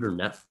food or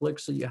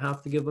Netflix that you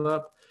have to give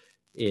up.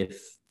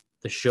 If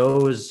the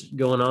show is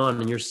going on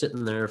and you're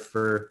sitting there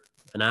for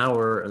an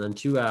hour and then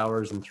 2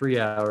 hours and 3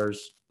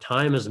 hours,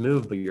 time has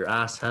moved, but your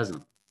ass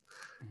hasn't.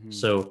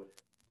 So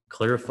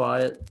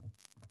clarify it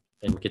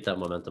and get that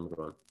momentum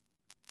going.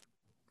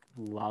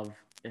 Love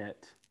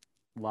it.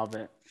 Love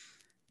it.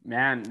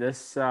 Man,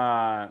 this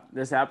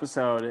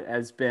episode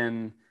has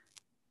been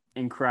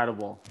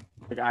incredible.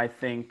 Like, I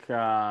think,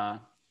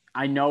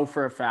 I know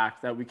for a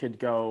fact that we could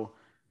go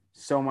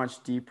so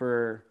much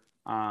deeper,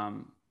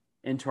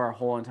 into our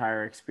whole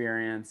entire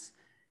experience.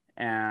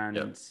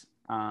 And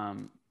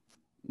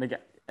like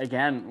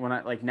again, when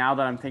I like now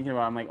that I'm thinking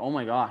about it, I'm like, oh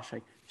my gosh,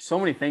 like so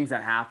many things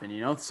that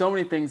happen, so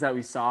many things that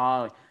we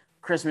saw, like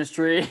Christmas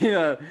tree,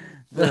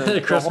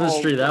 the Christmas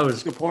whole tree, that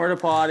was the porta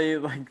potty,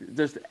 like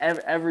just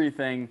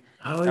everything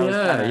oh that was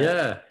kind of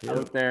yeah.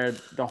 out there,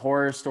 the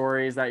horror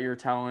stories that you're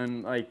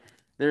telling, like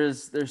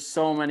there's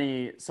so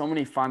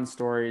many fun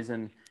stories.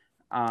 And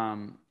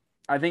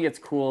I think it's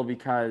cool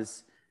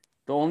because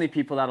the only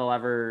people that'll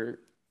ever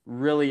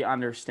really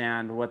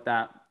understand what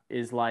that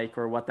is like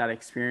or what that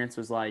experience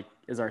was like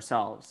is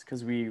ourselves,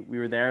 because we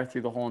were there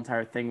through the whole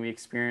entire thing. We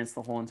experienced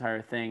the whole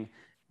entire thing.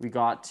 We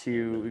got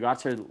to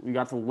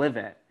live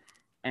it.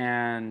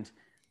 And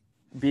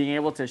being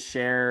able to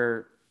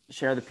share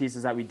the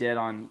pieces that we did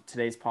on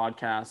today's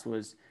podcast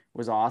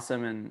was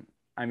awesome. And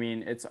I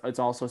mean, it's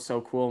also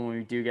so cool when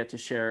we do get to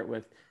share it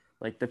with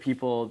like the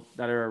people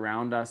that are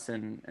around us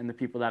and the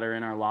people that are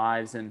in our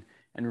lives, and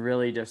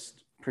really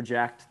just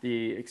project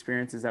the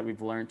experiences that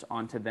we've learned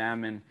onto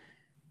them. And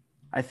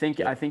I think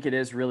it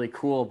is really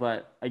cool.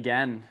 But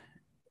again,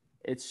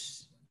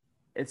 it's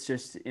it's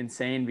just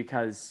insane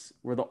because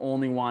we're the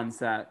only ones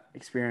that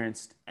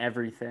experienced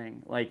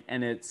everything. Like,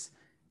 and it's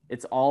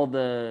all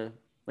the,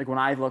 like when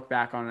I look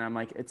back on it, I'm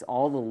like, it's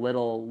all the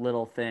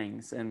little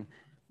things. And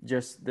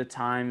just the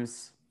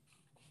times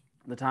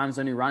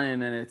when you run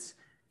in and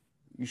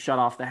you shut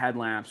off the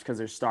headlamps because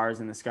there's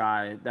stars in the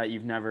sky that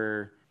you've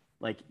never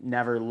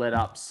lit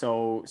up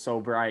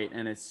so bright.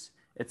 And it's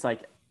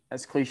like,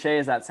 as cliche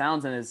as that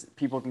sounds, and as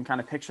people can kind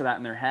of picture that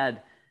in their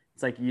head,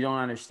 it's like you don't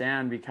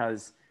understand,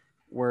 because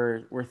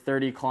we're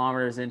 30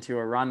 kilometers into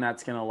a run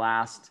that's going to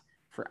last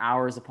for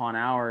hours upon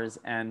hours,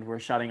 and we're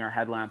shutting our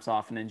headlamps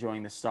off and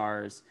enjoying the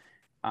stars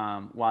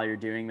while you're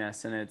doing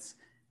this. And it's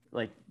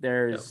like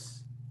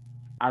there's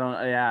I don't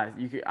yeah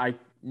you could I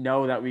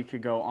know that we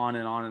could go on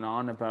and on and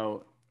on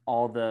about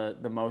all the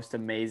most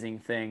amazing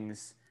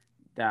things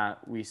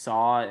that we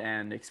saw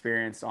and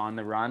experienced on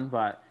the run.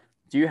 But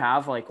do you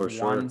have like For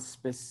one sure.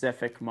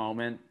 specific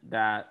moment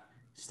that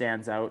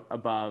stands out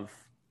above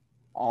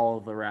all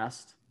of the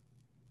rest?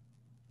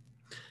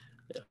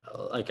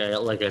 Like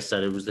I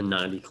said, it was the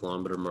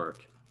 90-kilometer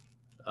mark,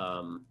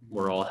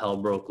 where all hell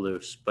broke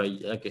loose. But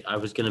like, I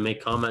was gonna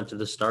make comment to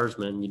the stars,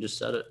 man. You just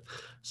said it.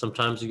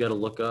 Sometimes you got to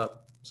look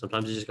up.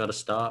 Sometimes you just got to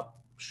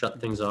stop, shut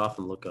things off,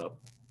 and look up.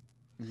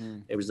 Mm-hmm.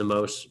 It was the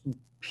most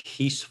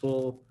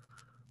peaceful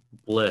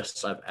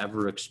bliss I've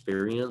ever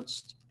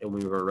experienced, and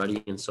we were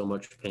already in so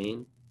much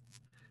pain,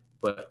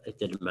 but it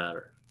didn't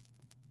matter.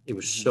 It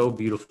was Mm-hmm. so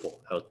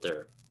beautiful out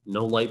there.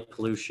 No light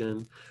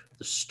pollution,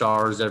 the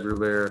stars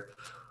everywhere,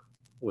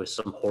 with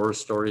some horror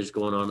stories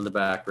going on in the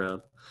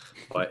background.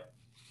 But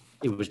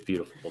it was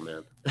beautiful,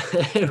 man.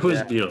 It was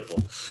Yeah, beautiful.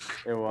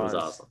 it It was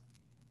was. awesome.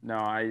 No,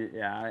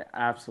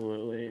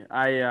 absolutely.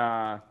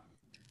 Yeah,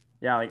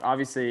 like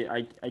obviously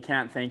I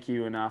can't thank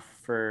you enough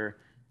for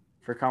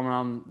coming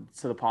on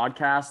to the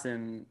podcast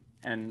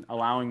and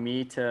allowing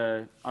me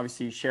to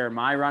obviously share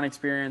my run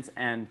experience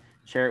and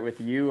share it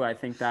with you. I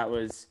think that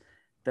was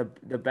the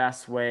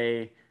best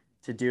way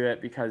to do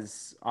it,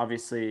 because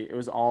obviously it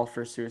was all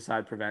for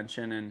suicide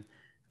prevention. And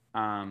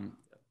um,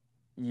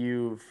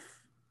 you've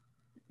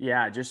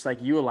yeah, just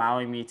like you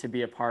allowing me to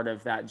be a part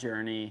of that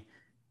journey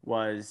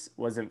was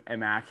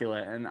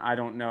immaculate. And I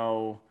don't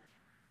know,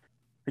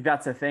 like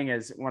that's the thing,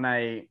 is when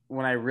I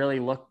really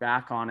look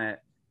back on it,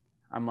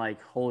 I'm like,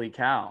 holy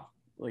cow,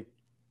 like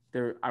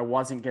I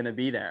wasn't going to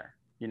be there,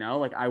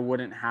 like I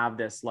wouldn't have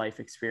this life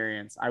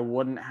experience. I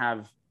wouldn't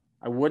have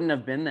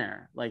been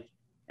there. Like,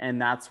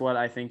 and that's what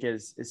I think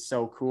is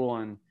so cool.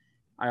 And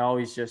I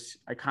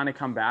kind of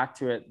come back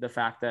to it, the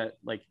fact that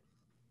like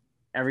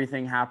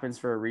everything happens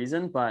for a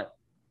reason. But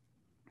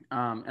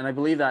and I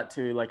believe that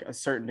to like a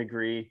certain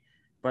degree.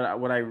 But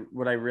what I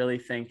really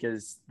think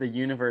is the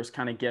universe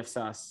kind of gifts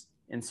us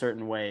in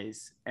certain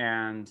ways.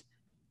 And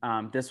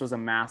this was a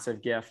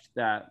massive gift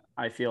that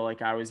I feel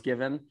like I was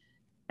given.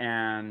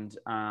 And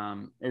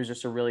it was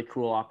just a really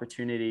cool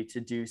opportunity to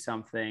do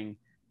something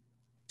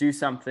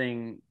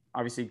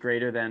obviously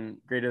greater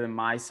than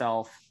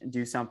myself, and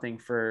do something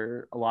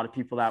for a lot of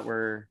people that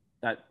were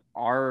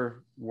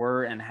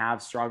and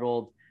have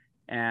struggled.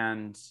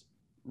 And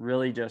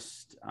really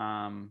just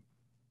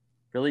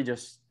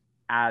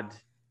add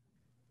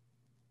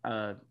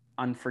a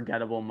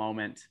unforgettable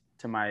moment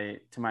to my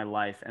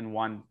life. And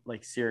one,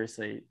 like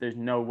seriously, there's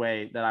no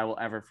way that I will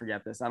ever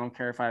forget this. I don't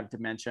care if I have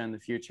dementia in the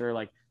future,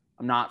 like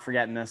I'm not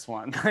forgetting this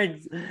one.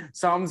 Like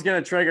something's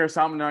gonna trigger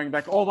something, knowing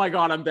like, oh my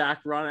god, I'm back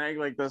running,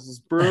 like this is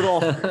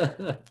brutal.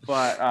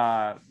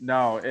 But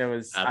no, I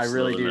really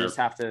Absolutely, do man. just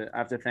have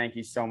to thank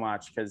you so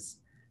much, because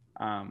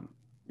um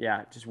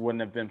yeah, it just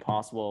wouldn't have been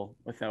possible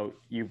without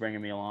you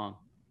bringing me along.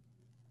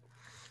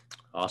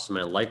 Awesome,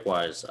 man.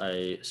 Likewise.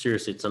 I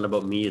seriously, it's not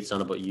about me. It's not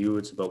about you.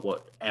 It's about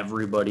what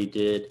everybody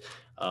did,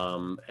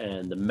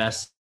 and the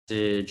message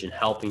and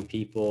helping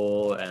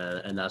people,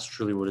 and that's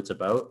truly what it's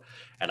about.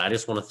 And I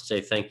just want to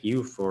say thank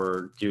you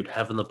for, dude,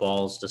 having the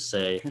balls to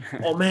say,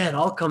 oh man,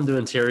 I'll come to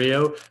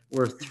Ontario.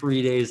 We're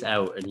 3 days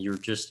out and you're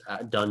just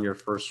done your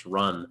first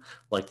run,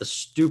 like the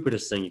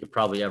stupidest thing you could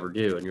probably ever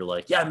do, and you're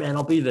like, yeah man,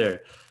 I'll be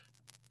there.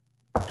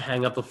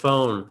 Hang up the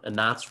phone, and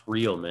that's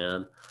real,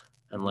 man.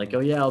 And like, oh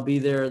yeah, I'll be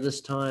there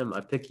this time.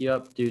 I pick you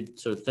up, dude.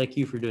 So thank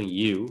you for doing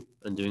you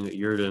and doing what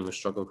you're doing with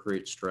Struggle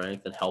Creates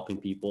Strength and helping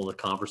people. The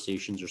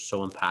conversations are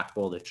so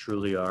impactful. They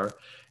truly are.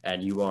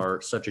 And you are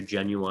such a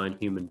genuine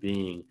human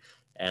being.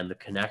 And the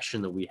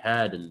connection that we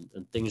had and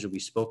things that we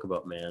spoke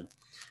about, man,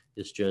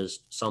 is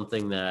just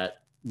something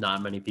that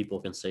not many people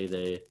can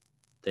say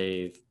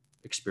they've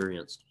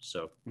experienced.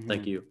 So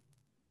thank you.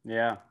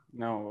 Yeah,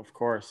 no, of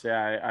course.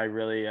 Yeah, I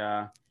really,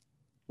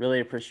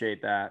 really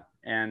appreciate that.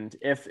 And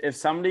if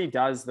somebody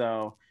does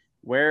though,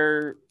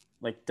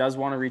 does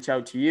want to reach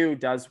out to you,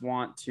 does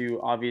want to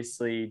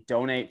obviously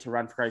donate to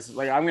Run for Crisis,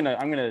 like I'm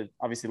gonna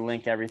obviously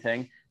link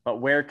everything, but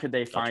where could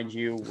they find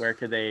you? Where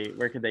could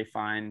they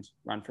find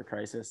Run for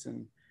Crisis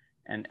and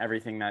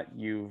everything that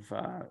you've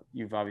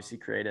obviously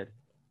created?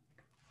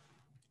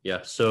 Yeah,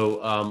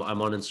 so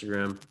I'm on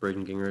Instagram,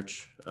 Braden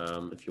Gingrich.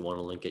 If you want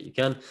to link it, you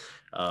can.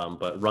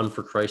 But Run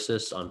for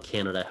Crisis on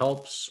Canada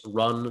Helps.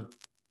 Run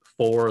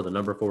for the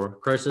number 4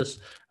 crisis.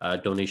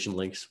 Donation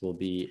links will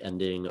be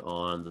ending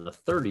on the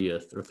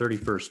 30th or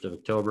 31st of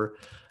October.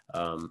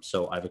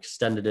 So I've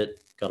extended it,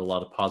 got a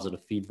lot of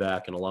positive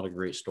feedback and a lot of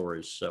great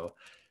stories. So,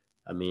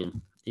 I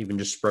mean, even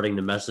just spreading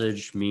the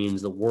message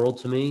means the world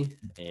to me,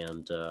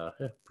 and yeah,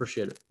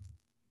 appreciate it.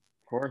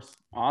 Of course.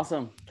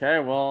 Awesome.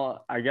 Okay.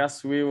 Well, I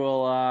guess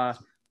we'll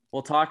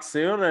talk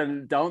soon,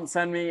 and don't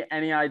send me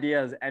any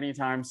ideas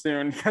anytime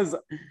soon, because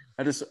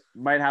I just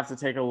might have to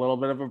take a little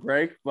bit of a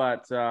break,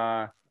 but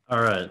all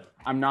right.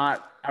 I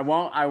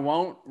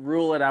won't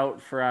rule it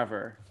out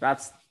forever.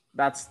 That's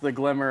the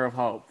glimmer of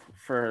hope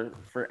for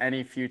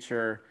any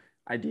future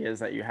ideas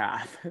that you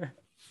have.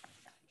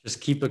 Just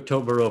keep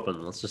October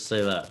open. Let's just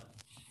say that.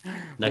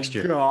 Next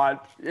year. God.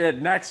 Yeah,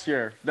 next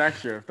year.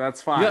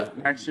 That's fine.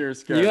 Next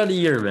year's good. You got a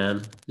year,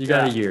 man. You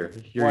got a year.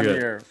 You're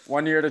good.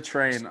 1 year to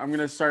train. I'm going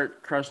to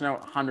start crushing out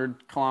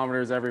 100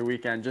 kilometers every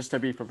weekend just to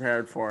be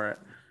prepared for it.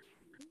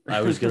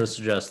 I was going to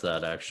suggest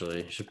that,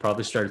 actually. You should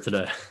probably start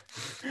today.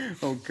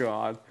 Oh,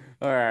 God.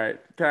 All right.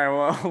 Okay,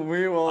 well,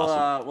 we will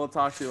awesome. We'll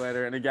talk to you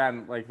later. And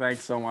again,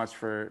 thanks so much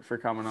for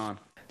coming on.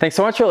 Thanks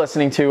so much for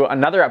listening to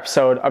another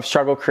episode of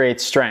Struggle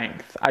Creates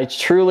Strength. I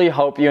truly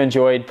hope you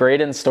enjoyed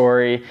Braden's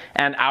story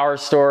and our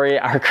story,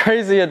 our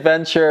crazy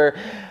adventure.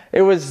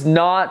 It was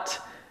not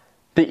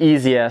the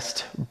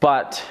easiest,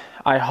 but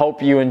I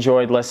hope you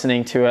enjoyed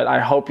listening to it. I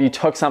hope you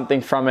took something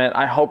from it.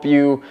 I hope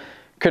you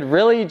could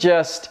really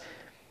just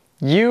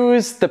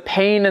use the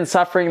pain and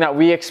suffering that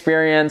we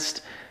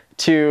experienced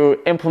to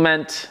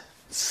implement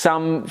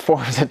some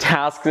forms of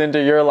tasks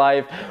into your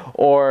life,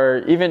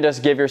 or even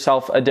just give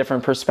yourself a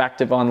different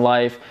perspective on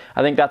life.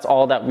 I think that's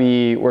all that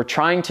we were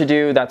trying to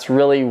do. That's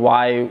really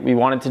why we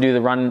wanted to do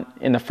the run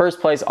in the first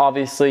place,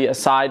 obviously,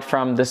 aside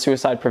from the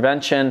suicide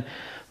prevention.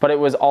 But it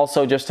was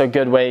also just a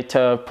good way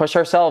to push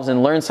ourselves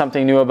and learn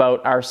something new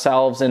about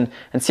ourselves and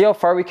see how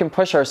far we can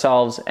push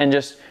ourselves, and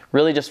just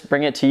really just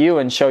bring it to you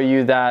and show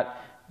you that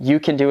you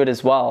can do it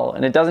as well.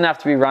 And it doesn't have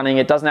to be running.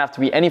 It doesn't have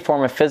to be any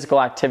form of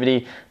physical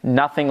activity,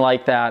 nothing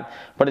like that.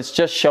 But it's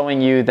just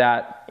showing you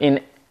that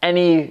in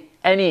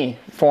any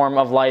form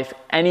of life,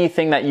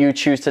 anything that you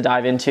choose to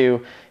dive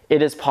into,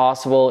 it is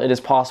possible. It is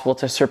possible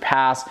to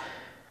surpass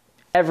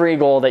every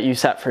goal that you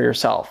set for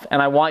yourself.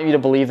 And I want you to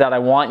believe that. I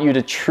want you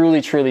to truly,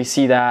 truly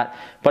see that.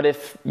 But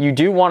if you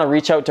do want to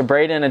reach out to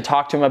Braden and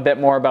talk to him a bit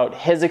more about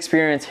his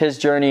experience, his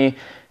journey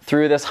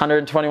through this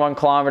 121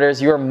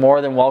 kilometers, you are more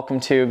than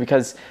welcome to,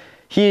 because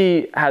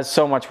he has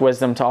so much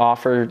wisdom to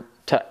offer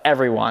to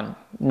everyone,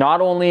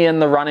 not only in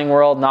the running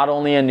world, not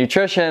only in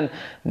nutrition,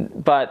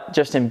 but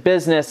just in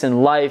business,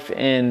 in life,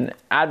 in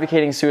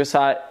advocating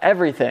suicide,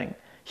 everything.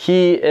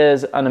 He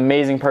is an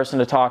amazing person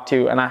to talk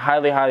to, and I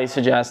highly, highly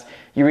suggest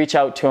you reach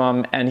out to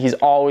him, and he's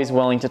always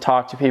willing to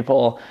talk to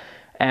people.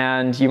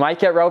 And you might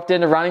get roped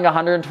into running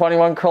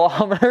 121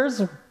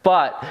 kilometers,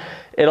 but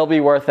it'll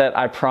be worth it,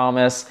 I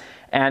promise.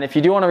 And if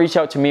you do want to reach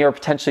out to me or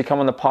potentially come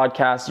on the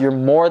podcast, you're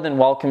more than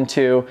welcome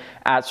to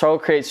at Struggle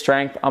Creates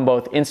Strength on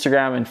both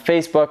Instagram and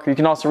Facebook. You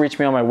can also reach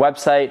me on my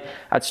website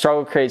at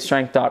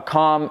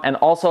strugglecreatestrength.com. And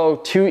also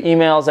 2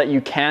 emails that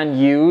you can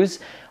use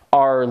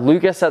are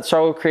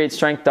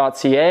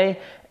lucas@strugglecreatestrength.ca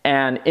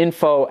and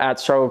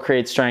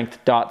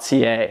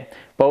info@strugglecreatestrength.ca.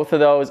 Both of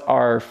those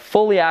are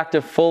fully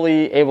active,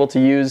 fully able to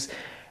use.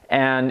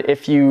 And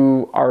if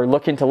you are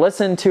looking to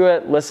listen to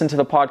it, listen to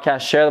the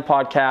podcast, share the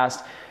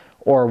podcast,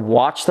 or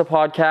watch the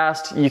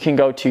podcast, you can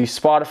go to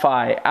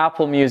Spotify,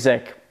 Apple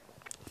Music,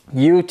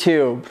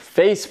 YouTube,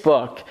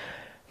 Facebook,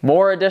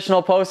 more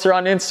additional posts are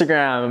on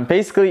Instagram,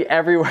 basically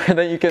everywhere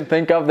that you can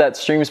think of that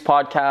streams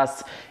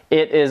podcasts,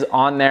 it is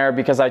on there,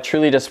 because I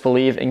truly just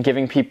believe in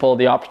giving people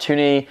the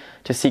opportunity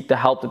to seek the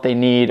help that they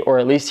need, or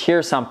at least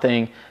hear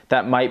something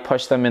that might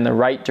push them in the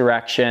right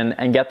direction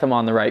and get them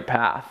on the right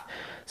path.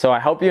 So I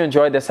hope you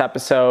enjoyed this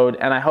episode,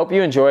 and I hope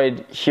you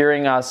enjoyed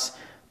hearing us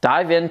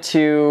dive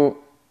into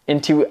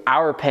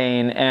our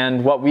pain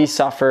and what we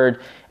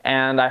suffered.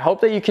 And I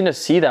hope that you can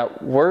just see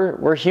that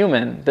we're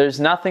human. There's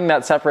nothing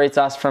that separates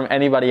us from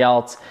anybody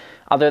else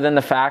other than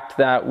the fact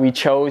that we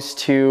chose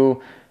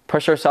to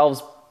push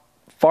ourselves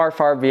far,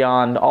 far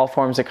beyond all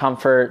forms of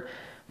comfort.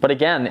 But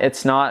again,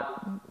 it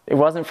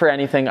wasn't for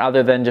anything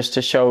other than just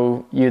to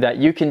show you that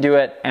you can do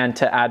it and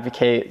to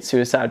advocate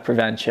suicide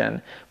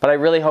prevention. But I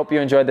really hope you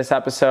enjoyed this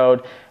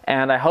episode,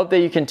 and I hope that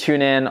you can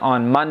tune in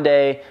on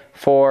Monday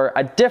for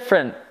a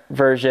different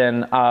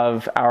version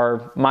of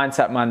our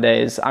Mindset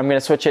Mondays. I'm going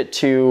to switch it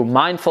to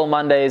Mindful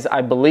Mondays,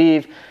 I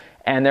believe,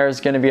 and there's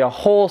going to be a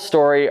whole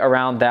story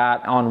around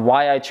that, on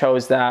why I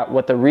chose that,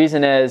 what the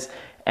reason is,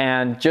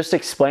 and just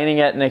explaining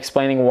it and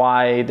explaining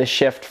why the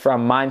shift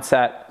from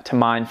mindset to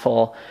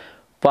mindful.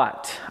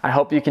 But I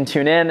hope you can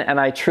tune in, and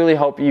I truly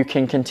hope you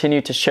can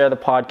continue to share the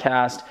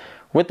podcast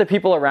with the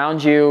people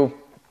around you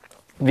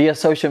via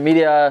social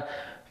media,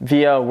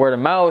 via word of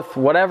mouth,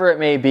 whatever it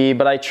may be.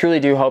 But I truly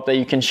do hope that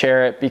you can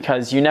share it,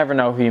 because you never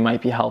know who you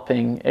might be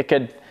helping. It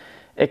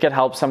could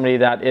help somebody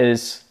that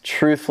is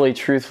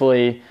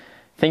truthfully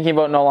thinking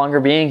about no longer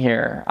being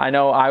here. I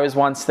know I was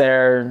once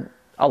there.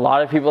 A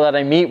lot of people that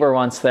I meet were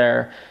once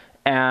there.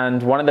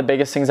 And one of the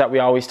biggest things that we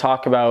always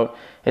talk about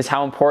is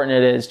how important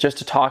it is just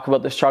to talk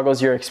about the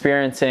struggles you're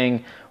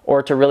experiencing,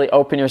 or to really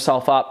open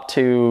yourself up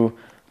to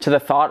the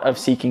thought of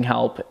seeking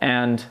help.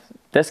 And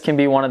this can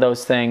be one of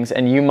those things,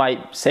 and you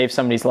might save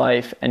somebody's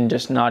life and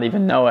just not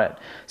even know it.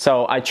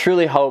 So I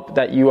truly hope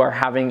that you are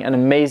having an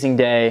amazing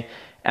day,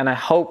 and I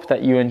hope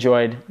that you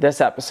enjoyed this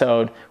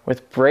episode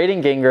with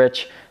Braden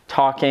Gingrich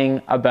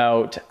talking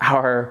about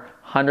our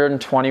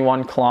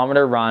 121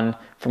 kilometer run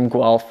from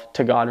Guelph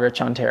to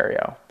Goderich,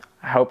 Ontario.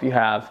 I hope you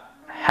have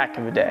a heck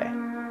of a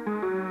day.